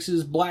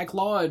Anthrax's Black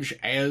Lodge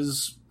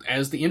as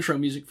the intro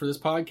music for this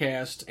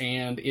podcast,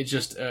 and it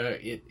just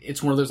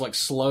it's one of those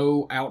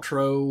slow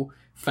outro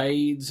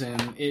fades,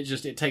 and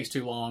it takes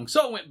too long.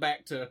 So I went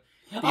back to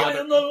I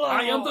am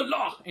the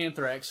law.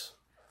 Anthrax.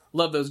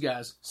 Love those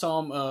guys.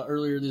 Saw them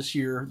earlier this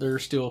year. They're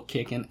still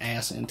kicking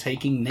ass and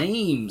taking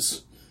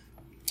names.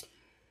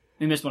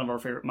 We missed one of our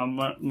favorite,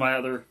 my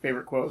other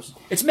favorite quotes.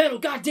 It's metal,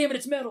 god damn it,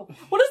 it's metal.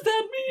 What does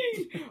that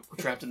mean? We're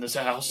trapped in this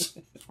house.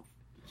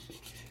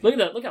 Look at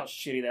that, look how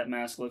shitty that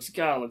mask looks.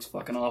 God, it looks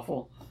fucking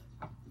awful.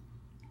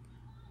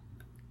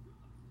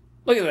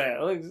 Look at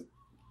that.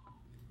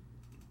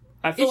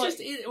 I feel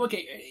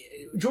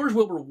George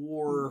Wilbur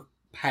wore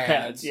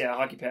pads. Yeah,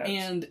 hockey pads.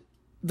 And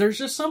there's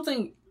just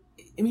something.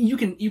 I mean,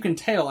 you can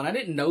tell, and I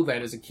didn't know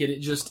that as a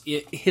kid.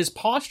 His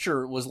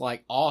posture was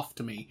off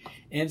to me,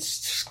 and it's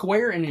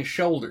square in his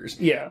shoulders.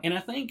 Yeah, and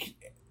I think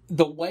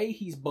the way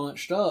he's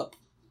bunched up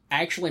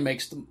actually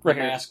makes the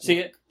mask. See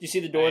it? You see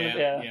the door?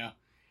 Yeah.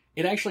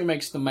 It actually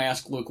makes the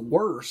mask look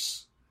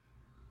worse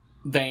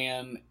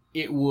than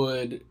it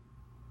would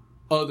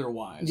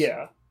otherwise.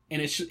 Yeah,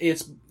 and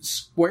it's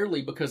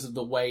squarely because of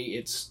the way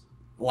it's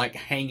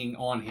hanging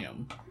on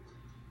him.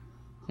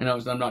 And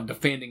I'm not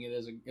defending it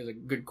as a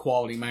good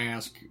quality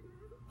mask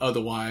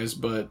otherwise,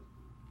 but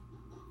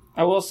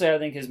I will say I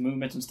think his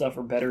movements and stuff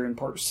are better in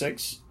part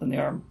 6 than they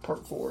are in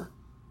part 4.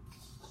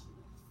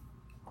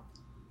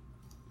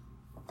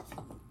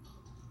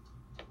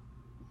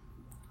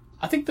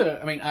 I think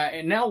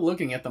now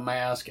looking at the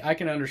mask, I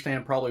can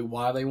understand probably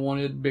why they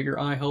wanted bigger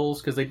eye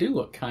holes, because they do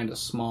look kind of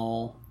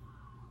small.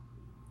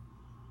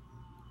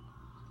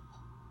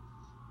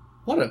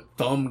 What a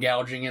thumb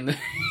gouging in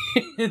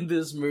in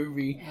this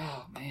movie.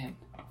 Oh man.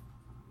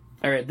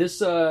 All right, this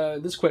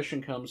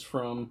question comes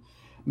from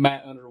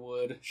Matt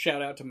Underwood.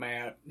 Shout out to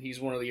Matt. He's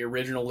one of the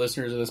original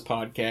listeners of this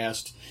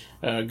podcast.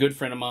 A good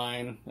friend of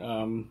mine.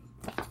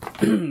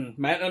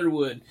 Matt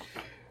Underwood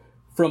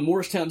from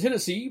Morristown,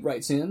 Tennessee,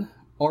 writes in,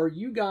 are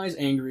you guys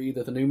angry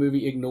that the new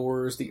movie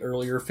ignores the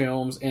earlier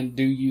films, and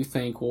do you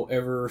think we'll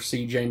ever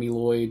see Jamie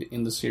Lloyd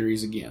in the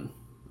series again?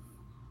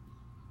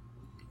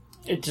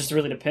 It just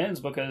really depends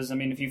because, I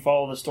mean, if you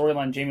follow the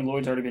storyline, Jamie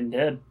Lloyd's already been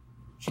dead.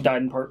 She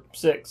died in part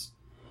 6.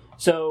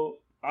 So,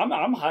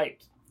 I'm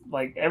hyped.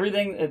 Like,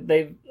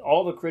 everything,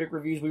 all the critic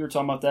reviews, we were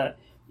talking about that,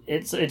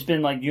 it's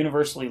been, like,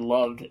 universally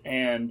loved,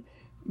 and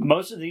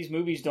most of these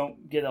movies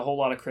don't get a whole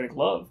lot of critic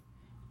love.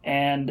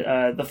 And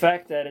the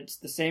fact that it's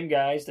the same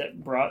guys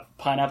that brought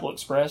Pineapple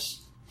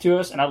Express to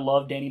us, and I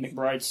love Danny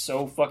McBride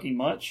so fucking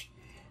much.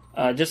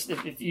 Just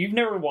if you've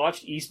never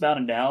watched Eastbound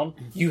and Down,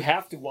 you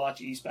have to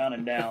watch Eastbound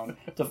and Down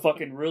to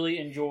fucking really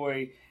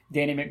enjoy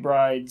Danny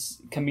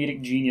McBride's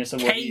comedic genius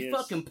of what he is.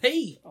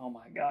 K-fucking-P! Oh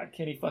my god,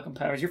 Kenny fucking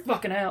Powers, you're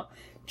fucking out.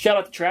 Shout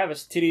out to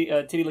Travis, titty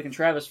licking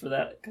Travis for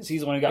that, because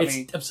he's the one who got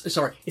me. I'm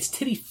sorry, it's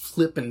titty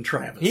flipping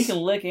Travis. He can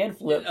lick and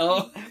flip.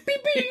 Oh,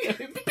 beep, beep,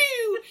 beep, beep.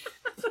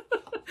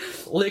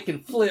 Lick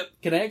and flip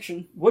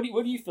connection. What do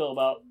you feel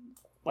about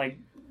like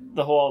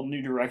the whole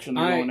new direction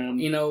they're going in?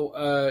 You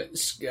know,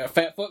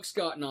 Fat Fuck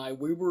Scott and I,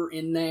 we were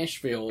in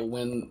Nashville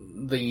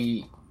when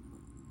the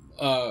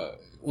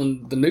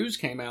news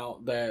came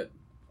out that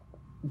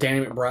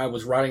Danny McBride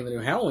was writing the new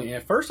Halloween. And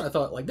at first, I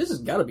thought like this has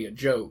got to be a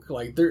joke.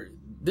 Like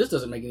this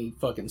doesn't make any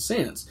fucking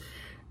sense.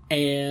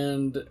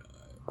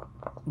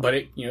 But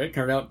it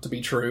turned out to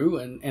be true.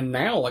 And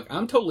now like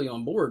I'm totally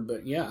on board.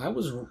 But yeah, I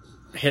was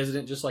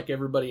hesitant just like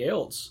everybody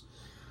else.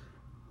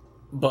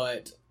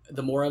 But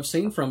the more I've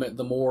seen from it,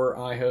 the more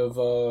I have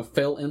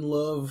fell in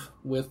love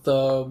with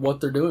what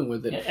they're doing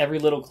with it. Yeah, every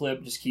little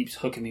clip just keeps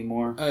hooking me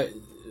more.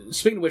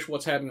 Speaking of which,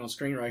 what's happening on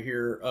screen right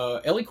here,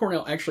 Ellie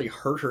Cornell actually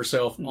hurt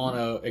herself on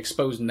a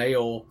exposed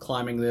nail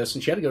climbing this,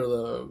 and she had to go to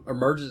the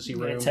emergency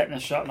room.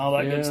 Tetanus shot and all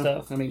that good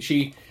stuff. I mean,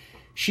 she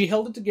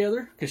held it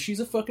together because she's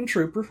a fucking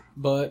trooper,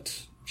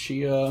 but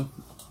she got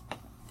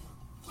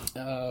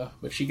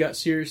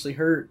seriously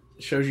hurt.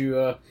 It shows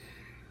you,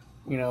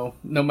 no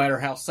matter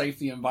how safe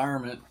the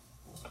environment,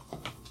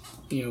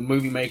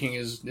 movie making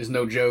is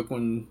no joke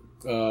when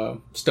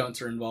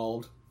stunts are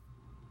involved.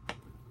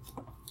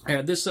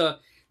 This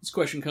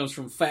question comes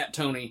from Fat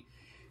Tony.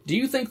 Do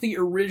you think the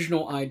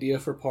original idea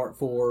for Part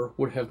 4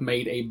 would have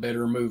made a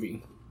better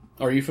movie?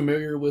 Are you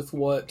familiar with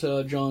what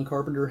John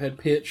Carpenter had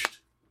pitched?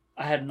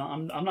 I had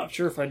not. I'm not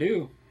sure if I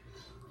do.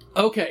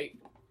 Okay.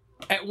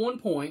 At one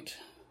point,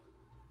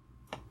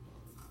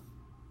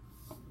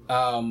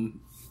 Canon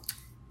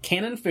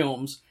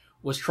Films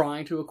was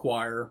trying to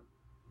acquire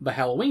the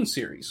Halloween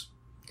series.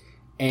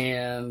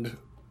 And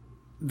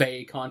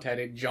they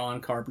contacted John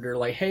Carpenter,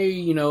 like,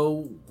 hey,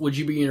 would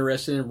you be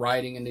interested in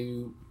writing a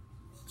new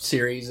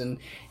series? And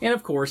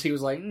of course, he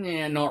was like,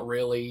 nah, not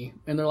really.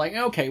 And they're like,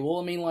 okay, well,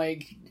 I mean,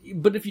 like,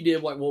 but if you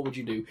did, like, what would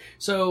you do?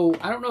 So,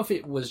 I don't know if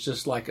it was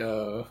just like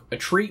a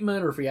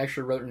treatment or if he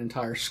actually wrote an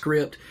entire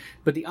script.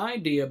 But the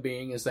idea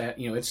being is that,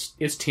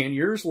 it's 10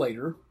 years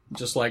later,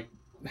 just like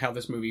how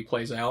this movie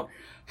plays out.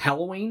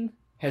 Halloween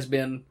has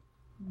been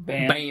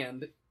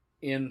banned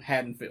in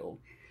Haddonfield.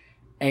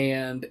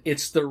 And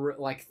it's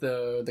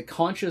the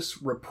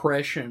conscious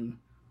repression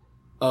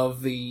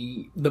of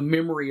the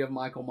memory of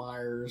Michael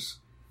Myers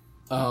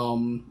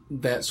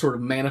that sort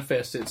of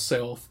manifests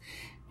itself.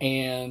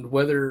 And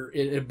whether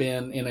it had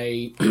been in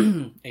a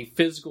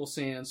physical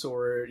sense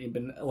or it had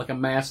been like a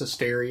mass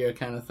hysteria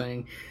kind of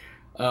thing,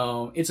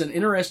 it's an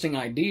interesting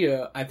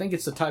idea. I think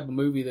it's the type of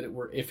movie that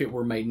if it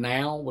were made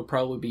now would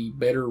probably be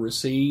better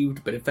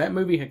received. But if that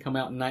movie had come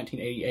out in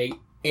 1988,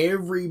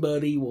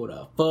 everybody would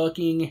have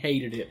fucking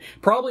hated it.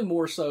 Probably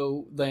more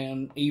so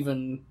than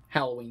even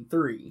Halloween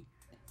 3.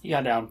 You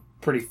got down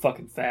pretty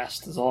fucking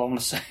fast, is all I'm going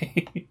to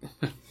say.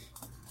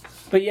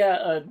 But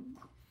yeah,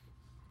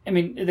 I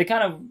mean, they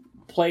kind of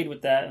played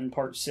with that in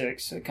Part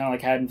 6. Kind of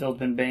like Haddonfield's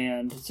been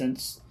banned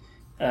since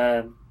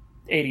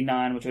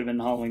 89, which would have been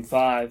Halloween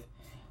 5.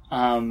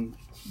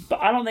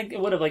 But I don't think it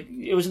would have,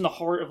 it was in the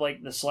heart of,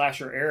 the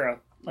slasher era.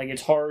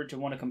 It's hard to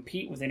want to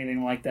compete with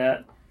anything like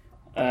that.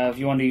 If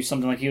you want to do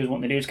something like he was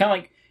wanting to do. It's kind of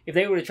like if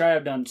they would have tried to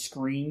have done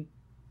Scream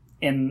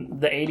in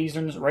the 80s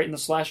and right in the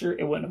slasher,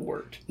 it wouldn't have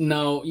worked.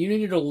 No, you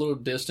needed a little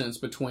distance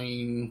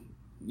between,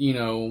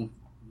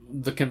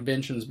 the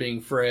conventions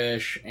being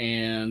fresh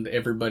and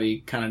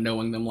everybody kind of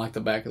knowing them like the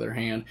back of their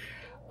hand.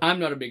 I'm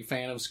not a big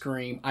fan of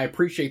Scream. I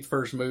appreciate the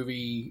first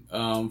movie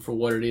for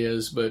what it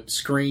is, but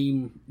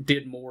Scream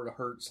did more to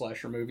hurt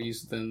slasher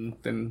movies than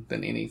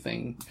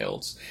anything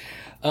else.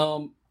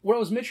 What I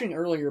was mentioning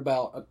earlier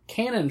about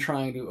Canon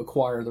trying to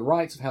acquire the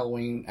rights of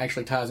Halloween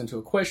actually ties into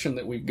a question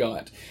that we've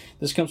got.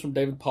 This comes from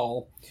David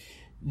Paul.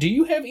 Do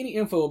you have any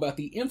info about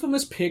the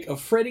infamous pic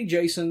of Freddy,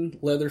 Jason,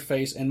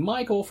 Leatherface, and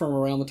Michael from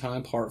around the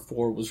time Part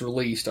 4 was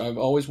released? I've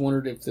always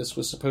wondered if this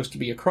was supposed to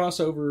be a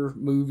crossover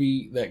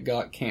movie that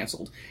got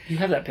canceled. You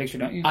have that picture,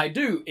 don't you? I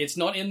do. It's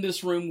not in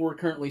this room we're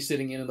currently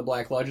sitting in the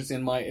Black Lodge. It's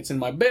in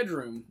my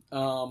bedroom.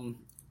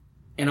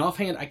 And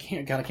offhand, I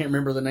can't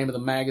remember the name of the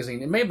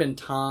magazine. It may have been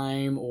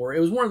Time, or it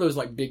was one of those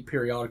like big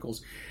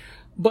periodicals.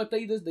 But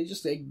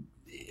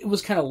it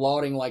was kind of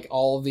lauding like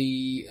all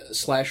the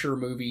slasher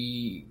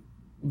movie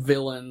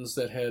villains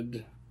that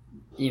had,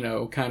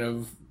 kind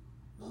of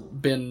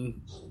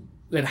been,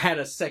 that had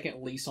a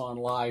second lease on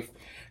life.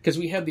 Because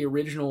we had the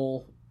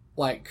original,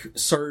 like,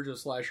 surge of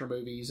slasher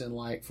movies in,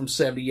 like, from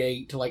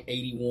 78 to, like,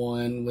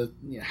 81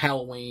 with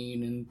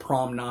Halloween and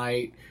Prom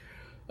Night,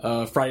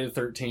 Friday the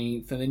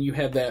 13th. And then you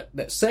had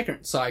that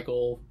second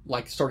cycle,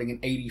 like, starting in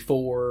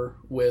 84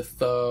 with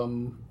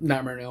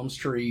Nightmare on Elm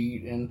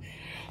Street. And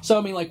so,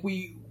 I mean, like,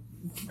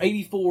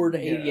 84 to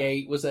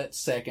 88 was that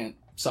second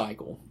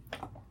cycle.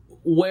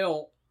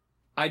 Well,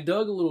 I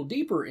dug a little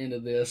deeper into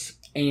this,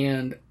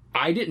 and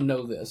I didn't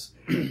know this,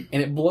 and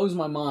it blows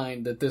my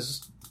mind that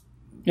this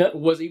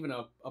was even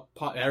a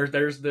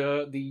there's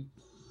the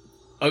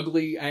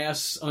ugly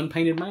ass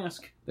unpainted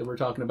mask that we're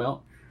talking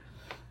about.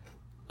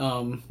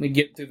 Let me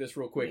get through this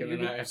real quick, and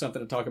then I have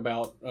something to talk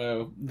about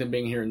them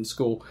being here in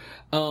school.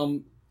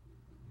 Cannon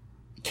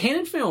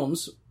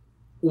Films,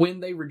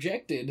 when they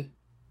rejected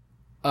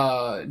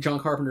John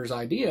Carpenter's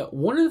idea,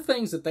 one of the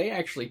things that they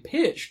actually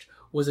pitched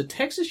was a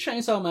Texas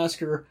Chainsaw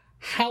Massacre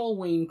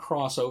Halloween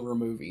crossover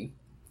movie.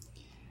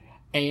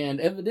 And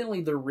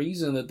evidently the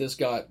reason that this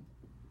got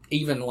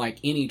even like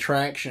any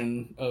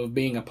traction of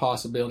being a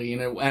possibility,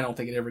 and I don't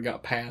think it ever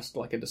got past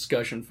like a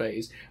discussion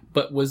phase,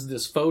 but was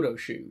this photo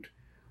shoot.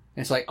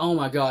 And it's like, oh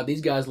my God, these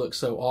guys look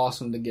so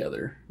awesome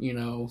together.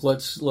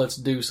 Let's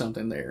do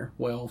something there.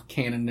 Well,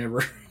 Cannon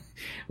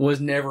was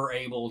never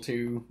able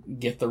to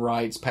get the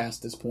rights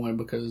past this point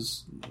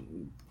because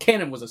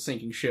Cannon was a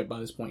sinking ship by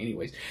this point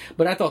anyways.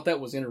 But I thought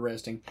that was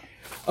interesting.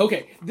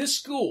 Okay, this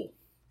school.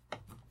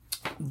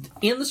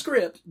 In the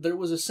script, there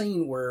was a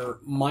scene where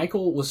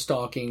Michael was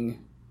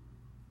stalking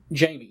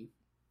Jamie,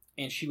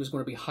 and she was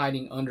going to be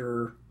hiding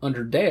under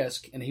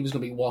desk, and he was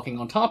going to be walking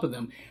on top of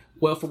them.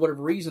 Well, for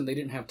whatever reason, they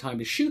didn't have time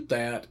to shoot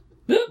that.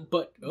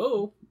 But,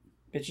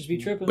 bitches be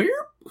tripping. Beep.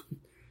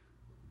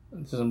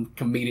 Some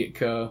comedic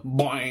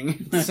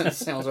boing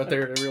sounds right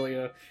there to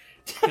really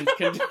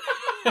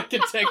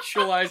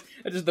contextualize.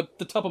 Just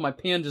the top of my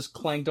pen just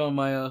clanked on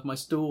my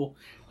stool.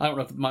 I don't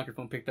know if the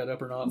microphone picked that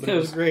up or not, but it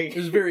was great. It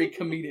was very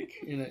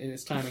comedic in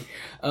its timing.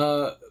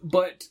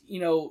 But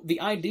the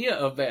idea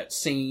of that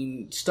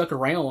scene stuck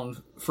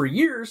around for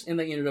years, and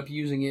they ended up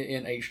using it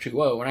in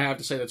H2O. And I have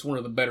to say that's one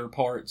of the better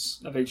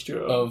parts of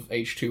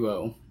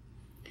H2O.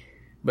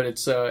 But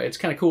it's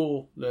kind of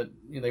cool that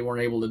they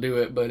weren't able to do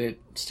it, but it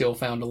still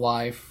found a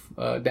life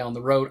down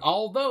the road.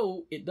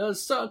 Although it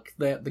does suck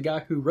that the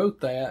guy who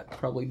wrote that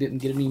probably didn't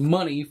get any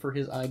money for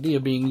his idea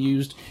being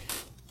used.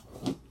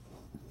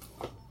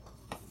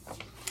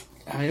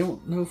 I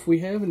don't know if we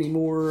have any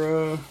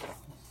more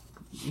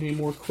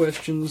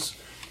questions.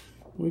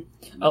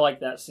 I like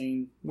that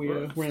scene. We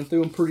ran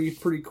through them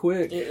pretty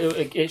quick.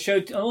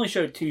 It only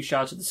showed 2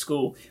 shots of the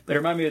school, but it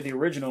reminded me of the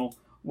original.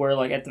 Where,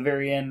 like, at the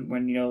very end,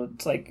 when,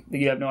 it's like,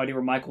 you have no idea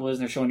where Michael is,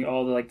 and they're showing you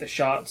all the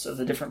shots of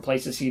the different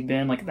places he'd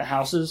been, like, the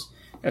houses.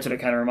 That's what it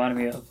kind of reminded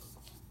me of.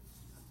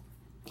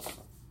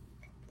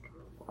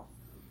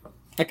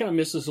 I kind of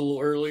missed this a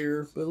little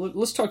earlier, but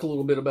let's talk a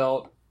little bit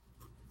about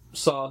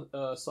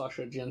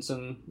Sasha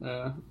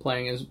Jensen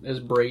playing as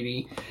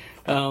Brady.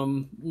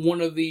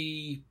 One of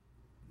the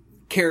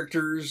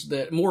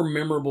more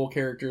memorable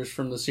characters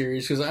from the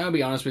series, because I'll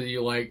be honest with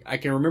you, like, I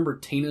can remember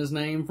Tina's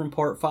name from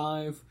Part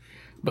 5,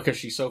 because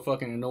she's so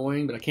fucking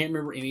annoying, but I can't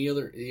remember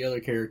the other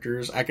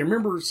characters. I can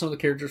remember some of the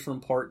characters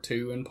from Part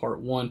 2 and Part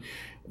 1,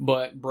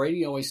 but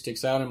Brady always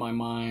sticks out in my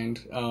mind.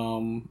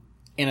 And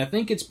I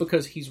think it's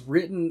because he's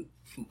written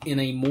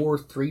in a more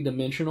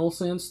three-dimensional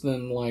sense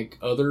than, like,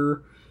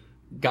 other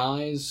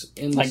guys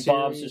in the series. Like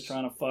Bob's just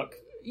trying to fuck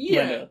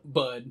Linda.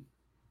 Bud.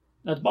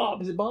 That's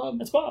Bob. Is it Bob?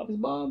 That's Bob. Is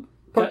it Bob?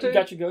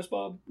 Got your ghost,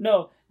 Bob?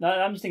 No,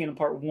 I'm just thinking of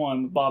Part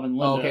 1 with Bob and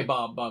Linda. Oh, okay,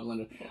 Bob and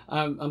Linda.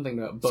 I'm thinking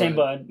about Bud. Same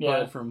Bud, yeah.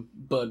 Bud from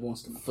Bud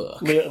Wants to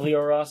Fuck.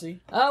 Leo Rossi.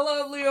 I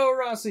love Leo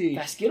Rossi.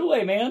 Fast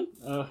Getaway, man.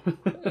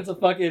 That's a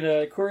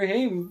fucking Corey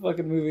Haim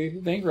fucking movie.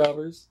 Bank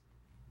robbers.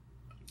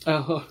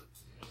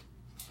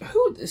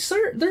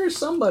 There's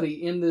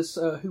somebody in this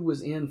who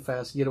was in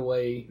Fast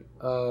Getaway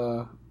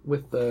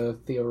with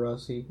Leo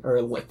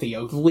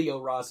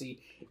Rossi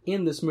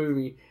in this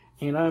movie,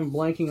 and I'm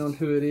blanking on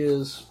who it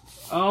is.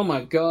 Oh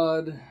my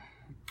God.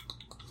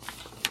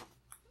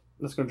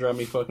 That's going to drive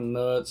me fucking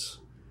nuts.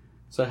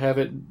 So I have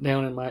it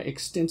down in my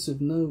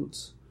extensive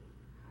notes.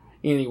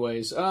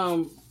 Anyways,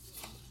 I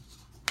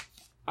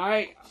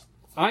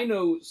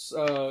know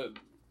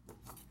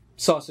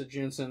Sasha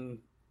Jensen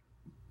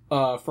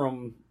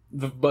from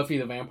the Buffy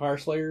the Vampire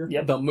Slayer,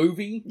 the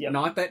movie,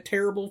 not that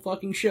terrible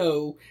fucking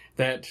show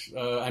that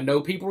I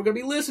know people are going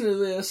to be listening to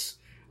this.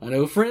 I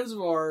know friends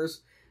of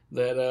ours.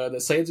 that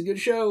say it's a good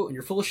show, and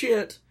you're full of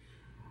shit.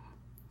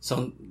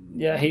 So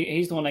Yeah,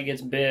 he's the one that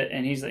gets bit,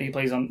 and he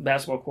plays on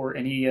basketball court,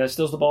 and he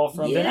steals the ball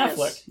from Ben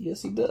Affleck.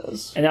 Yes, he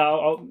does. And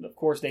now, of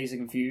course, Dazed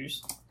and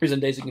Confused. He's in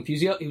Dazed and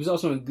Confused. He was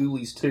also in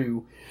Ghoulies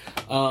 2.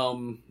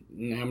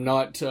 I'm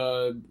not...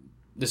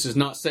 this is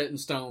not set in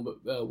stone,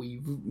 but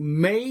we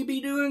may be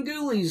doing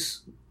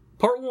Ghoulies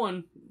Part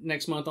 1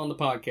 next month on the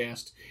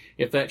podcast.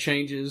 If that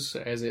changes,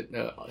 as it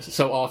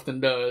so often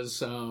does,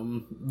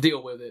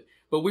 deal with it.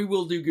 But we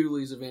will do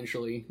Ghoulies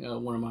eventually.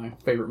 One of my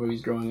favorite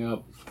movies growing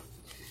up.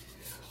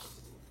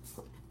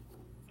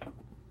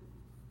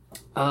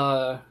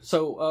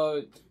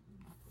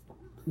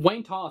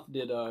 Wayne Toth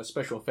did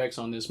special effects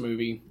on this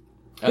movie.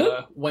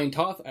 Wayne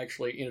Toth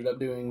actually ended up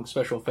doing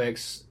special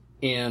effects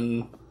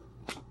in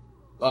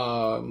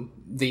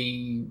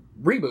the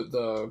reboot,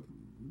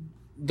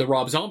 the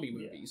Rob Zombie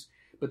movies.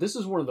 But this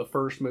is one of the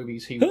first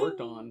movies he worked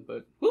on.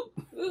 But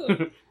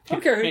I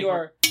don't care who you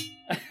are.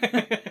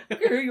 I don't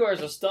care who you are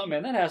as a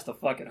stuntman. That has to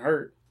fucking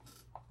hurt.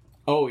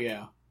 Oh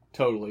yeah,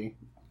 totally.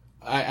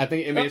 I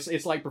think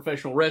it's like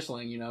professional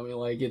wrestling, you know. I mean,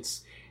 like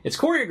it's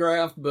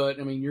choreographed, but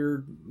I mean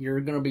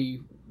you're gonna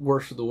be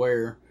worse for the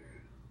wear.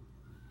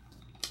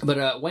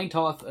 But Wayne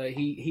Toth, this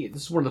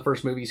is one of the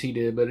first movies he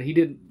did, but he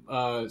did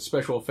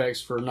special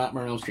effects for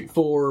Nightmare on Elm Street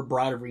 4,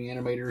 Bride of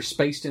Reanimators,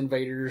 Spaced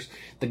Invaders,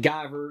 The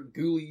Guyver,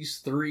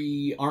 Ghoulies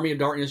 3, Army of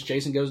Darkness,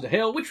 Jason Goes to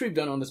Hell, which we've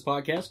done on this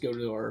podcast. Go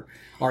to our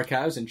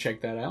archives and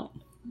check that out.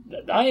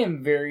 I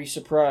am very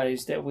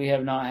surprised that we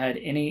have not had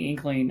any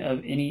inkling of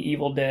any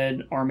Evil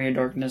Dead, Army of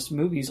Darkness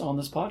movies on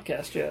this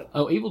podcast yet.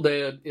 Oh, Evil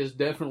Dead is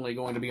definitely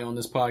going to be on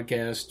this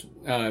podcast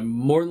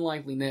more than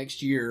likely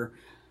next year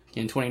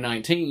in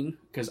 2019,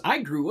 because I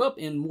grew up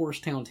in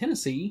Morristown,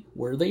 Tennessee,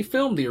 where they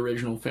filmed the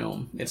original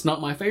film. It's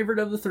not my favorite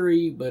of the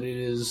three, but it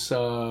is.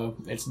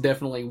 It's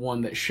definitely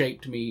one that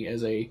shaped me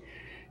as a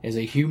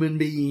human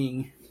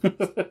being.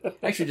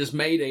 Actually, just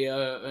made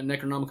a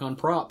Necronomicon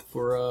prop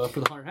for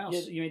the haunted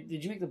house. Yeah,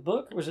 did you make the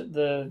book, or was it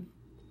the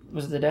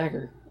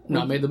dagger? No,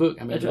 I made the book.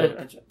 I made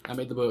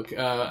the book.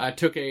 I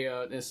took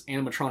this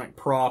animatronic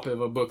prop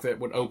of a book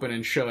that would open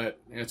and shut,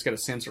 and it's got a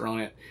sensor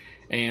on it,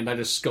 and I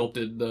just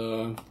sculpted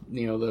the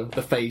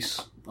face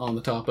on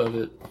the top of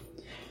it.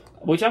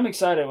 Which I'm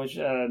excited. Which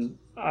I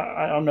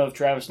don't know if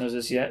Travis knows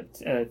this yet.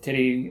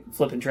 Titty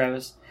flipping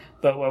Travis,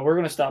 but we're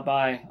going to stop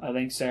by. I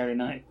think Saturday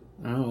night.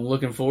 Oh, I'm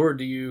looking forward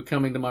to you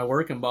coming to my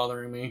work and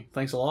bothering me.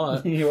 Thanks a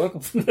lot. You're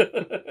welcome.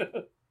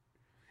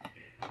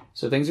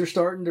 So things are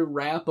starting to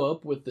wrap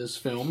up with this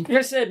film. Like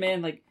I said,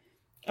 man, like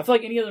I feel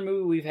like any other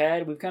movie we've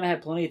kind of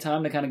had plenty of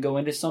time to kind of go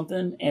into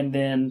something and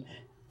then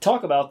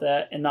talk about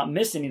that and not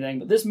miss anything.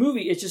 But this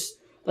movie, it's just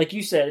like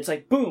you said, it's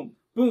like boom,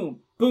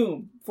 boom,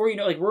 boom. Before you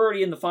know, like we're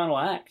already in the final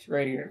act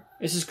right here.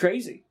 This is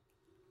crazy.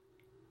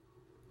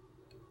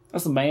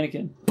 That's the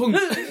mannequin. Boom.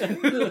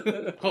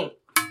 Oh.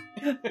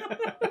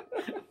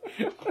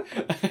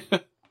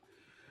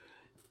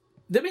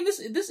 I mean,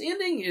 this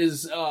ending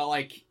is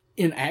like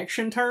in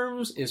action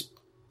terms is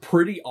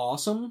pretty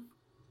awesome,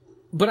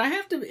 but I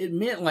have to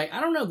admit, like I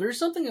don't know, there's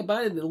something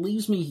about it that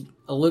leaves me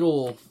a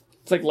little.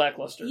 It's like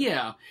lackluster.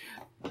 Yeah,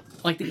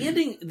 like the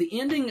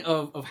ending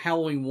of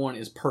Halloween 1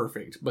 is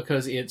perfect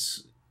because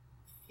it's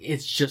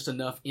just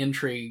enough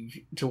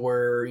intrigue to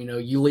where, you know,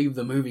 you leave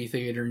the movie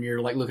theater and you're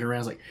like looking around,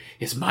 it's like,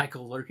 is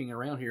Michael lurking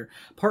around here?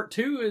 Part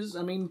 2 is,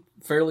 I mean,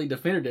 fairly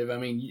definitive. I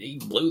mean, he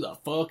blew the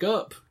fuck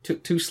up.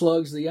 Took 2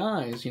 slugs to the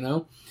eyes, you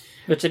know?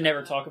 But to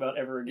never talk about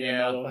ever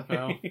again, by the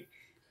way.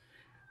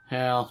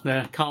 Hell,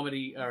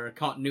 comedy or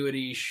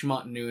continuity,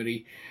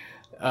 schmontinuity.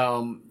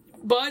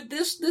 But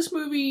this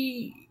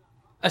movie,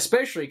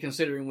 especially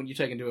considering when you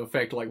take into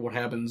effect like what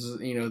happens,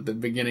 you know, at the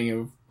beginning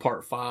of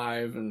Part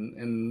 5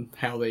 and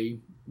how they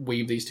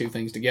weave these two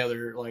things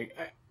together, like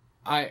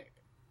I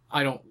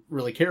don't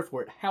really care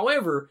for it.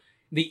 However,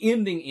 the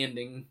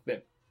ending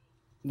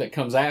that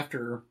comes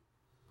after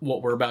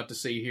what we're about to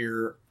see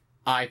here,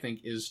 I think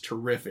is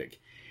terrific.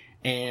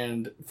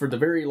 And for the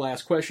very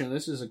last question,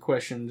 this is a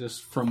question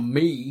just from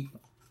me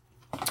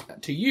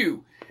to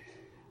you,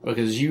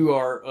 because you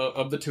are,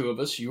 of the two of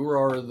us, you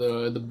are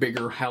the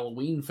bigger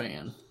Halloween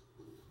fan.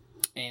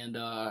 And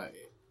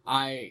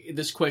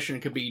this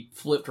question could be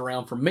flipped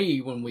around for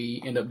me when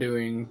we end up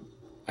doing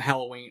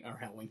Friday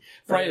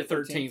the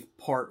 13th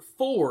Part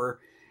 4,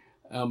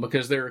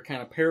 because there are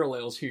kind of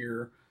parallels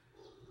here.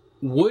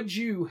 Would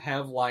you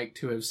have liked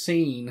to have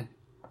seen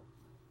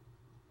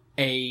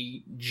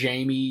a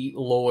Jamie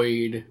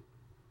Lloyd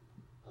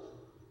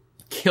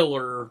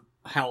killer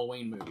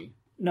Halloween movie?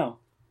 No.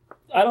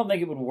 I don't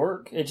think it would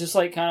work. It's just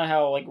like kind of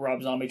how like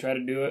Rob Zombie tried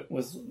to do it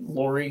with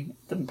Laurie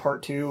in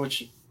Part 2,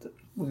 which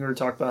we were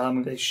talking about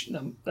how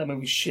that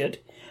movie's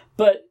shit.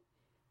 But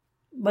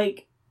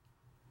like,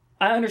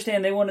 I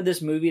understand they wanted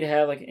this movie to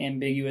have like an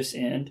ambiguous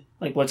end,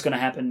 like what's going to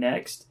happen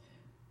next.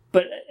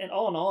 But and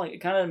all in all, like, it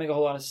kind of didn't make a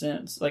whole lot of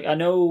sense. Like, I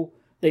know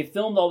they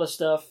filmed all the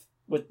stuff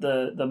with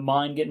the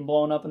mine getting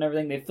blown up and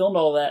everything. They filmed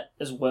all that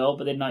as well,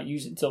 but they did not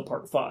use it until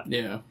Part 5.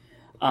 Yeah.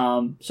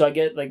 So I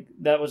get like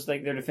that was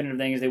like their definitive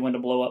thing is they wanted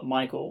to blow up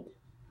Michael,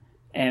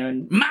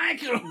 And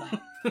Michael!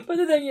 but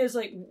the thing is,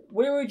 like,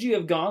 where would you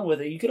have gone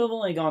with it? You could have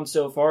only gone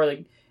so far.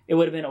 Like, it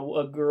would have been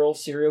a girl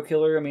serial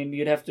killer. I mean,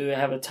 you'd have to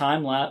have a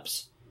time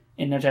lapse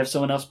and have to have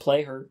someone else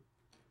play her.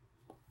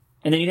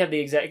 And then you'd have the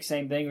exact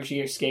same thing where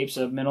she escapes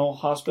a mental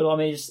hospital. I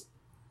mean,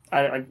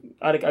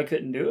 I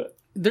couldn't do it.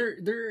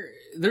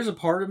 There's a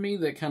part of me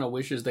that kind of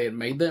wishes they had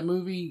made that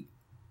movie,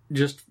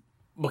 just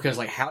because,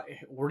 like,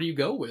 where do you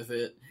go with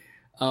it?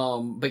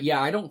 But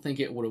yeah, I don't think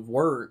it would have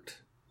worked.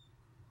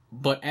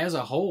 But as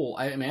a whole,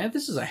 I mean,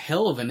 this is a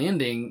hell of an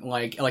ending.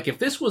 Like if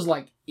this was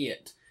like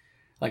it,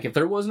 like if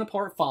there wasn't a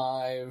part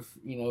 5,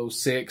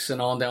 6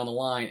 and on down the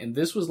line, and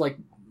this was like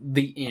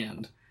the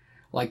end,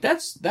 like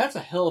that's a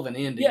hell of an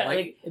ending. Yeah,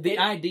 like the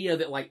idea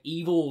that like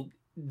evil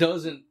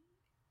doesn't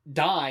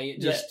die,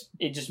 it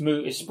just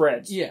moves, it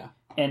spreads. Yeah,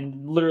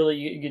 and literally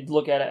you could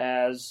look at it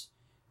as,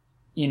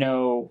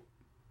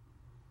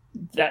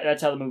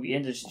 that's how the movie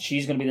ends.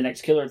 She's going to be the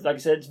next killer. Like I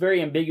said, it's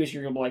very ambiguous.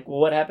 You're going to be like, well,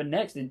 what happened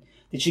next?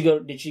 Did she go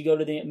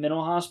to the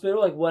mental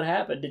hospital? Like, what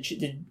happened?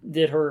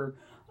 Did her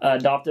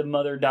adoptive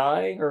mother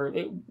die, or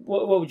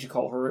what would you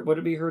call her? Would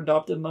it be her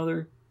adoptive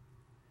mother?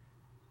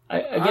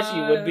 I guess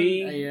you would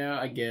be. Yeah,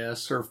 I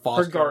guess. Her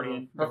foster... Her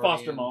guardian. Her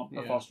foster mom.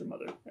 Yeah. Her foster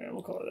mother. Yeah,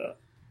 we'll call her that.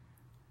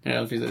 Yeah,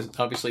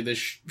 obviously this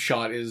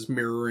shot is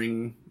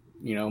mirroring,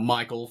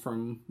 Michael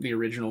from the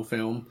original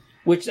film.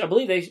 Which I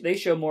believe they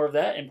show more of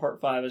that in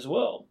part 5 as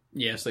well.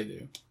 Yes, they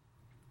do.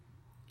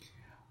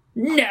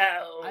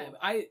 No!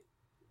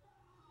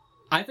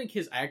 I think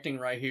his acting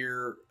right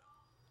here,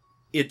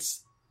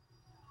 it's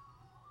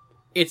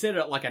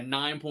at like a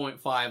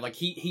 9.5. Like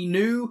he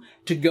knew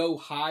to go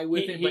high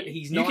with it, but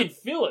he's not. You can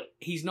feel it.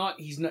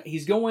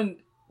 He's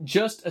going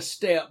just a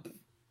step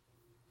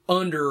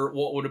under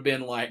what would have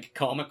been like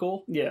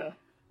comical. Yeah.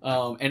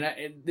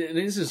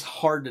 This is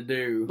hard to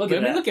do. Look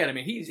at him.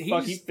 He's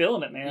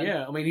feeling it, man.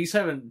 Yeah, I mean, he's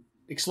having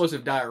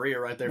explosive diarrhea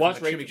right there. Watch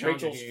from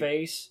Rachel's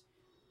face.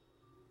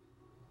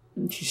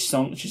 She's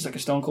like a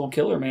stone cold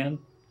killer, man.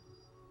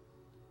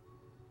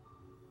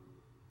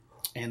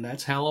 And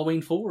that's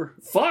Halloween 4.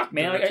 Fuck,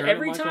 man! Like,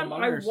 every time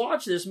I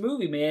watch this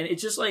movie, man,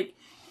 it's just like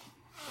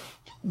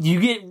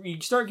you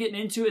start getting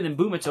into it, and then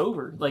boom, it's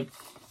over. Like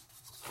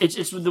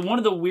it's one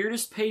of the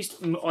weirdest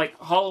paced like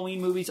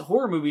Halloween movies,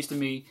 horror movies to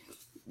me.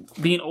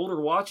 Being older,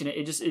 watching it,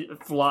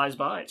 it flies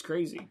by. It's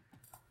crazy.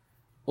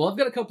 Well, I've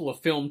got a couple of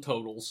film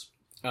totals.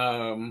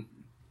 There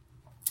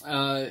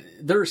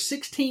are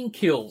 16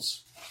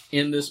 kills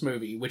in this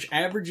movie, which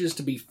averages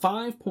to be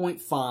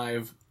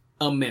 5.5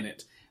 a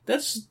minute.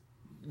 That's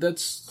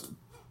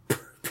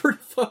pretty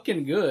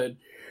fucking good.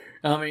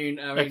 I mean,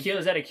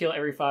 is that a kill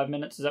every 5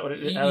 minutes? Is that what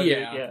it is?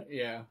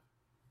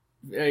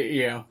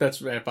 Yeah.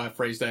 That's if I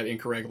phrased that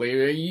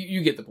incorrectly.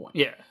 You get the point.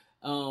 Yeah.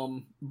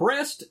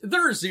 Breast,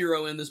 there are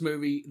 0 in this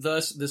movie.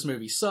 Thus, this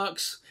movie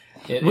sucks.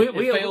 It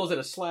fails at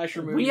a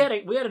slasher movie.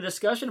 We had a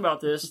discussion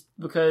about this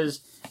because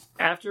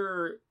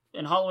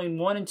in Halloween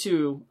 1 and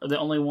 2 are the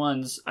only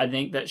ones I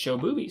think that show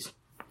boobies.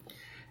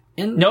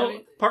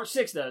 Part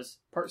 6 does.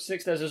 Part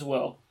 6 does as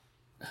well.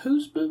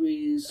 Whose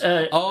boobies?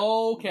 Okay,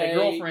 the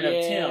girlfriend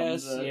of Tim.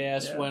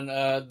 Yes. Yeah. When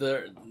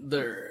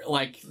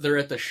they're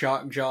at the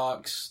shock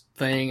jocks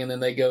thing, and then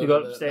they go to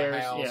upstairs.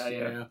 The house.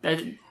 Yeah.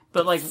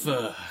 But like,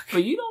 fuck.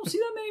 But you don't see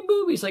that many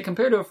boobies, like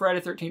compared to a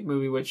Friday the 13th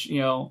movie, which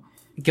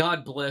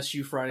God bless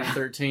you, Friday the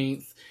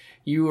 13th.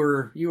 You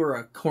were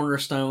a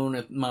cornerstone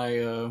at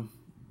my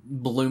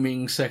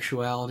blooming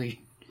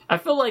sexuality. I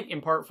feel like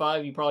in part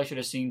 5, you probably should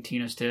have seen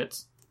Tina's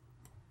tits.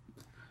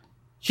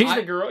 She's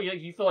the girl.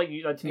 You feel like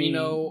to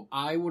me.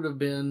 I would have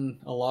been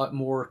a lot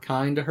more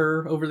kind to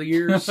her over the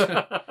years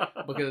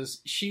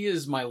because she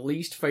is my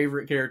least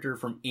favorite character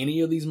from any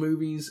of these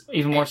movies.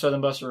 Even more so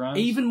than Busta Rhymes.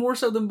 Even more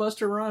so than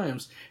Busta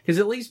Rhymes, because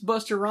at least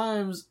Busta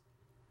Rhymes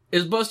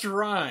is Busta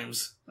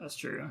Rhymes. That's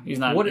true. He's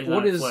not. What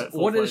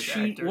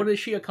has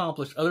she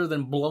accomplished other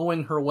than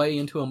blowing her way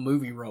into a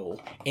movie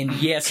role? And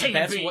yes,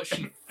 that's what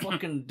she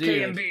fucking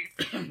did.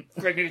 KMB.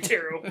 Greg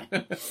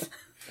Nicotero.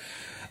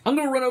 I'm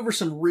going to run over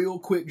some real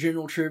quick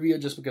general trivia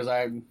just because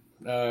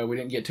we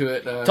didn't get to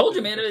it. Told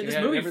you, man, this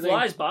movie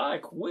flies by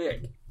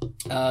quick.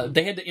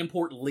 They had to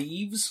import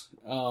leaves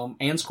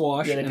and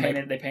squash. Yeah,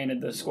 they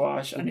painted the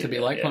squash to be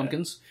like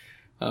pumpkins.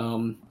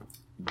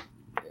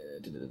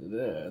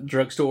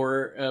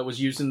 Drugstore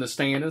was using the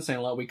stand in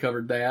Sandlot. We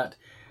covered that.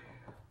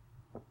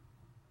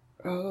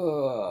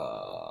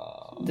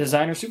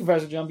 Designer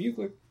supervisor John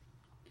Buechler.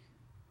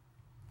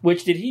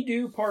 Which, did he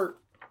do part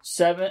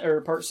 7?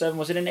 Or part 7,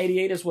 was it in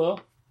 88 as well?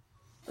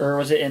 Or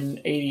was it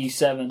in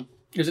 87?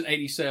 It was in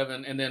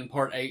 87, and then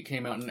part 8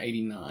 came out in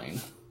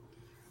 89.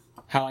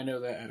 How I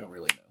know that, I don't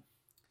really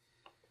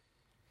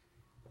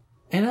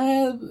know.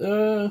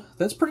 And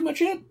that's pretty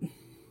much it.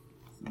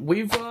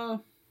 We've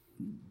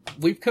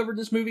covered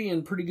this movie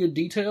in pretty good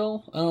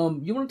detail.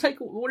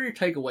 What are your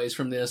takeaways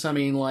from this? I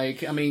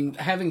mean,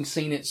 having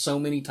seen it so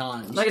many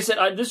times. Like I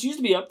said, this used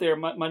to be up there.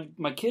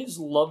 My kids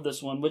love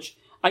this one, which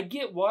I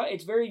get why.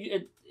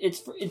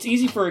 It's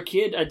easy for a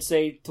kid, I'd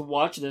say, to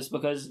watch this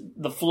because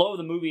the flow of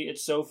the movie,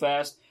 it's so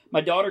fast.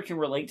 My daughter can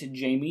relate to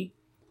Jamie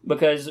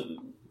because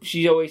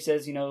she always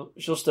says,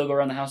 she'll still go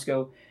around the house,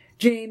 go,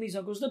 Jamie's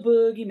uncle's the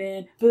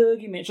boogeyman,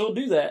 boogeyman. She'll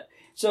do that.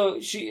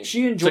 So she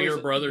enjoys. So your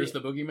brother's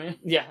the boogeyman?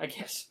 Yeah, I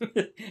guess.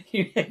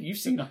 You've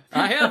seen him.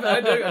 I have.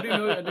 I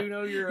do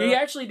know you're. He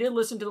actually did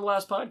listen to the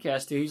last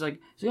podcast too. He's like,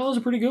 "Oh, that was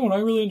a pretty good one. I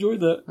really enjoyed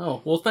that."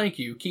 Oh well, thank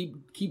you.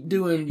 Keep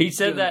doing. He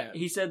said doing that.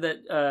 He said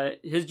that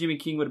his Jimmy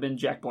King would have been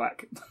Jack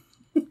Black.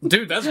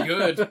 Dude, that's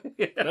good.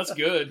 Yeah. That's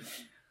good.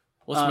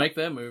 Let's make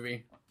that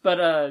movie. But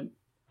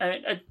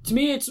to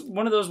me, it's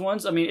one of those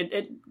ones. I mean,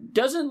 it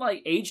doesn't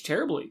like age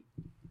terribly.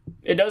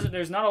 It doesn't.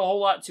 There's not a whole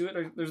lot to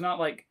it. There's not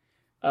like.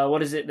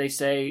 What is it they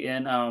say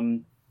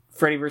in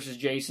Freddy vs.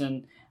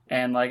 Jason?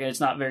 And like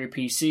it's not very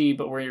PC,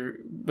 but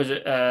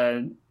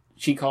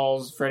she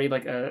calls Freddy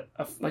like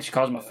she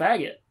calls him a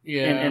faggot.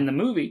 Yeah. In the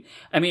movie.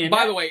 I mean,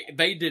 by the way,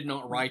 they did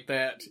not write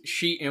that.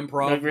 She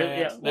improv that.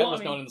 Yeah. That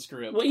was not in the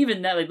script. Well,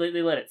 even that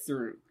they let it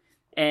through,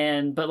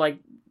 but like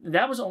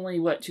that was only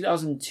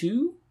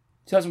 2002,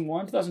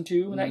 2001,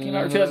 2002 when that came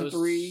out, or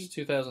 2003.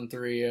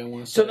 2003. I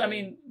want to say. So I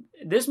mean,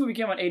 this movie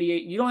came out in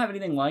 '88. You don't have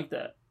anything like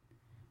that.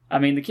 I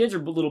mean, the kids are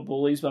little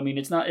bullies, but I mean,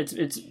 it's not.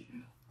 It's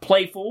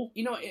playful.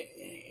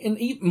 And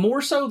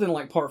more so than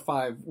like Part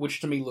 5,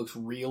 which to me looks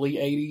really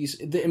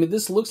 80s. I mean,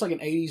 this looks like an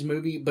 80s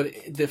movie, but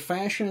the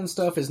fashion and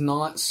stuff is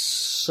not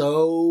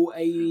so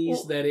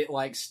 80s that it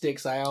like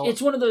sticks out.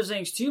 It's one of those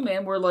things too,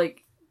 man. Where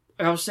like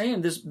I was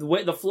saying,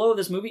 the flow of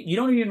this movie, you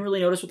don't even really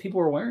notice what people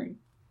are wearing.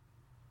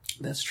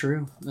 That's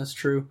true.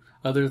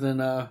 Other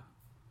than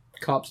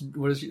cops,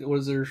 what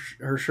does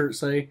her shirt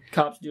say?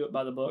 Cops do it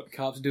by the book.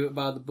 Cops do it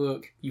by the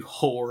book. You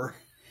whore.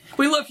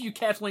 We love you,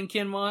 Kathleen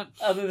Kinmont.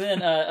 Other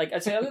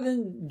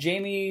than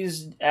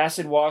Jamie's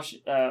acid wash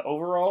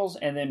overalls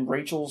and then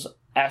Rachel's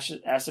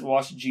acid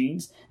wash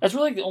jeans, that's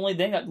really the only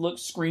thing that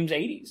screams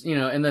 80s.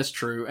 And that's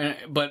true.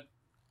 But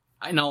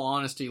in all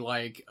honesty,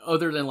 like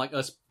other than like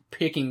us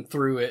picking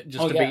through it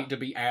just to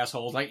be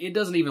assholes, like it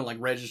doesn't even like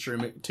register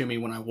to me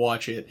when I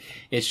watch it.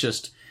 It's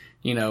just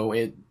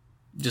it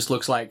just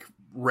looks like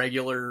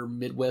regular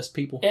Midwest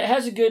people. It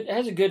has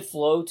a good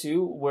flow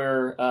too,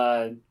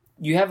 where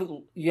you have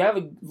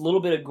a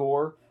little bit of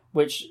gore,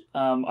 which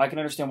I can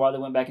understand why they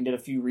went back and did a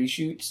few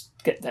reshoots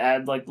to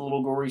add like the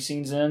little gory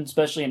scenes in,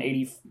 especially in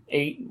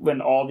 '88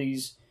 when all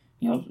these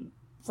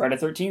Friday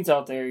the 13th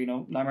out there,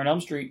 Nightmare on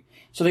Elm Street,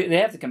 so they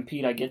have to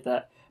compete. I get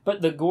that,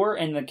 but the gore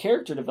and the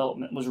character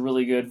development was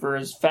really good. For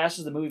as fast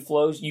as the movie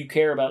flows, you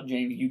care about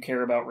Jamie, you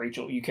care about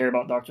Rachel, you care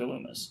about Dr.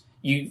 Loomis,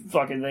 you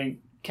fucking think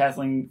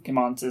Kathleen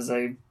Kinmont is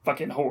a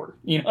fucking whore.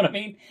 You know what I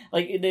mean?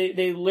 Like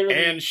they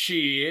literally. And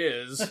she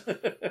is.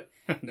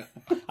 No,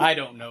 I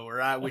don't know her.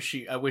 I wish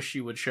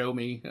she would show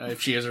me if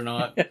she is or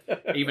not,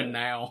 even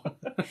now.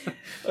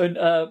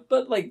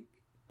 But like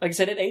I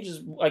said, it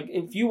ages like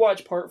if you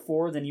watch Part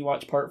 4, then you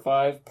watch Part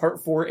 5.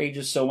 Part 4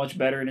 ages so much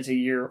better, and it's a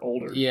year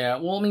older. Yeah,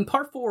 well, I mean,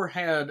 Part 4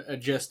 had a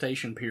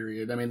gestation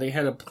period. I mean, they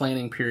had a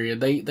planning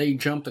period. They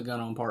jumped the gun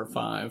on Part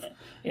 5.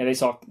 Yeah, they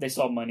saw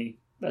money.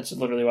 That's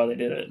literally why they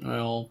did it.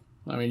 Well,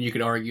 I mean, you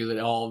could argue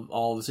that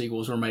all the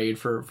sequels were made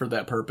for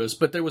that purpose,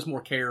 but there was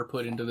more care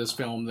put into this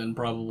film than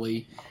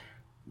probably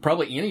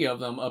any of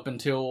them up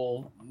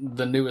until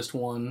the newest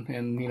one.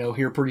 And,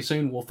 here pretty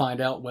soon we'll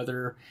find out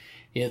whether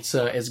it's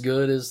as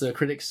good as the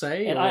critics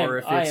say or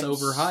if it's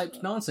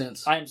overhyped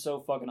nonsense. I am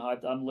so fucking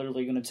hyped. I'm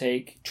literally going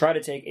to try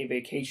to take a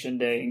vacation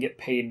day and get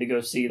paid to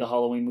go see the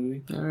Halloween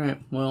movie. All right.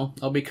 Well,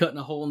 I'll be cutting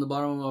a hole in the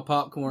bottom of my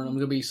popcorn. I'm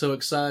going to be so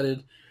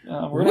excited.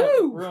 We're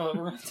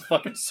gonna have to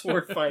fucking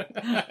sword fight.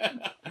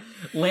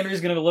 Landry's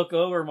gonna look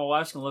over, my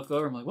wife's gonna look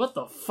over. I'm like, what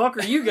the fuck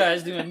are you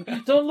guys doing?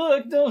 Don't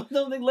look, don't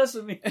think less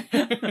of me.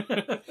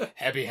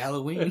 Happy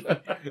Halloween.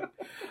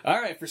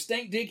 All right, for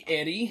Stank Dick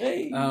Eddie,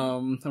 hey. I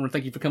want to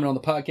thank you for coming on the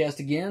podcast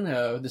again.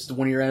 This is the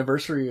 1-year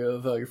anniversary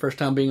of your first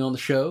time being on the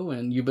show,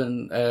 and you've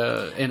been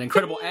an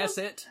incredible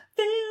asset.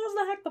 Feels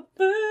like the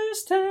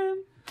first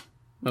time.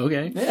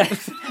 Okay.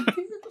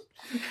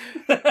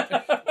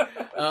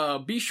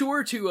 Be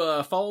sure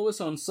to follow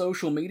us on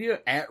social media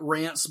at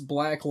Rants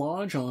Black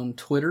Lodge on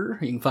Twitter.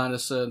 You can find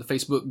us in the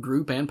Facebook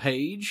group and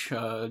page.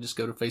 Just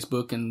go to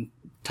Facebook and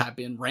type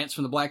in Rants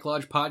from the Black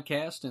Lodge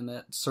podcast in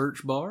that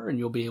search bar, and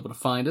you'll be able to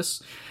find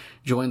us.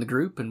 Join the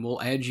group, and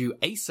we'll add you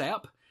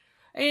ASAP.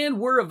 And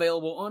we're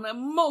available on a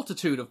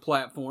multitude of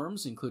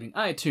platforms, including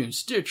iTunes,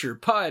 Stitcher,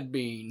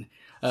 Podbean,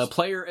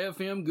 Player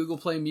FM, Google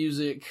Play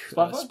Music,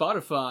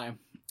 Spotify.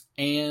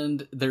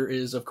 And there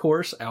is, of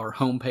course, our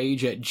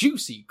homepage at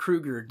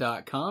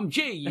juicykruger.com,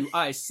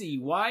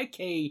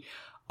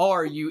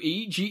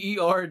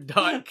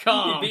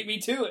 JUICYKRUEGER.com. You beat me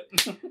to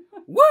it.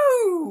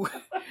 Woo!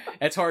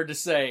 That's hard to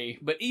say,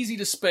 but easy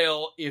to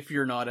spell if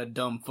you're not a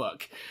dumb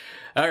fuck.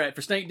 All right,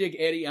 for Stank Dick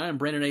Eddie, I'm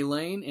Brandon A.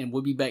 Lane, and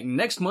we'll be back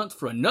next month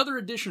for another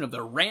edition of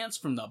the Rants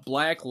from the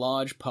Black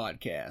Lodge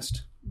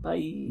podcast.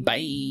 Bye.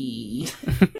 Bye.